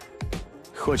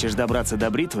 Хочешь добраться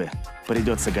до бритвы?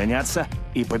 Придется гоняться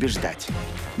и побеждать.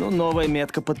 Но новая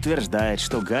метка подтверждает,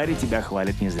 что Гарри тебя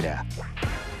хвалит не зря.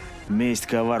 Месть —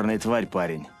 коварная тварь,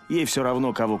 парень. Ей все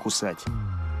равно, кого кусать.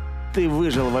 Ты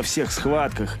выжил во всех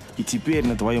схватках, и теперь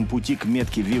на твоем пути к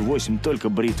метке V8 только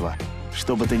бритва.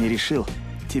 Что бы ты ни решил,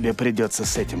 тебе придется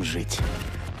с этим жить.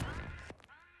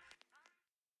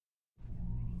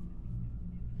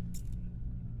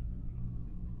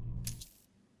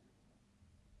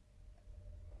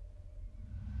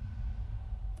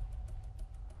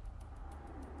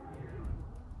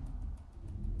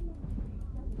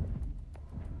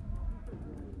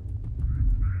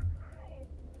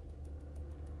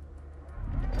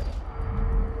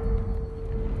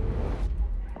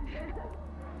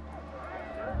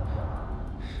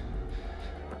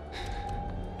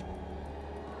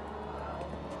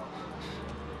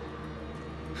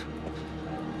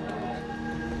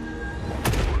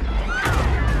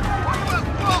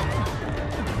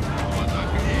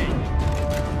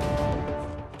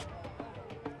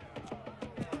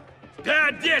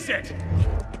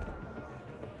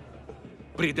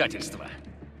 Предательство.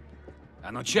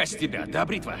 Оно часть тебя, да,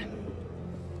 бритва?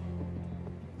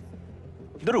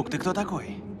 Друг, ты кто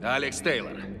такой? Алекс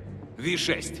Тейлор.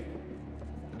 V6.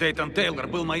 Дейтон Тейлор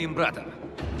был моим братом.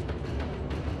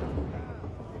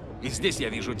 И здесь я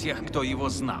вижу тех, кто его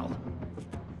знал.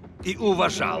 И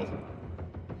уважал.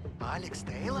 Алекс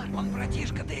Тейлор? Он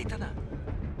братишка Дейтона.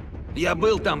 Я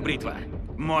был там, бритва.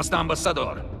 Мост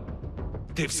Амбассадор.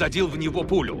 Ты всадил в него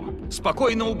пулю.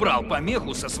 Спокойно убрал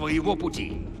помеху со своего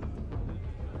пути.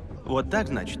 Вот так,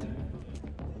 значит?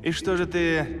 И что же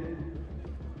ты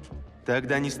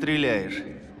тогда не стреляешь?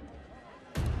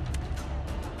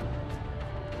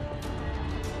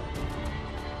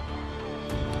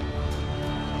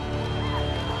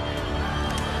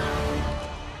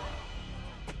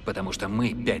 Потому что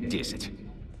мы 5-10.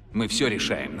 Мы все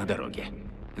решаем на дороге.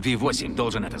 V8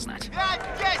 должен это знать. 5-10!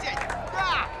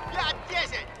 Да!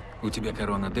 5-10! У тебя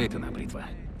корона Дейтона, бритва.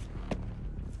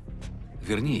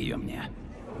 Верни ее мне.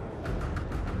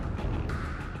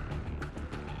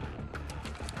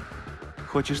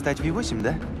 Хочешь стать V8,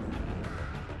 да?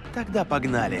 Тогда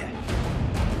погнали.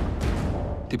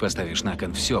 Ты поставишь на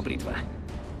кон все, бритва.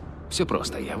 Все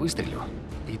просто. Я выстрелю,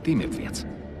 и ты мертвец.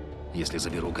 Если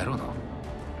заберу корону,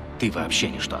 ты вообще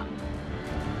ничто.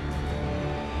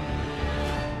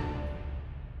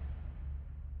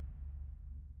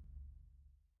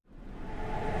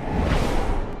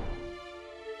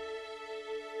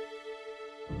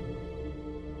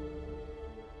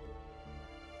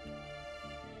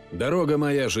 Дорога —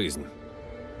 моя жизнь.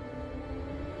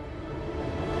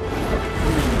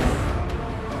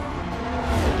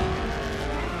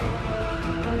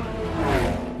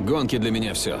 Гонки для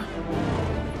меня все.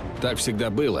 Так всегда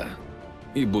было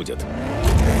и будет.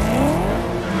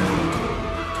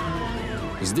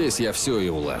 Здесь я все и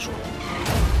улажу.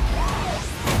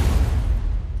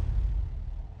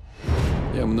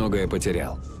 Я многое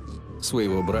потерял.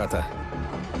 Своего брата.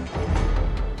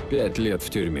 5 лет в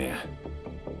тюрьме.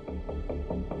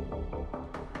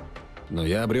 Но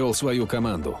я обрел свою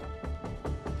команду.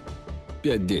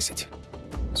 5-10.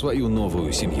 Свою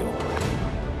новую семью.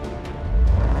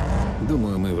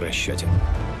 Думаю, мы в расчете.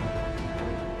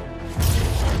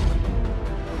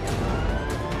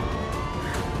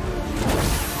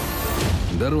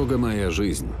 Дорога — моя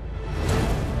жизнь.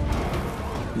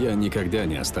 Я никогда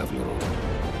не оставлю руку.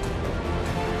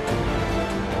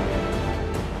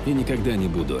 И никогда не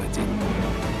буду один.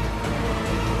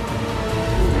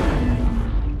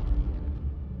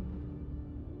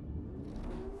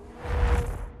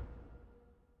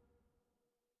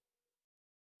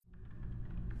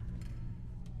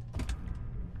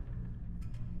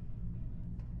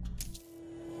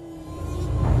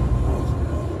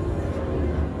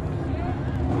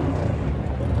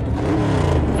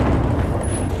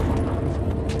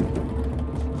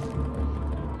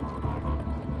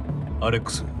アレッ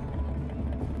クス、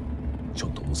ちょ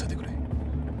っと乗せてくれ。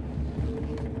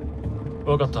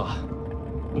分かった。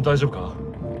大丈夫か？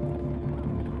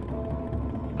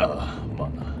ああ、まあ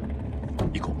な。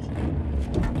行こう。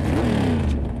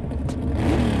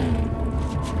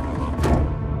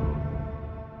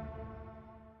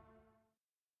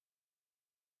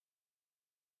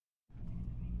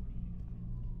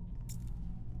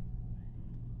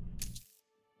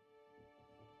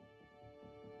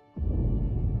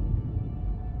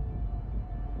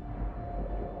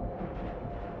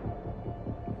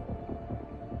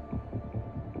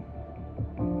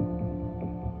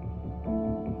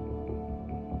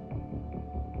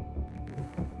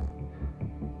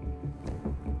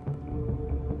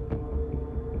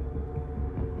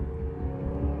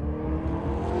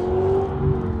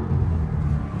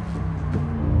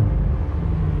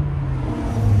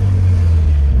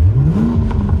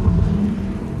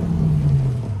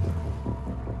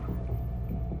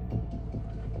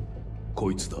こ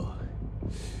いつだ。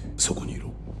そこにいろ。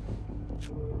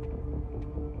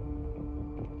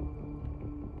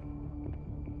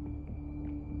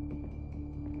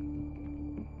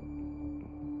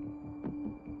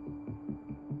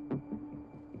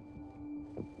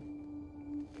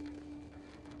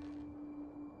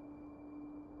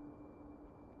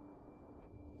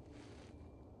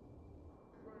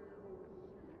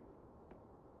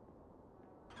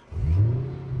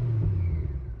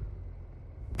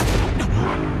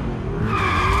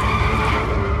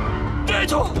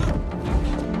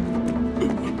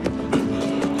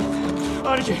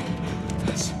兄貴、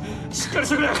しっかりし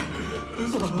てくれ。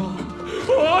嘘だろ。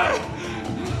おい。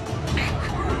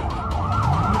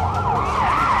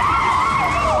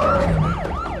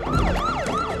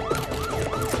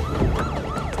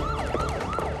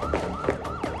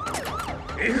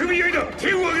FBI だ。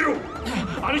手を挙げろ。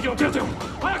兄貴の手当てを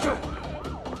早く。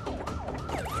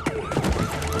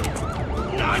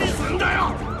何すんだよ。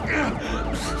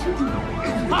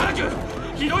早く。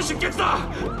ひどい出血だ。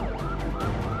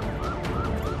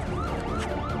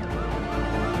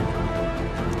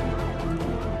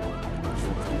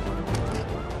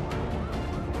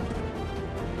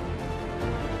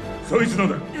そいつの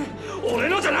だ。俺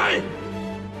のじゃない。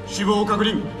死亡確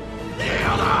認。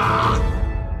嫌だ。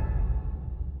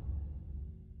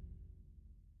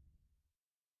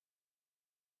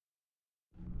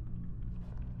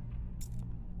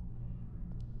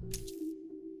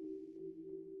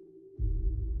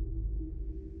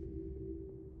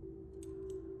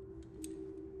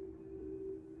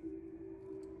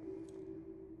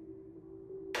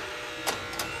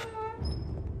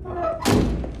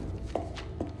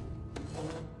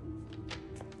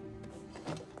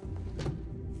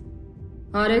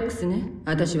アレックスね、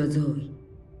私はゾーイ。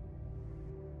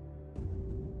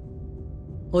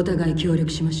お互い協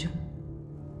力しましょう。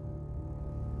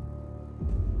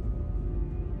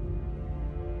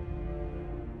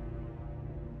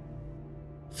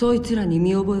そいつらに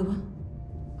見覚えは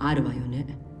あるわよ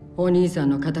ね。お兄さん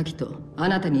の仇とあ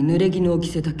なたに濡れ衣を着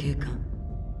せた警官。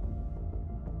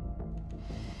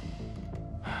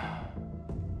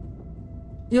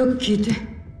よく聞いて。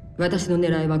私の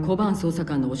狙いはコバーン捜査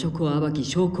官の汚職を暴き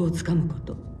証拠をつかむこ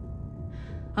と。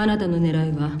あなたの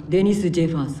狙いはデニス・ジェ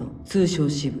ファーソン、通称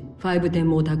シブ、510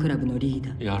モータークラブのリー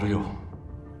ダー。やるよ。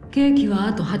刑期は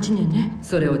あと8年ね。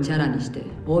それをチャラにして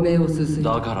汚名をすすい。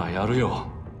だからやるよ。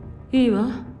いいわ。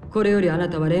これよりあな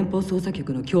たは連邦捜査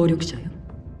局の協力者よ。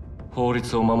法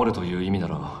律を守るという意味な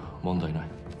ら問題ない。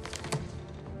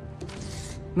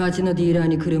町のディーラー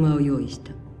に車を用意した。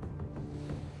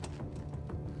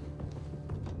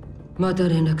また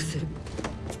連絡する。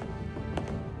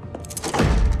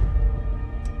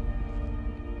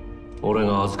俺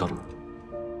が預かる。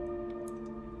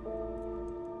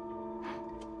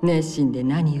熱心で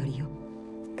何よりよ。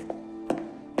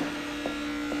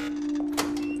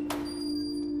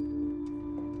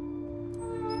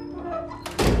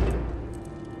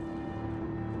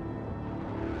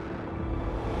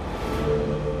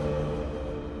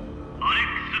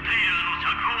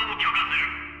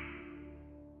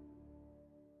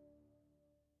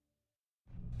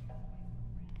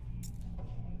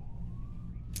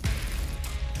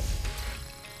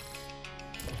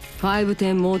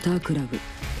510モータークラブ。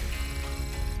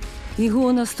違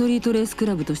法なストリートレースク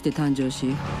ラブとして誕生し、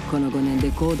この5年で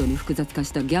高度に複雑化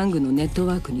したギャングのネット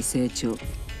ワークに成長。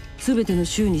全ての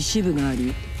州に支部があ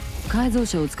り、改造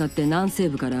車を使って南西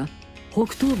部から北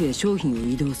東部へ商品を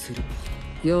移動する。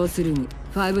要するに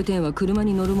510は車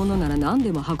に乗るものなら何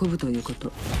でも運ぶというこ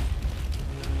と。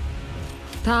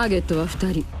ターゲットは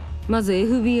2人。まず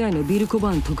FBI のビル・コ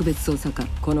バーン特別捜査官、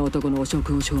この男の汚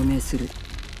職を証明する。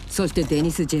そしてデニ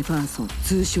ス・ジェファーソン、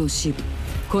通称シブ。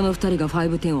この2人が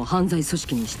510を犯罪組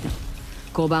織にした。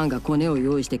コバーンがコネを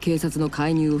用意して警察の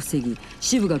介入を防ぎ、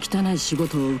シブが汚い仕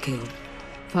事を請け負う。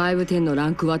510のラ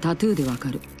ンクはタトゥーでわか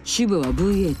る。シブは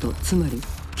V8、つまり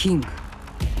キング。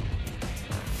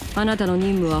あなたの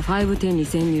任務は510に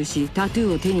潜入し、タトゥ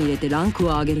ーを手に入れてランクを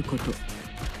上げること。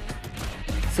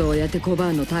そうやってコバ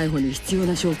ーンの逮捕に必要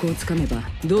な証拠をつかめば、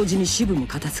同時にシブも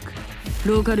片付く。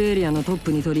ローカルエリアのトッ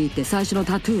プに取り入って最初の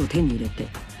タトゥーを手に入れて、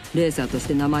レーサーとし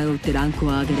て名前を売ってランクを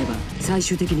上げれば、最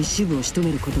終的にシブを仕留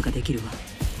めることができるわ。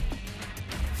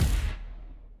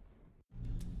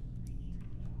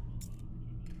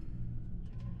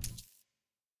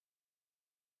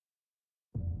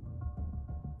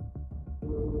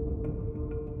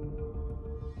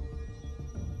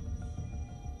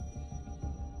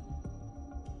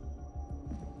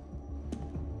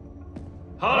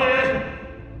ハレー。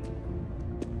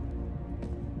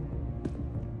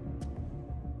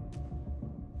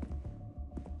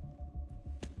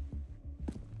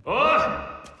お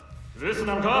い、留守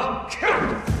なのか？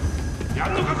や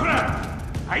んのかこら！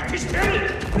相手してやる！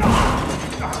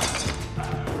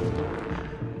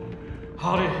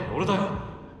ハレー、俺だよ。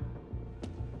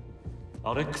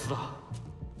アレックスだ。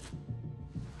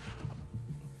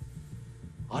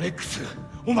アレックス、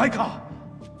お前か？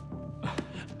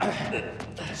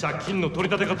借金の取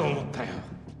り立てかと思ったよ。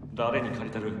誰に借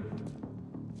りてる？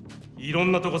いろ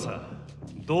んなとこさ、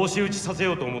同士討ちさせ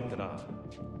ようと思ってな。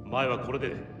前はこれ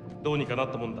でどうにかな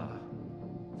ったもんだ。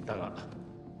だが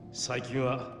最近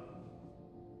は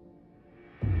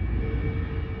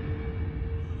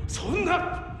そん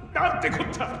な、なんてこ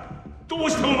った。どう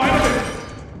してお前まで。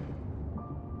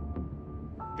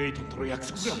デイトンとの約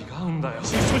束が違うんだよ。出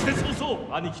所して早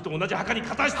々兄貴と同じ墓に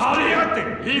片足突っ込みやが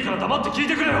って。いいから黙って聞い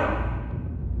てくれよ。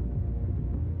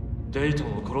デイト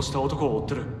ンを殺した男を追っ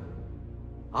てる。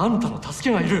あんたの助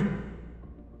けがいる。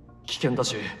危険だ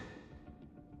し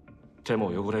手も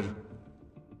汚れる。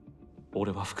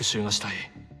俺は復讐がしたい。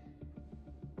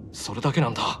それだけな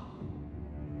んだ。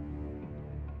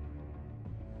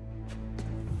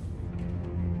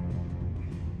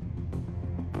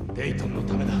デイトンの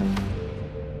ためだ。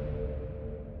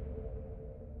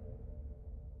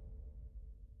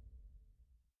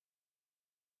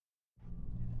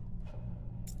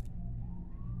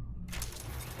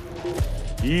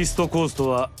イーストコースト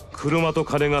は車と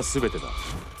金が全てだ。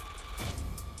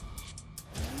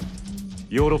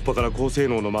ヨーロッパから高性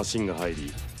能のマシンが入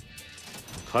り、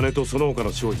金とその他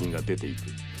の商品が出てい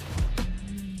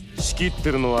く。仕切っ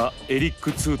てるのはエリッ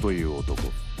ク2という男。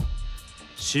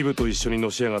シブと一緒にの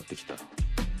し上がってきた。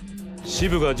シ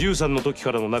ブが13の時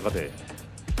からの中で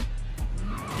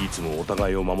いつもお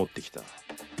互いを守ってきた。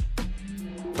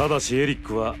ただしエリッ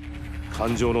クは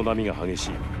感情の波が激し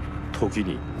い。時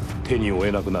に手に負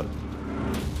えなくなる。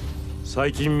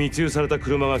最近密輸された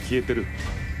車が消えてる。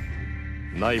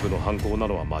内部の犯行な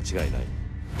のは間違いない。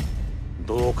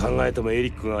どう考えてもエ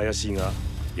リックが怪しいが、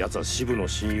奴は支部の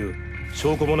親友。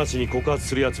証拠もなしに告発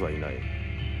する奴はいない。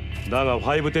だが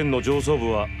510の上層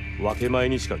部は分け前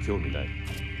にしか興味ない。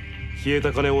消え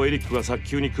た金をエリックが早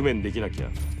急に工面できなきゃ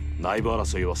内部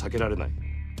争いは避けられない。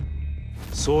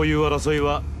そういう争い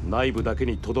は内部だけ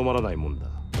にとどまらないもんだ。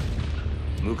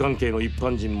無関係の一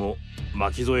般人も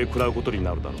巻き添え食らうことに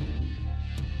なるだろう。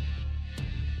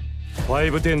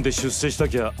510で出世した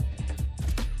きゃ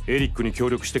エリックに協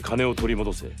力して金を取り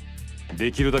戻せ。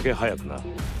できるだけ早くな。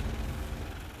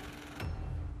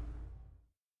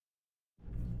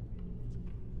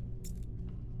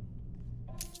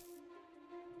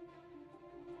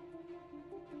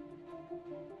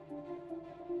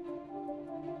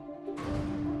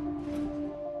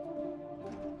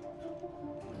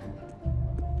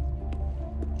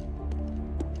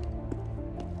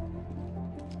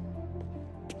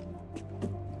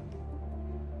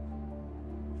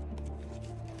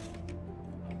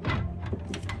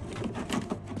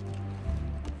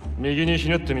右にひ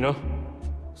ねってみな。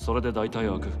それで大体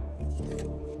開く。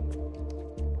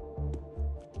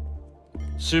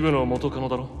支部の元カノ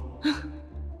だろ。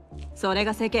それ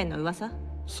が世間の噂？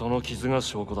その傷が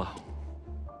証拠だ。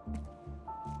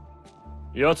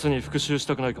奴に復讐し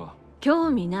たくないか？興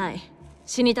味ない。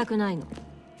死にたくないの。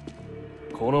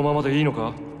このままでいいの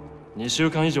か？2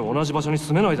週間以上同じ場所に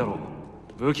住めないだろ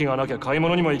う。武器がなきゃ買い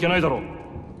物にも行けないだろう。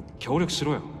協力し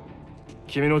ろよ。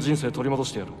君の人生取り戻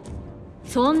してやる。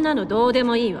そんなのどうで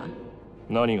もいいわ。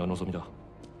何が望みだ？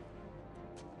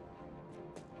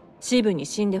支部に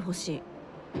死んでほし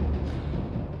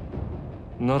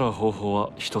い。なら方法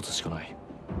は一つしかない。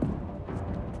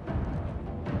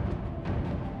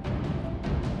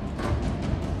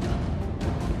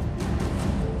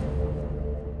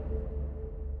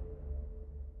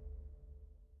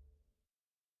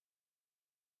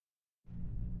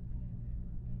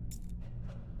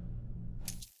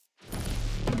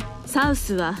サウ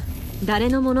スは誰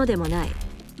のものでもない。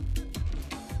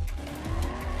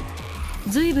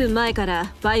ずいぶん前か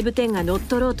ら510が乗っ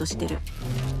取ろうとしてる。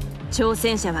挑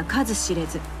戦者は数知れ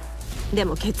ず。で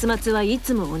も結末はい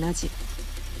つも同じ。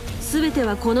全て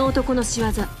はこの男の仕業、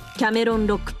キャメロン・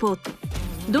ロックポート。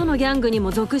どのギャングに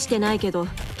も属してないけど、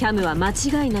キャムは間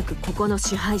違いなくここの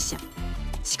支配者。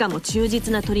しかも忠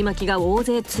実な取り巻きが大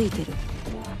勢ついてる。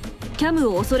キャム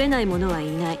を恐れない者はい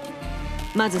ない。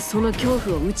まずその恐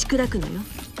怖を打ち砕くのよ。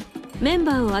メン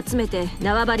バーを集めて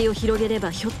縄張りを広げれば、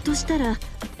ひょっとしたら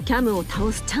キャムを倒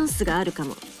すチャンスがあるか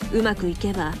も。うまくい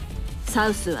けばサ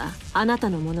ウスはあなた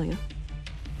のものよ。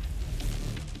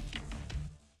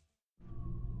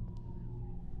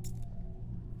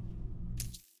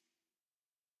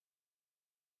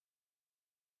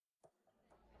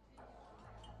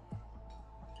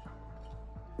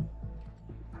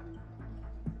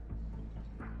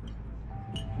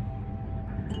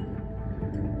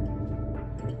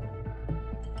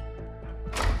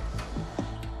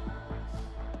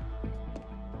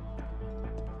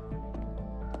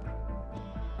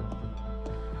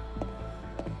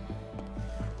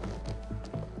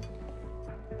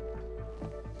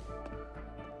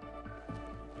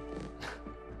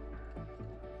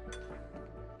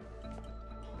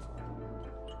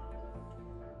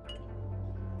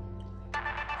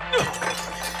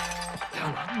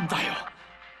なんだよ。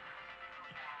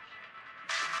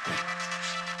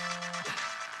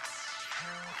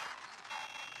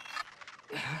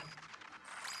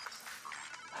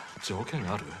条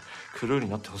件ある？クルーに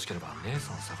なってほしければ姉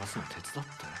さん探すの手伝っ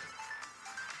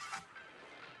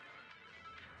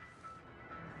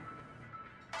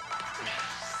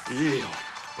て。いいよ、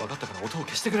分かったから音を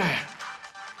消してくれ。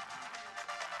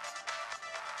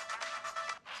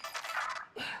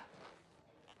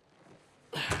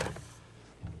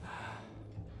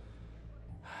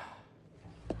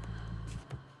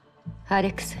アレ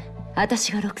ックス、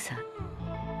私がロクサー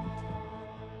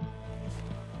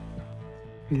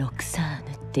ヌ。ロクサー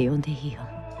ヌって呼んでいいよ。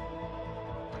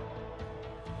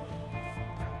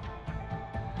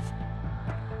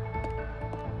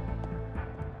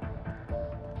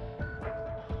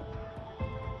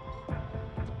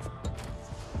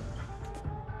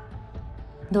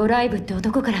ドライブって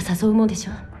男から誘うもんでし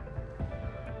ょ。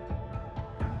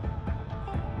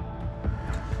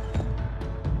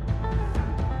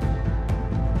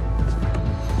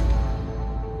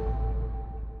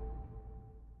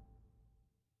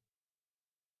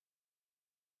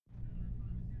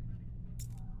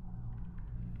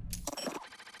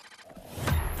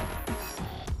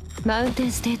マウンテ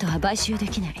ンステートは買収で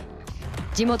きない。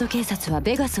地元警察は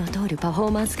ベガスを通るパフォ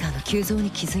ーマンスカーの急増に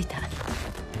気づいた。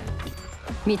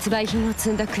密売品を積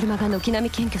んだ車が軒並み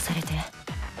検挙されて、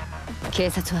警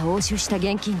察は押収した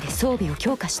現金で装備を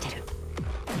強化してる。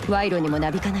賄賂にもな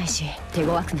びかないし手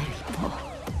強くなる一方、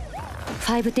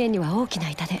510には大きな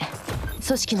痛手。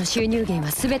組織の収入源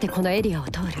は全てこのエリアを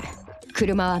通る。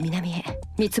車は南へ、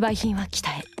密売品は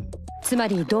北へ。つま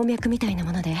り動脈みたいな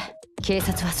もので、警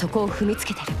察はそこを踏みつ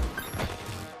けてる。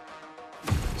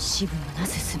支部もな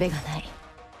す術がない。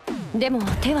でも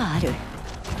手はある。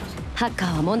ハッカ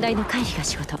ーは問題の回避が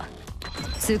仕事。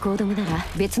通行止めなら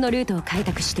別のルートを開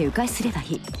拓して迂回すれば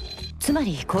いい。つま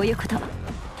りこういうこと。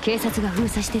警察が封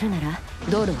鎖してるなら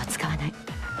道路は使わない。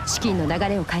資金の流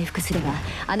れを回復すれば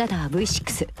あなたは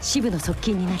V6 支部の側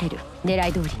近になれる。狙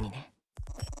い通りにね。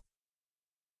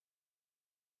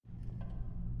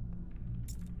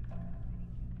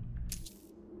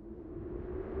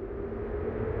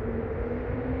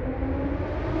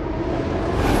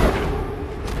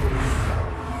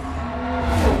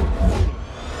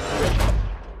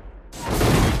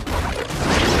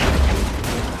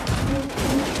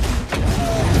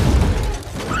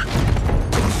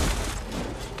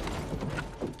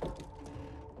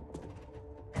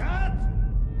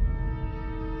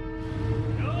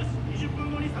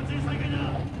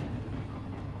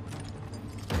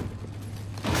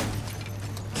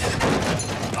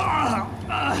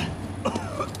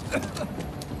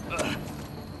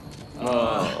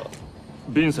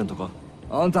ヴィンセントか。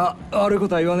あんた悪いこ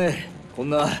とは言わねえ。こ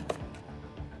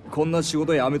んな仕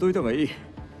事やめといた方がいい。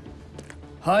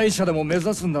歯医者でも目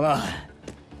指すんだな。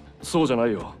そうじゃな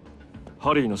いよ、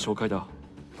ハリーの紹介だ。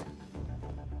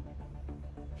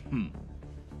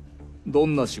ど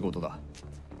んな仕事だ？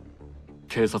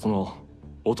警察の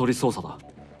おとり捜査だ。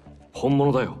本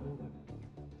物だよ。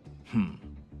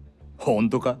本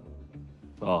当か？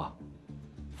あ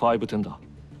あ、510だ。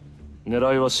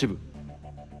狙いは支部。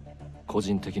個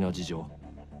人的な事情。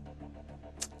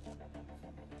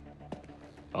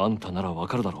あんたならわ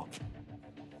かるだろう。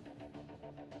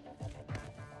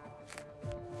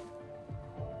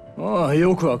ああ、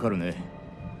よくわかるね。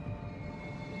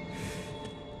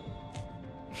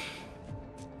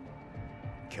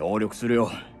協力する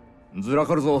よ。ずら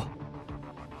かるぞ。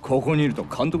ここにいると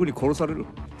監督に殺される。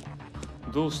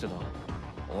どうしてだ？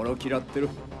俺を嫌ってる。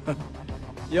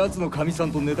奴の神さ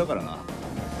んと寝たからな。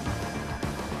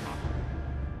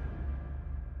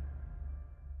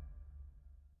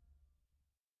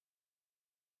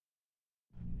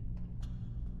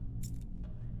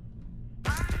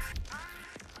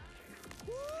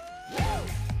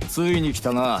ついに来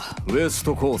たな、ウエス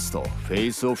トコーストフェ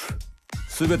イスオフ。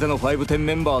全ての510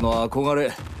メンバーの憧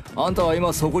れ。あんたは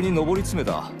今そこに上り詰め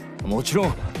た。もちろ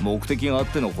ん目的があっ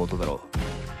てのことだろ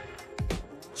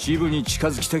う。支部に近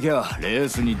づきたきゃレー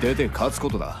スに出て勝つこ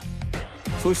とだ。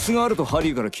素質があるとハ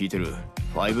リーから聞いてる。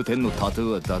510のタトゥ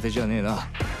ーは伊達じゃねえな。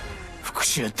復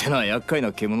讐ってのは厄介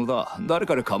な獣だ。誰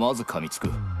かで構わず噛みつく。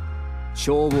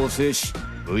勝負を制し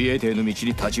V8 への道に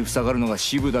立ちふさがるのが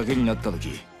支部だけになった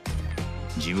時、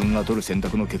自分が取る選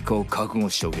択の結果を覚悟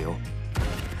しておけよ。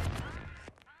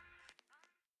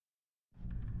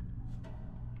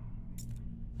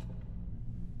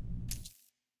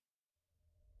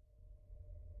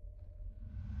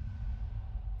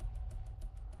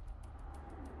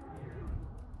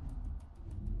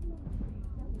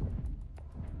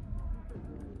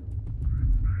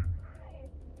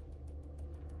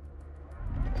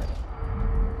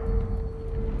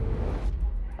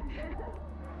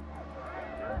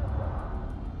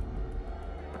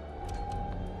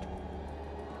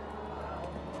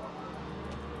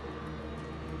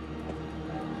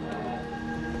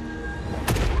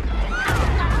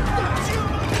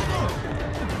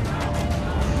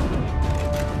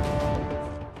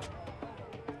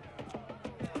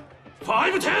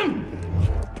510！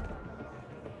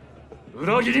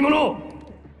裏切り者！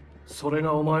それ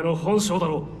がお前の本性だ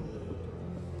ろ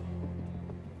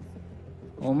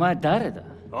う。お前誰だ？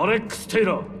アレックス・テイ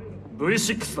ラー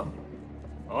V6 だ。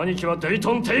兄貴はデイ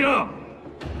トン・テイラー。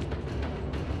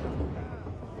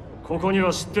ここに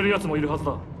は知ってる奴もいるはず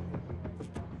だ。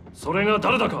それが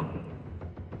誰だか。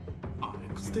アレ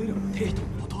ックス・テイラーはテイト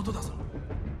ンの弟だぞ。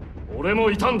俺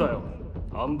もいたんだよ、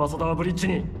アンバサダーブリッジ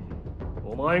に。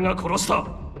お前が殺した。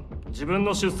自分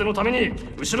の出世のために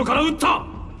後ろから撃った。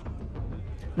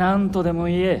何とでも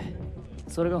言え。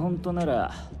それが本当な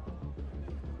ら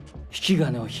引き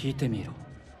金を引いてみろ。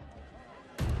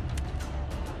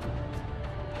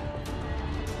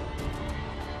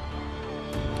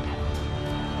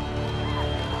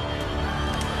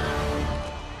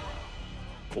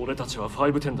俺たちは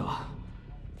510だ。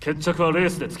決着はレー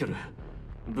スでつける。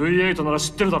 V8 なら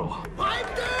知ってるだろう。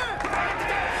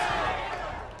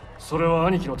それは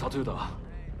兄貴のタトゥーだ。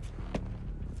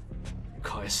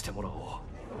返してもらお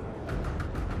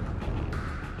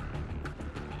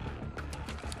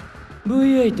う。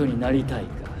V8 になりたいか。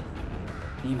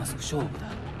今すぐ勝負だ。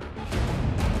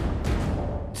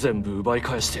全部奪い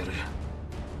返してやる。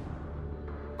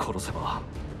殺せば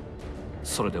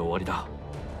それで終わりだ。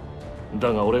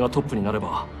だが俺がトップになれ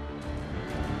ば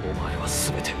お前は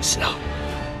全て失う。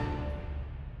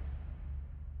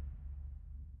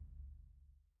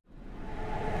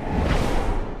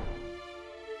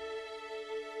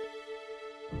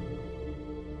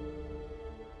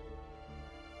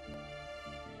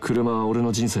車は俺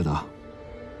の人生だ。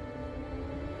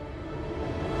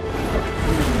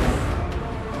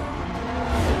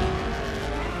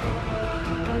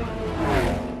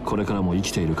これからも生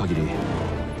きている限り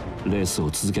レースを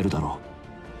続けるだろ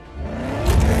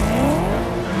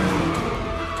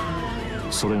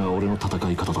う。それが俺の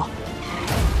戦い方だ。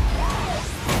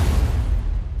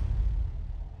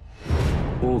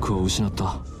多くを失っ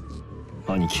た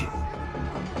兄貴。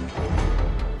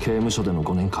刑務所での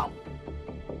5年間。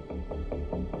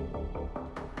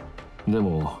で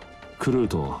もクルー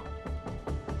と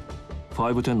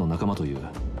510の仲間という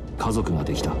家族が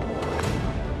できた。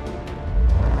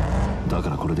だか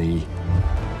らこれでいい。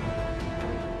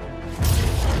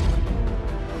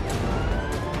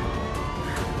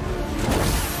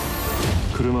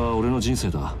車は俺の人生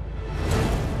だ。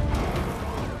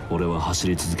俺は走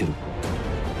り続ける。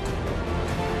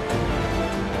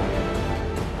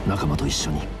仲間と一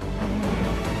緒に。